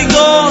einzige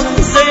Gott,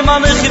 sei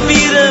man in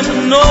Gebieren,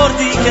 nur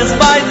die kennst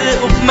beide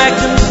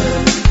aufmecken.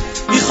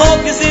 Ich hab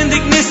gesehen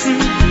dich nissen,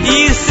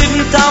 ihr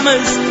 7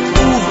 Tammes,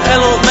 Uf,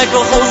 Ello,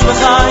 Mekko,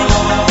 Chosbechai.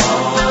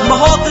 Man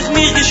hat dich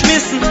mir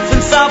geschmissen,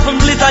 von Safen,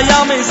 Blitter,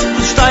 Jammes,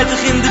 du steigt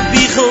dich in die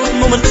Bichel,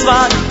 Nummer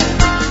 2.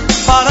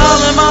 Paar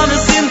alle meine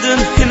Sünden,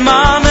 in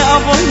meine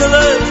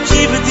Abwundele,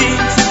 schiebe die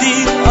zu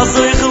dir, als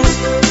Euchel.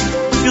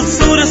 Viel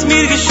zu ist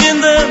mir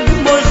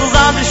geschinden, Meuchel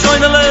sah die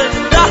Scheunele,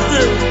 dachte,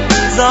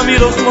 sah mir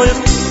doch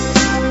Meuchel.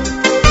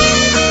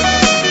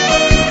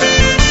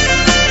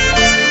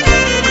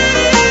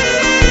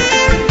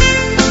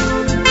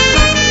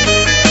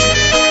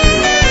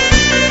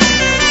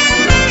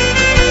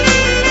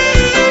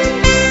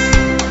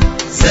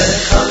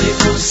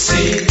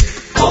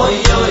 Oi,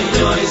 oi,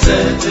 oi,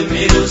 zet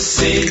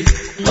mirussi.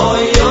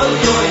 Oi, oi,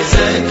 oi,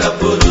 zet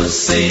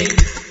kapurussi.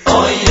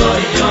 Oi,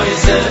 oi, oi,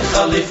 zet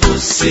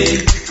khalifussi.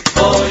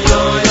 Oi,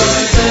 oi,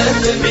 oi,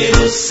 zet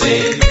mirussi.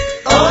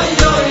 Oi,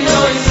 oi,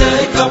 oi,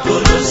 zet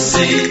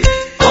kapurussi.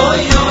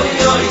 Oi, oi,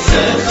 oi,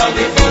 zet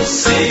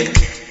khalifussi.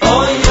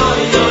 Oi,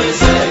 oi, oi,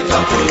 zet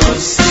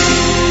kapurussi.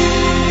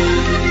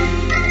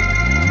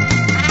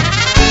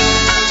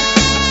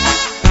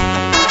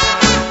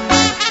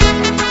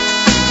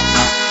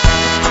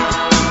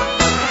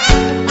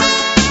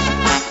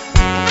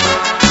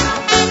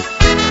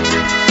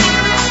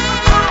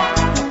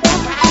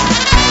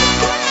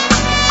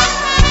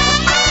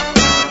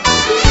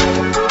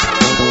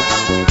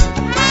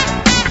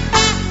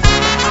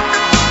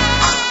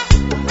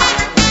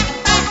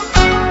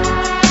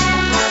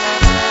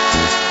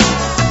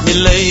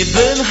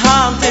 Leben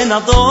hand in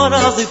Adora,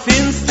 als ich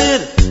finster,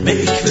 mir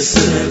ich wisse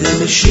der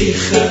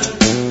Mashiach.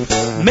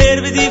 Mehr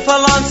wie die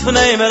Verlangs von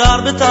einem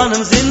Arbeit an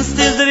dem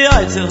Sinnstill, der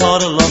Jäizer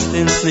Haare lasst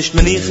ins nicht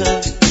mehr nicht.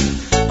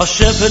 Als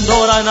Schöpfer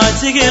nur ein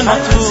einzige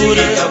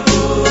Mature,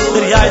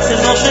 der Jäizer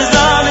soll schon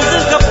sein, ist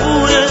der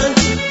Kapure,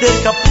 der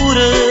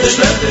Kapure,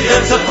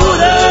 der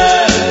Kapure,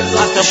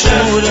 als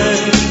Kapure,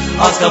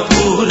 als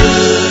Kapure.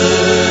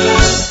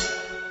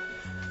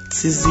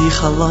 Sie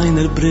sich allein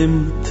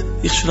brimmt,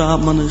 ich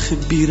schraub meine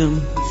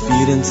Gebieren,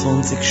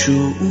 24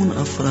 Schuhe und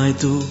a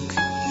Freitag.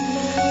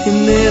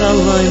 In mir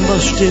allein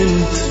was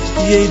stimmt,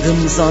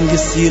 jedem sein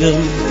Gesieren,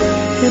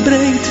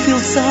 bringt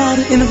viel Zahr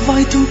in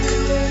Weitug.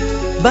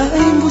 Bei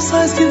ihm, was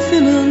heißt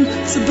gewinnen,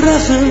 zu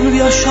brechen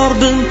wie a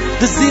Scharben,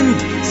 der Sinn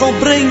soll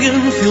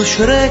bringen viel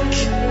Schreck.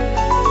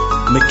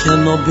 Me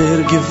kann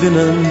aber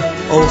gewinnen,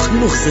 auch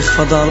noch sich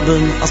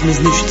verdarben, als mir's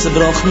nicht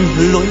zerbrochen,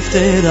 läuft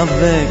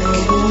weg.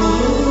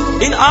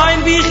 In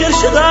ein Bücher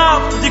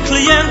schraubt die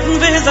Klienten,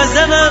 wer sei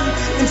sennen.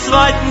 Im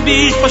zweiten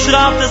Büch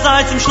verschraubt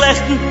sei zum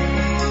Schlechten.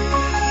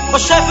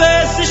 Was Schäfe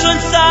es sich schon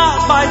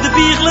zart, beide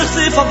Büchlich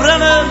sie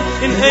verbrennen.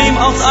 In heim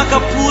als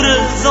Akapure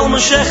soll man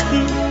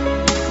schächten.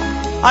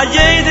 A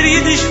jeder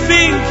jüdisch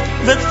Fink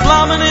wird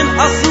Flammen in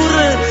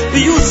Asure.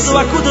 Wie Jussu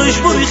akudosh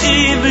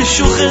Burchi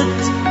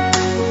beschuchet.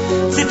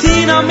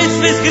 Zitina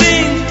mitzvahs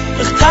gring,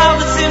 ich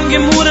taube zim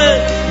Gemure.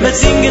 Mit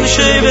singen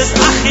Schöbes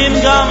Achim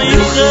gam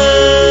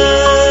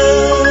Juchet.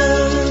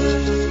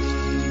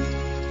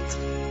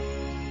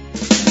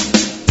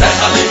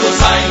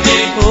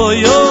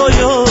 Oi,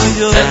 oi,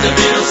 oi, oi. Zet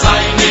mirus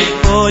hayni.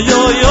 Oi,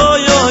 oi,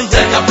 oi, oi.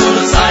 Zet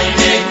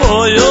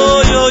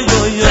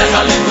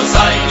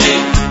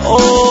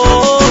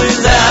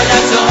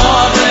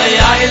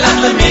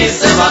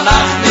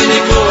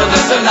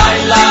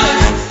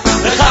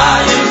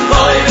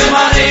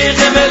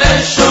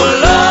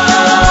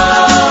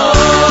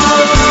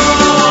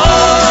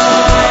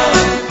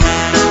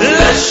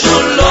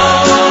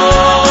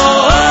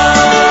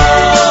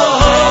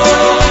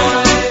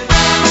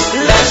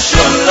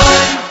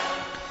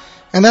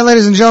And that,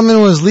 ladies and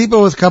gentlemen, was Lipa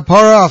with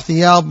Kapara off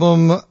the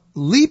album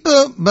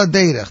Lipa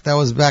Baderech. That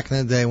was back in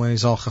the day when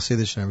he's all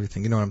Hasidish and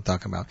everything. You know what I'm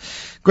talking about.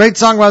 Great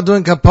song about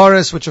doing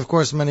Kaparas, which of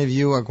course many of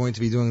you are going to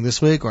be doing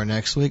this week or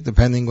next week,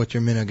 depending what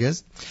your minhag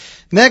is.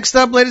 Next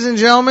up, ladies and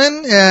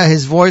gentlemen,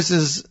 his voice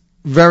is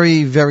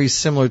very, very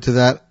similar to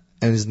that,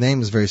 and his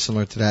name is very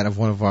similar to that of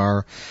one of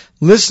our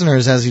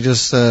listeners, as he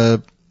just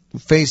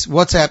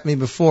WhatsApp me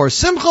before.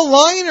 Simcha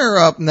Leiner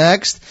up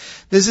next.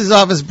 This is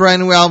off his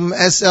brand new album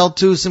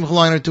SL2. Simcha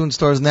Leiner tune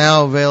stores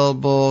now,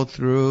 available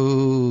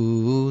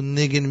through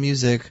Niggin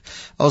Music.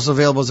 Also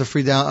available as a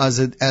free as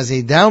a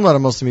download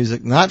of most of the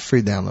music, not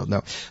free download.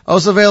 No.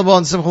 Also available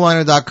on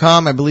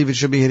simchaleiner.com. I believe it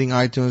should be hitting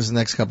iTunes in the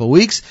next couple of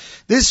weeks.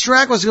 This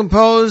track was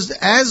composed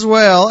as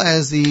well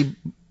as the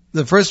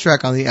first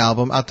track on the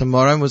album,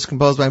 Atamorim, was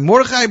composed by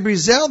Mordechai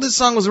Brizel. This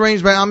song was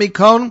arranged by Ami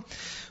Cohn.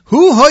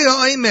 Hu hoya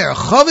oimer,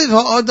 chaviv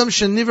ha'adam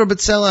shenivra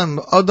b'tzelem.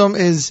 Adam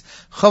is,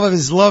 chaviv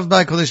is loved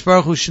by Kodesh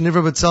Baruch Hu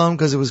shenivra b'tzelem,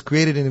 because it was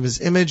created in his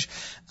image.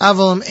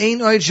 Avalam ein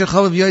oid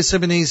shechaviv yoyser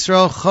b'nei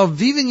Yisrael,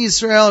 chaviv in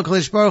Yisrael,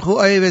 Kodesh Baruch Hu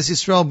oyev es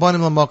Yisrael,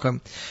 banim l'mokam.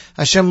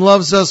 Hashem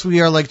loves us,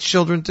 we are like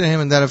children to Him,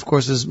 and that of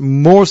course is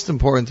most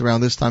important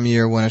around this time of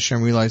year when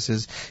Hashem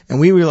realizes, and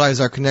we realize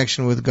our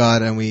connection with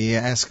God, and we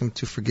ask Him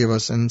to forgive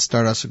us and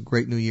start us a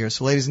great new year.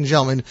 So ladies and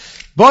gentlemen,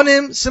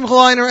 Bonim, Simcha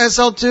Leiner,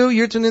 SL2,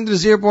 you're tuned into the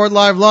Zierport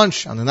Live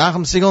Lunch on the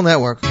Nachum Segal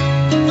Network.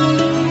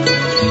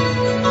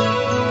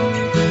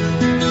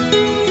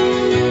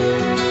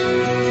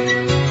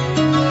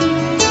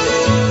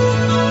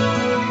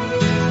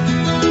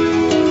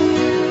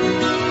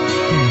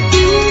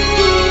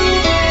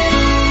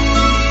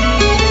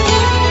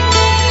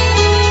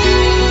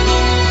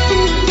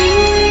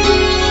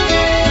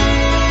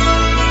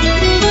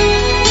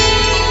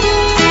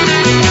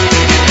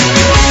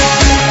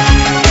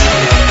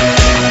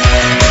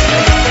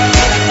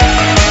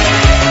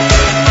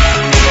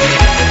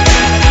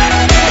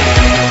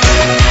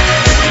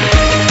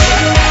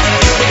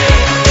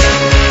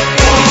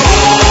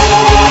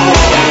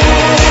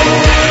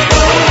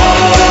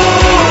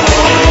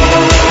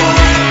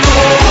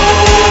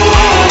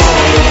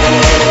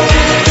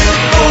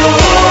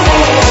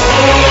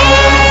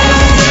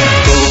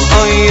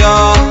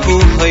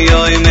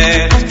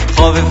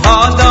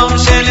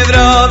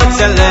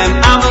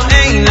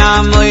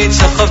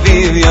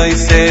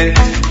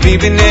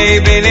 מבני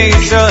בני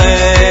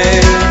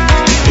ישראל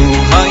הוא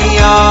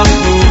היה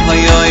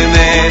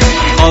אמת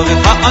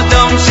חובב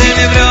האדם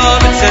שנברא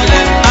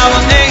בצלם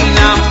אבל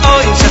אינם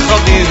אוי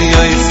שחביב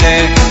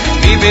יוסף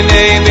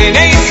מבני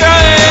בני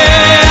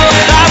ישראל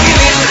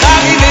חביבים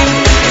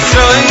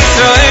ישראל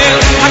ישראל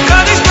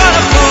הקדוש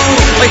ברוך הוא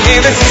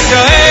אוהב את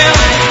ישראל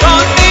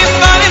בונים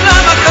בנים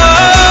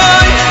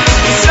למקום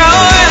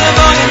ישראל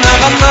בונים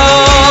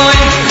למקום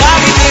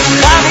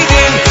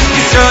חביבים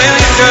ישראל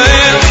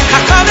ישראל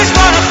הקדוש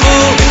ברוך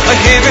הוא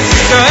אוהב את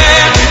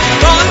ישראל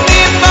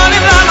בונים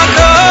בנים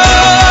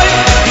למקום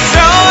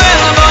ישראל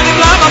בונים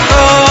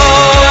למקום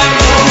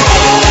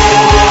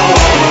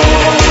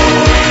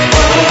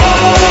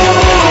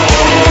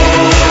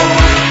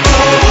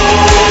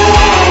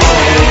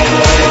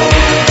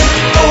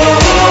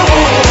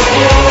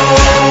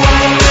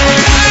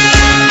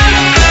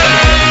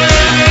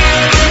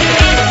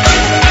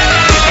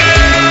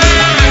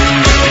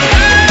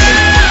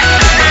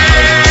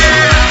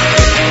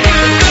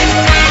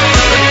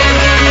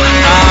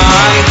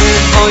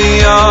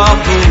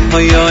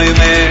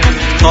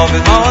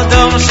חובב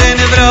האדם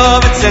שנברא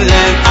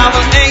בצלם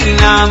אבל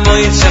אינם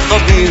אוהב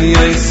שחביב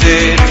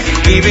יוסף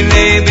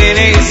מבני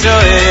בני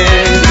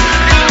ישראל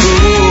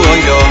הוא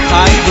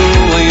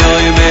היה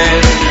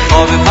אמת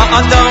חובב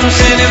האדם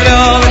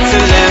שנברא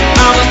בצלם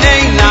אבל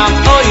אינם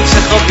אוהב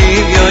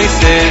שחביב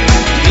יוסף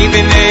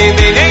מבני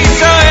בני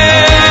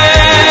ישראל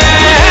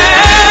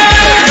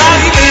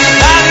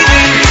חביבים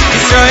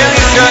ישראל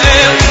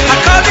ישראל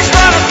הקדוש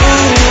ברוך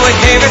הוא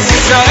אוהב את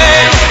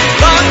ישראל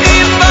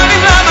בונים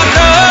בנים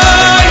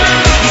למקום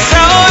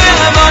ישראל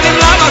בונים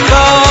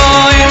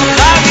למקום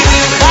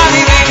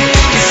חביבים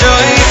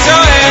ישראל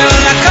ישראל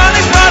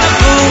הקדוש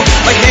ברוך הוא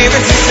אוהב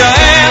את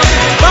ישראל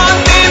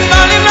בונים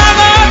בנים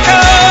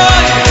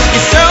למקום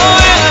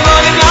ישראל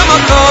בונים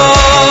למקום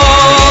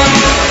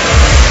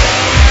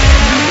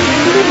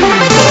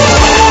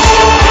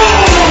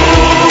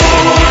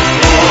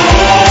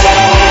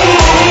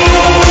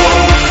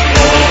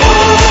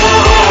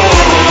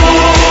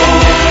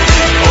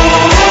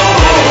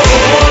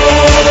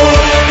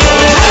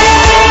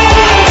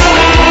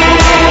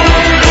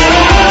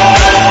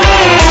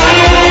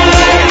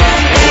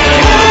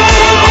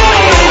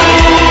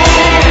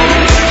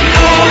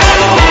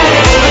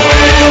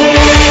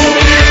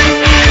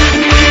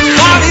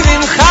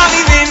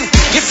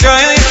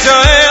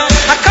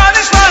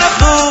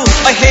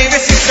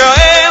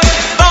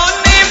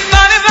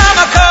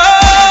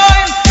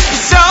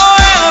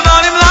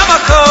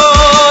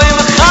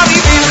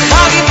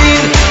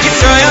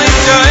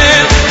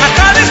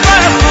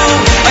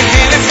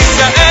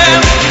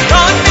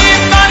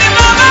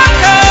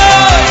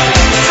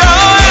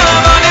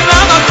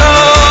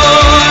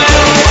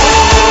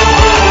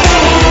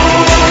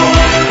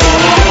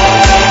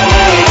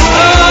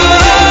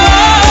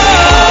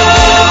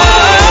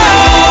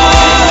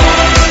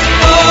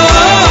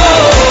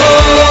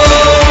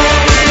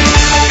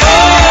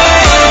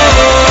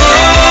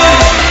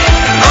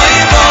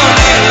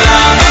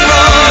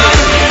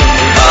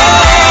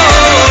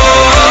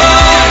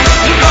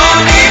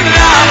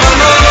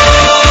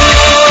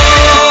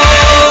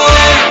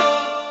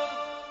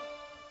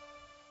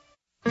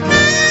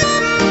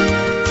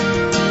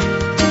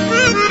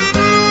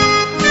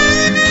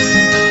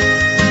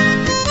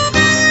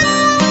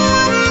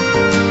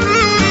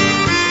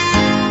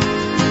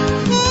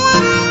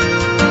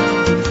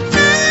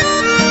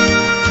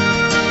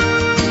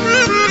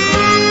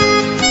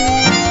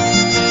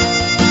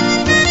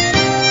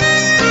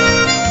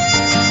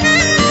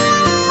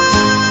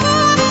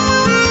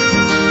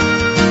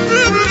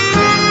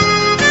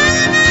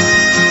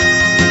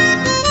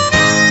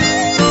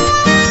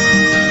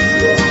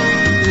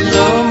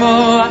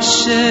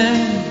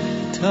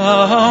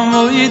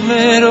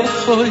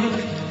meirachoik,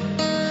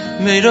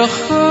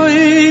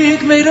 meirachoik,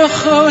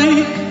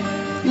 meirachoik,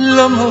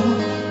 lomo.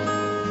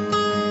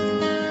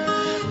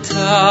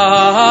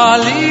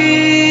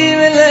 Talim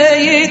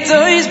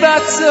leitois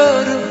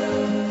batzoro,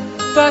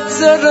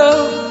 batzoro,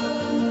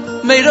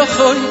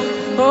 meirachoik,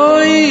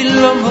 oi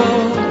lomo.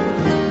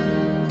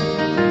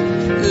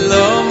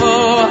 Lomo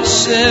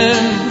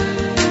Hashem,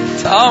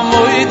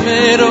 tamoid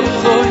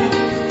meirachoik,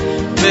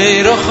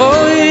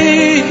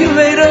 meirachoik,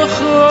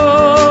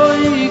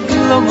 meirachoik,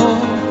 lomo.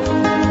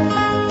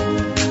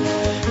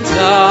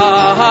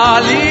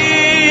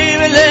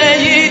 Talim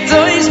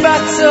leitois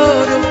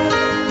batzoro,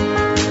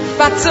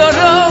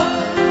 batzoro,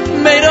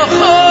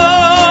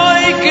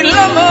 meirachoik,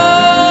 lomo.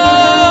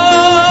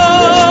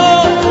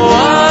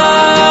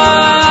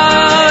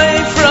 Why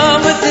from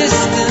a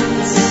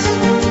distance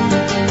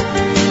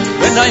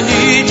when I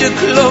need you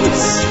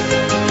close?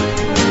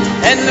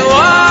 And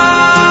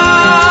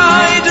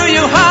why do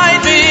you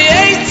hide me,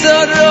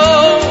 Eitzaro?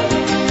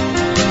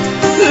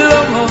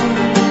 Lomo,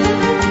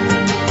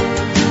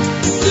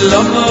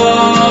 lomo.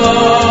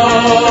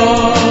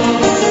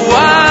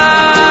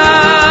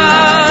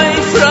 Why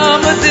from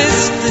a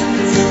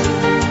distance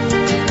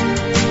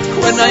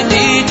when I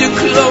need you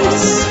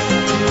close?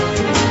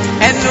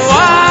 And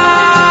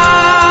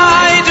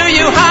why do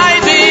you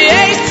hide me,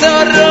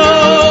 Eitzaro?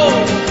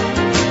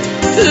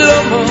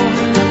 Lomo,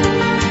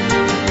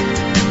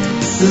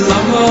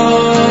 lomo.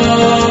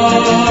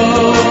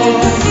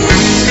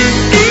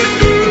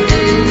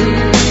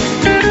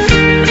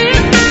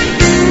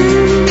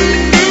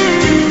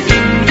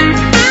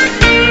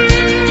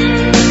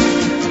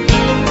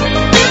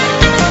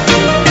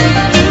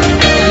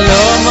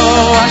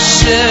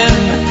 Hashem,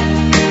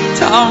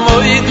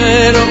 tamoid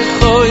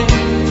merochoi,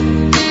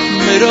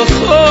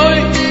 merochoi,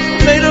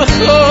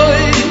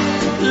 merochoi,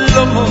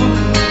 lomo.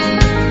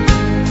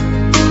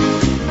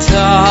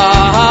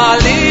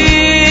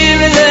 Talim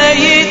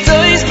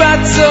leitois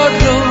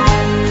batzoro,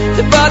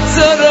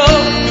 batzoro,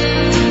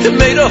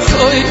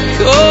 merochoi,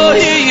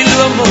 oi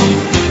lomo,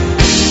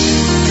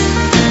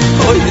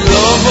 oi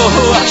lomo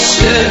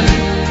Hashem,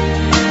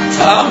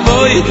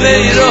 tamoid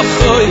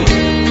merochoi.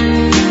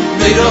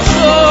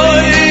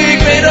 Meirachoik,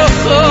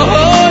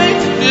 meirachoik,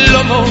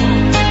 lomo.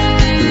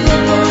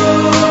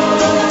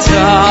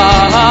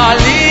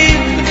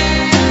 Talim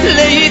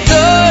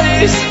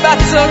leitois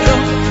batzoro,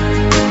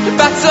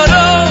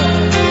 batzoro,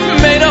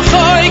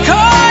 meirachoik,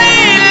 oi,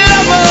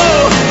 lomo,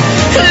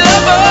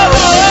 lomo.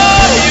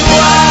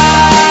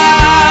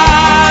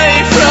 Why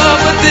from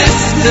a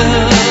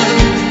distance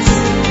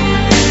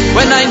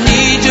when I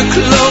need you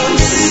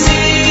close?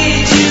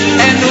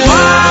 And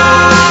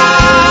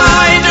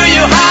why do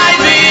you hide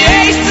me,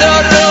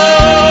 Eitzaro?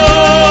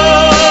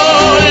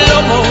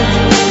 Lomo,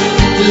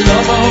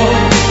 lomo,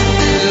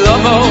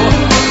 lomo.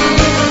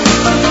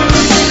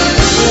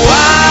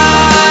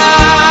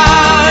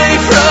 Why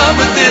from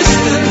a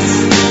distance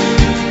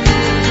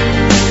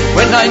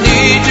when I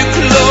need you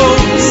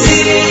close?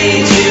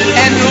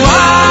 And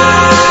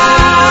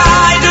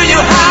why do you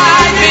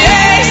hide me,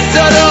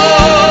 Eitzaro?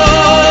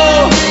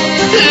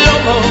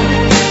 Lomo,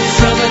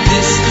 from a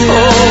distance. Oh,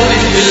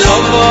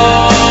 lomo.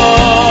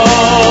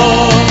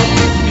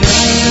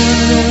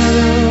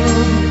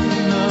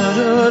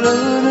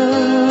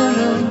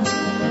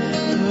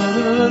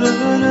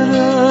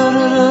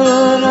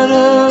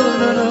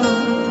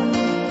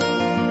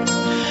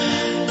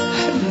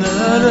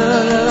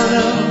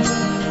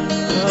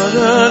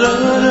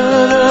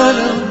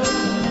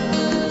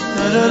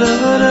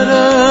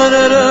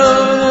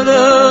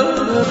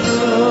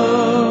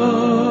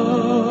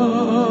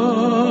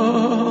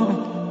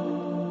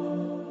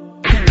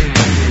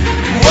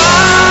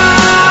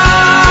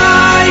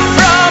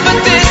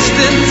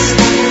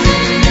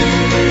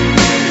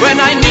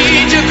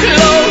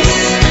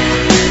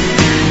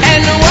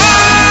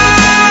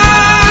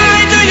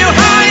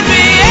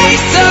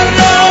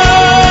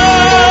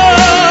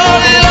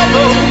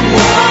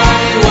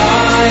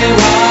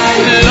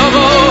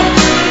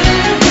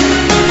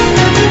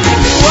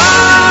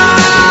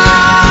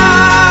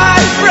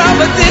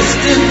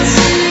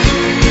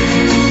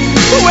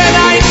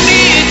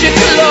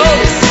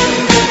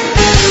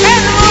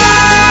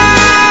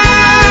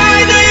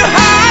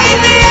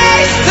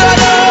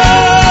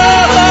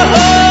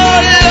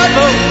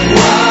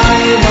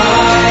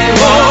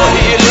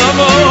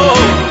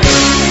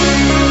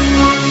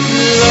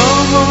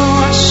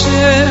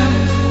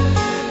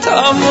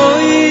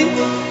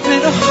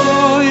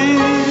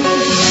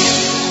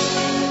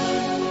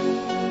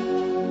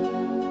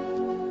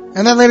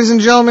 And that, ladies and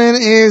gentlemen,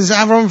 is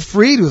Avram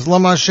Fried with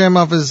Lama Hashem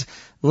off his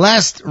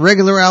last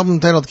regular album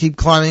titled Keep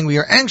Climbing. We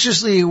are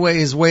anxiously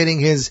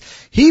waiting his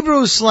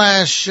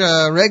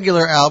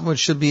Hebrew/regular album, which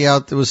should be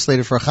out. It was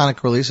slated for a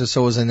Hanukkah release, or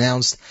so was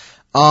announced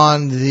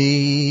on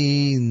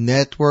the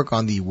network,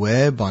 on the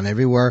web, on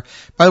everywhere.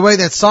 By the way,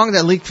 that song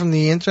that leaked from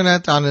the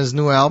internet on his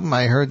new album,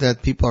 I heard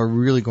that people are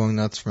really going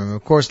nuts for him.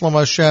 Of course, Lom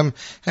Hashem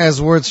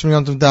has words from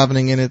Yom Tov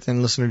Davening in it,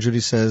 and listener Judy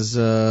says,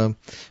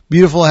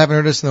 beautiful, I haven't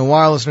heard this in a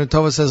while. Listener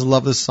Tova says,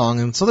 love this song,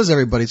 and so does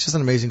everybody. It's just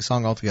an amazing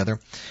song altogether.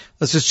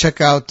 Let's just check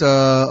out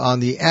on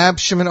the app.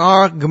 Shimon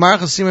R. Gemar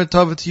Chasimah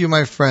Tova to you,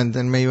 my friend,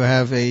 and may you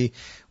have a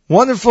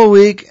wonderful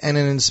week and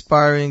an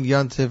inspiring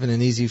Yom Tov and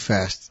an easy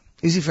fast.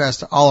 Easy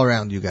fast all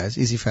around, you guys.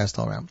 Easy fast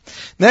all around.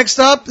 Next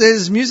up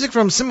is music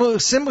from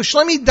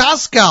Shlomi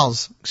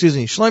Daskal's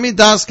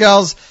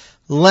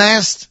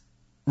last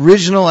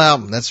original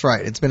album. That's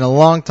right. It's been a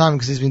long time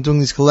because he's been doing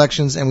these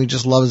collections, and we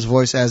just love his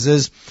voice as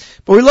is.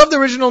 But we love the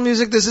original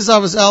music. This is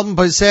off his album,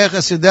 Paisech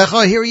Es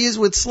Yodecha. Here he is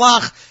with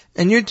Slach,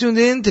 and you're tuned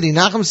in to the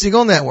Nachum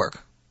Segal Network.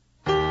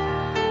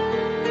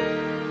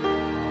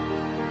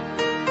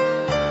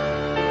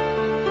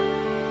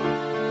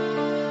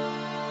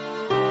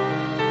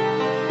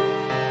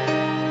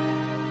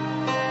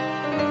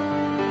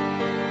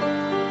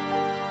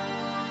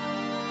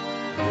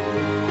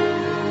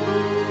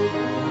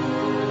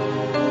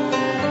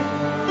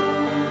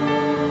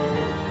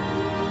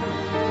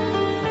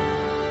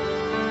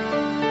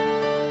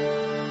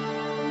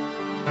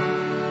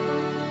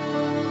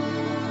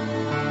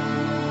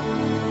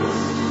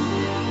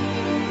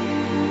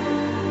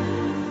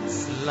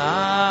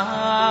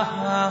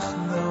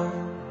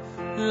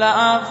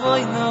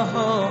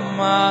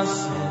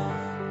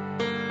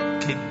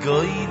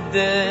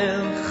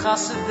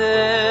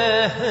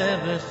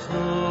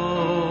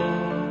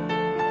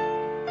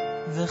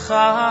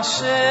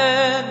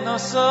 Hashem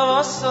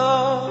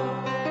noso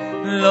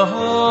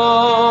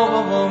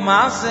lo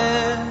maze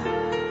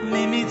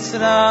mi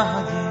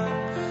Mitzrayim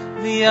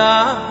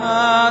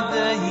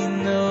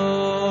v'yadeinu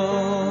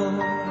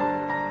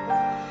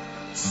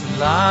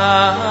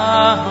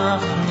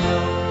tzlachnu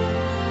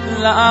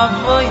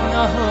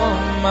la'avoinu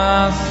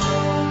maze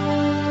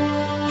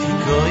ki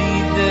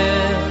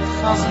goydel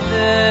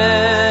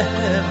chasdechu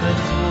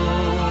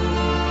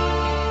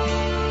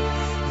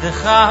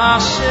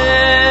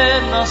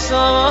Hashem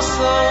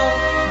noso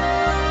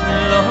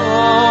lo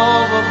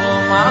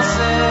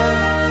maze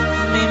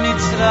mi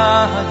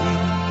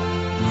Mitzrayim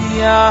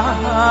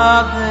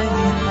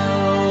yadeinu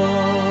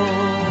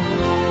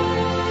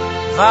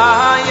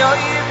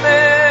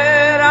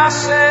vayomer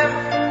Hashem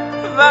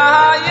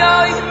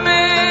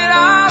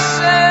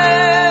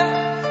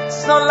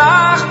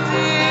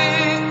solachti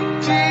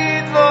ki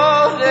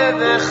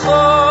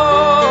dvorecho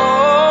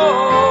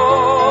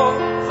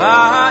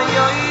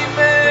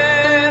vayomer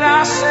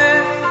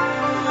Hashem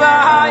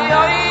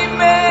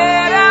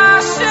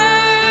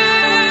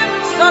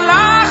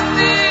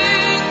solachti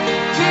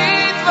ki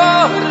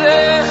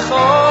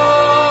dvorecho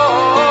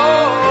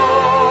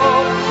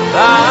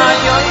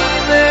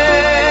vayomer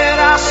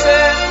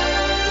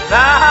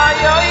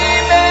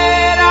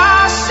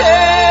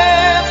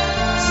Hashem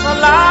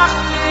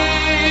solachti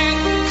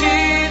ki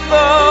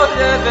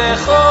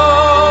dvorecho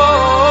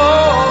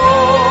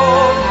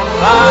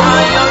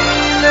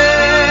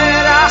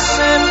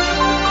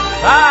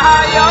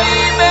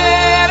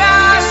vayomer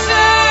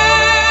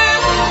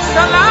Hashem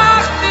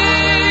salachti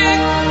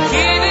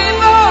ki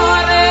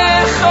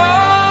dvorecho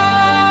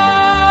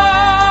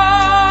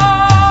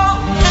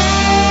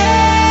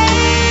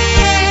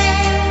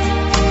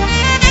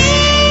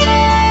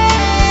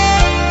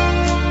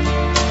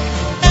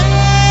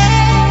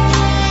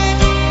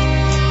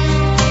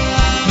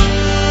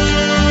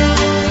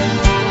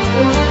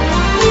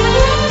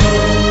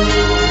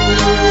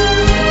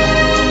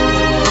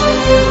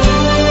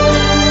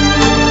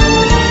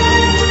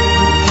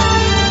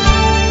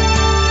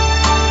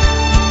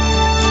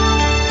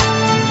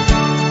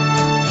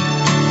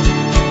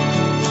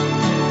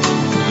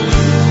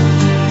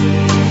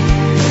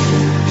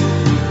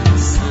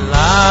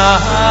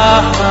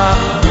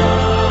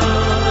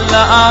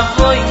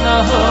la'avoinu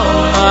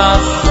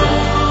maze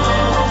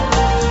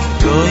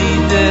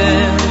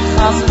goydel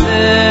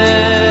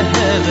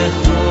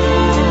chasdechu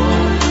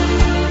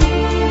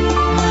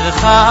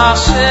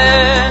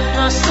Hashem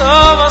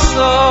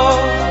noso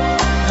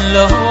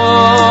lo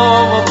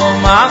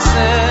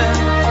maze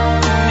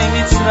mi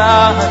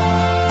Mitzrayim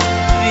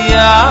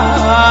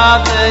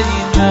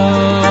v'yadeinu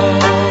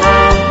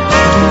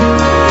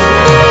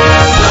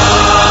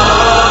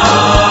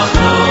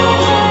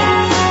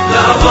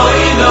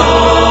La'avoinu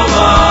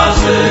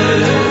maze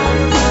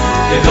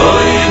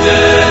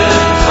kegoydel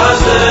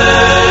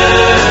chasdechu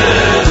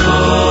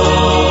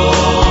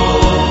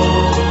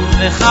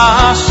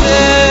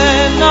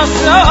Hashem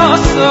noso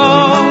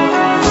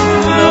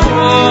lo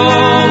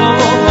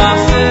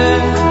maze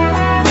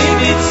mi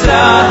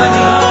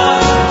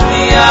Mitzrayim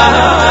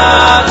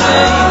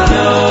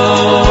v'yadeinu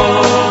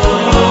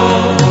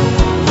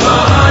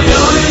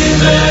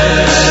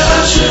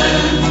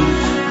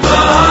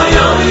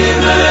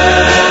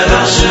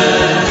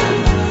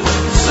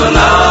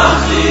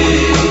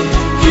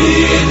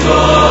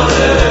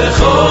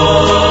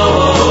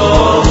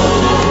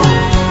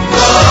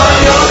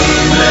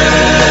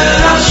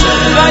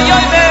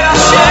Vayomer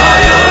Hashem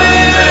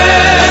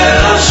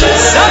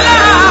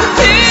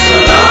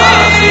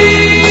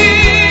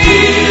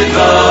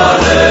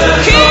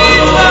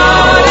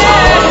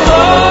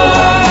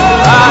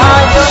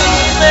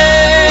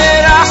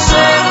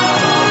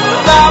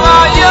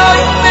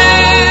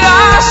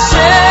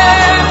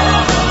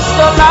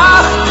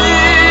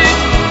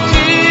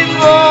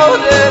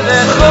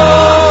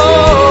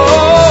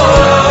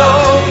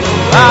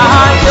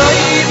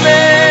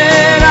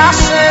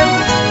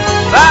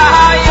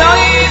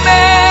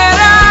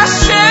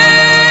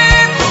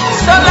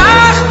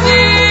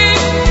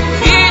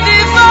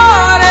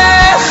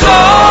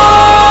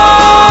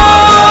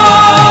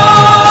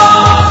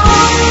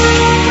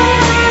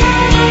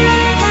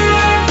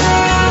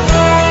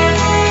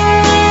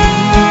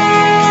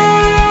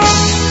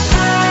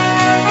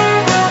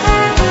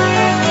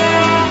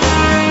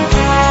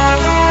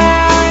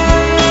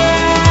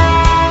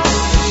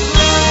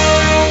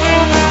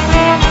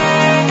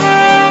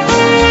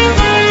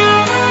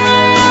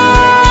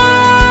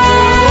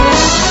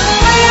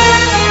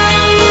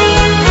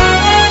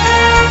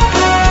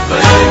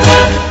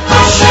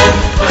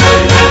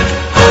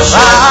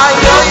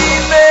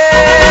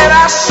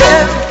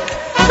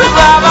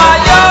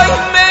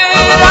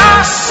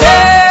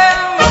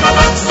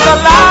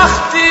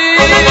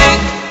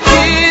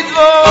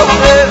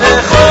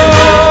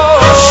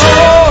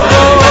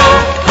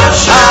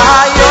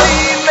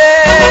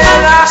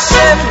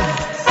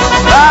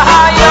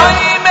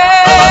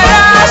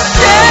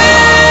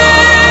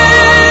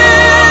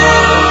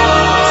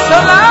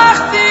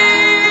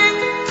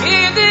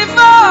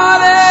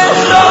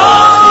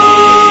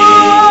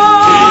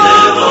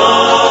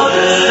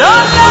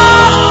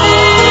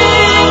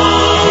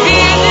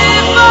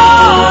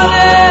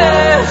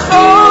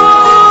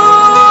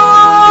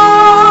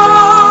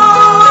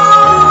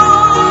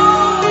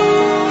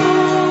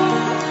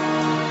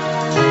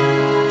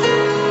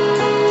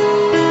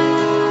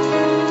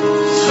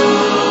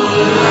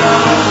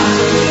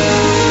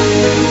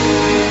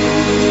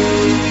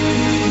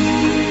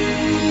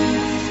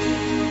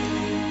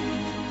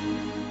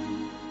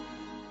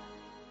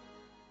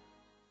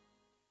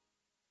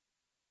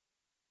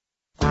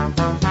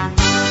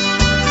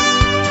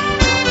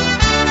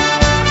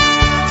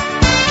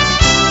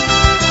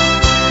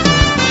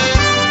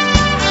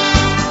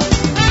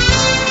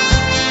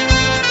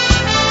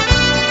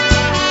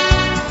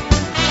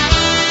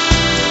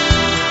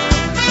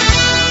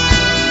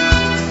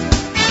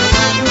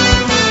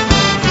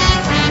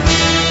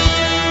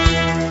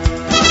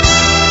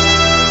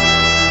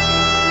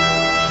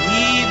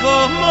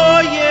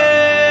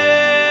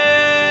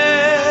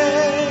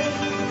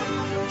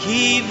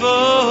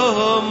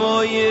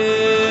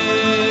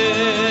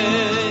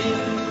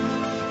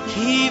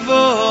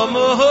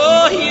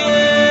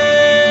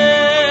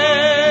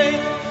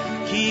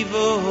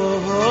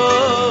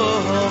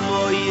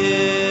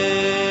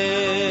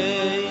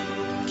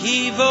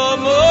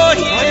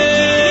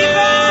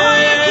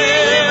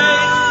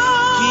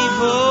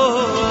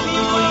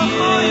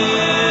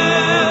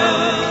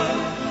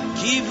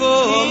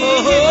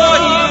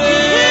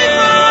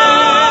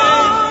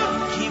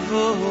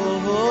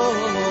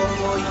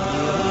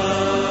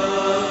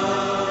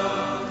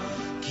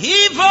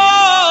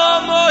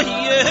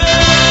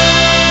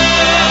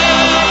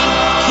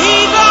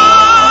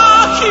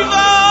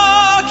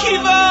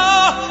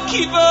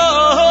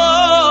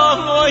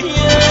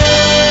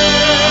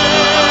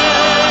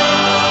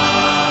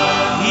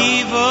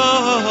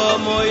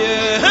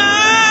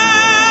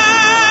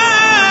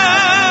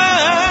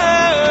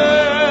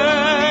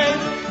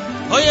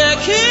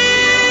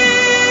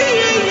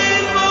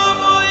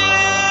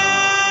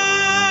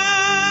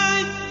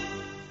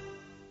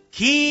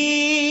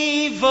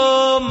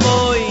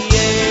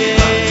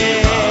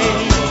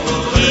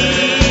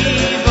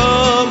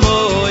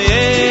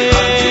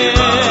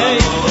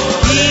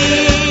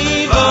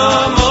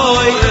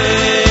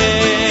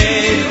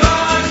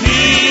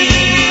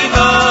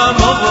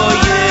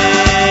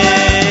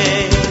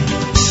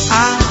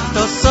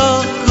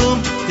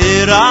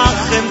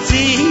terachem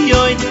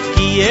tzion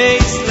ki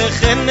es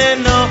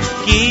lecheneno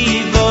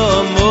kivo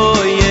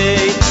moye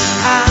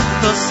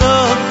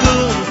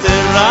atosokum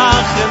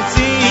terachem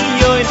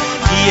tzion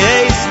ki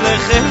es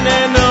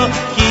lecheneno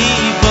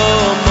kivo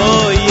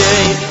moye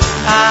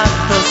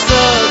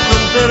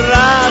atosokum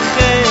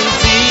terachem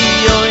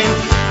tzion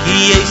ki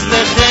es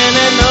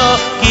lecheneno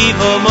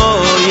kivo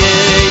moye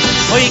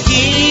oy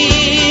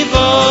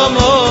kivo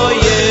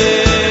moye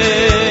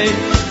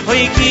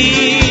oy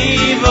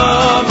kivo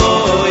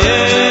moye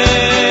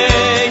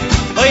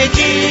oy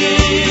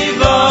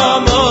kivo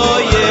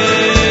moye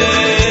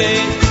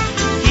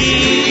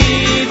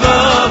kivo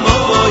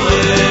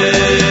moye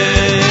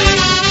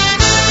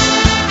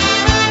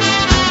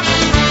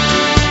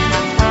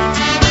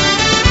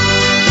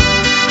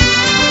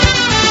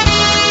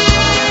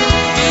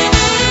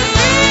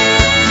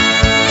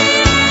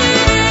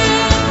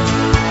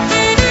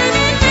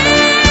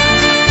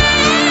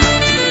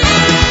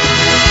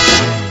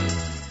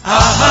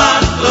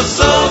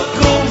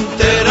sokum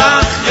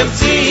terachem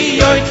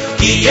tzion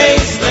ki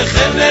es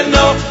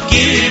lecheneno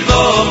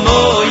kivo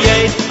moye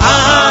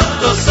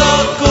ato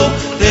sokum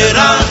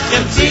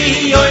terachem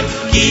tzion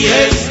ki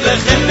es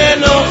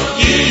lecheneno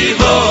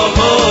kivo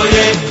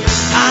moye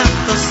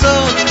ato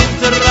sokum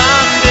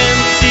terachem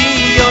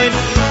tzion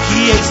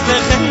ki es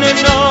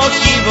lecheneno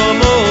kivo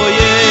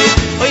moye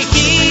oy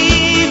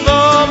kivo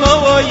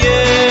moye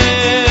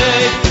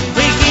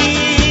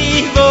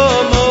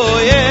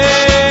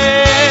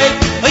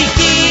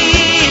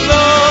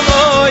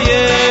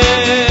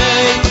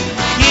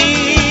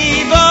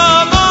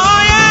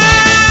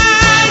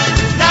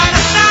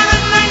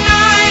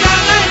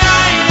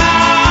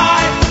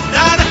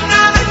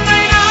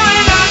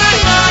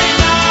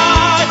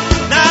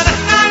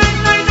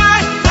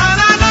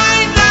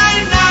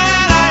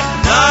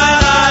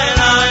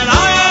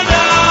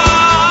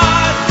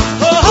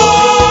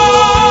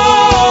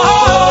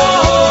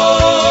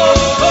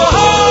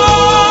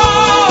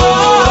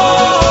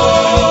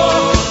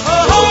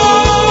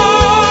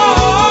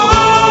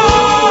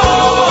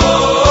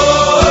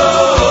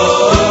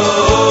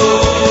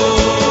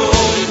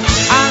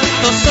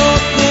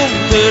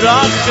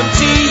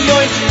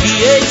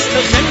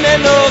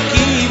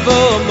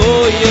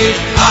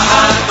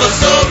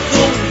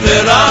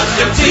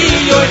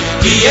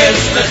ki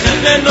es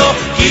lecheneno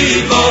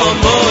kivo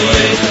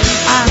moye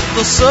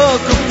ato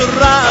sokum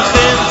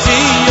terachem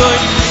tzion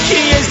ki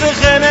es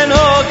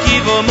lecheneno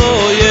kivo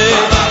moye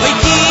oy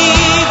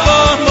kivo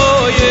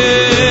moye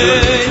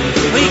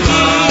oy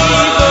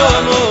kivo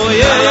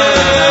moye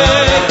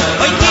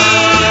oy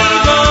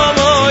kivo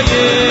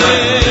moye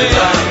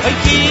oy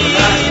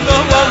kivo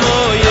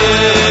moye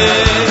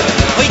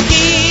oy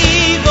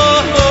kivo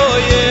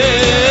moye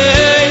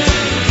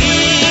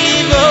kivo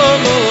moye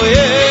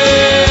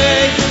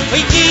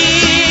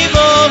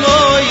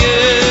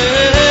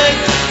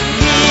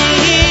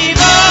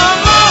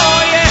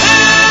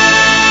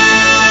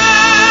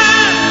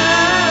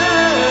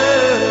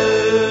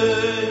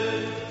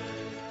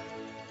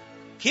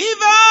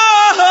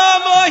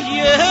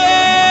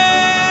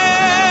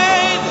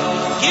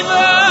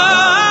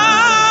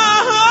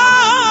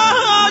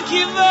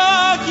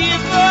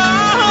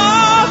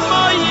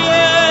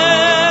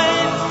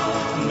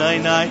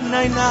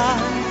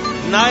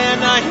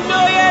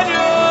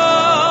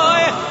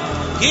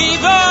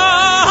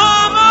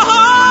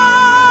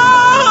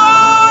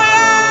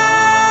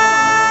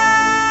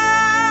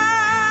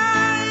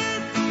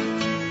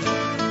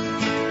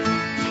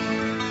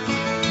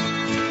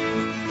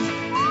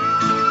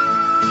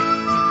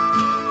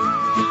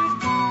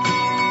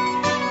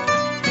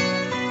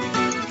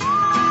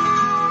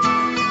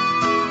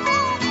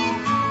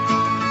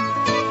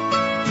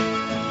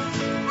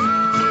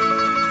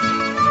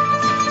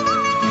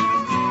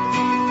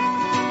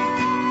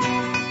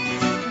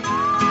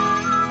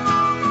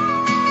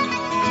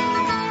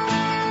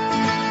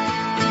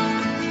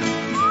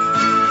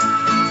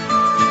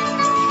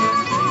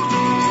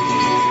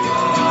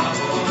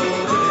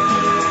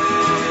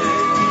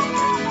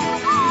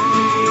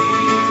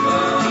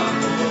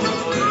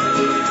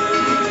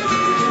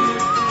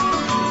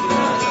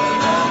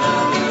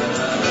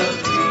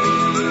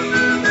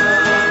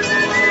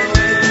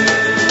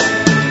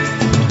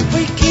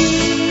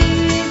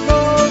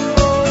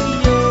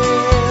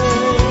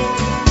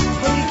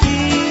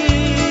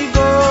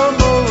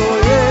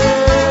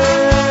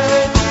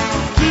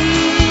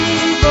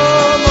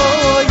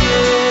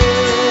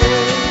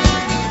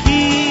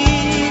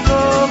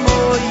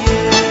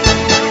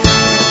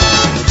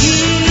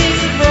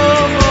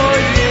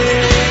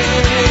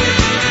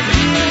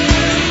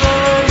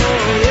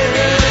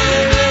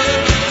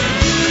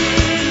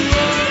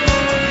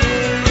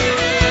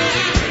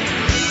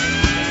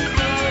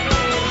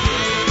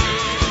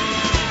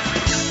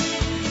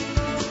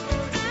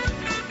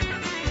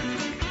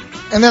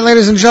And that,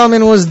 ladies and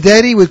gentlemen, was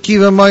Daddy with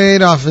Kiva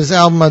Mayed off his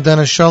album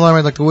Adana Shalom.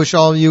 I'd like to wish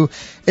all of you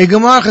A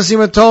Gemar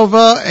Chasima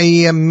Tova,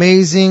 a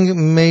amazing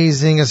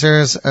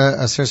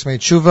Aseres Mei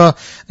Tshuva,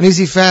 an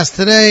easy fast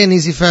today, an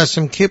easy fast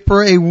from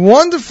Kippur, a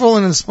wonderful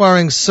and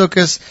inspiring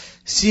Sukkot.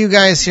 See you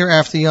guys here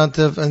after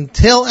Yontiv.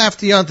 Until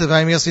after Yontiv,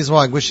 I'm Yossi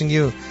Zwag, wishing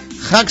you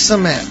Chag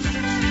Sameach.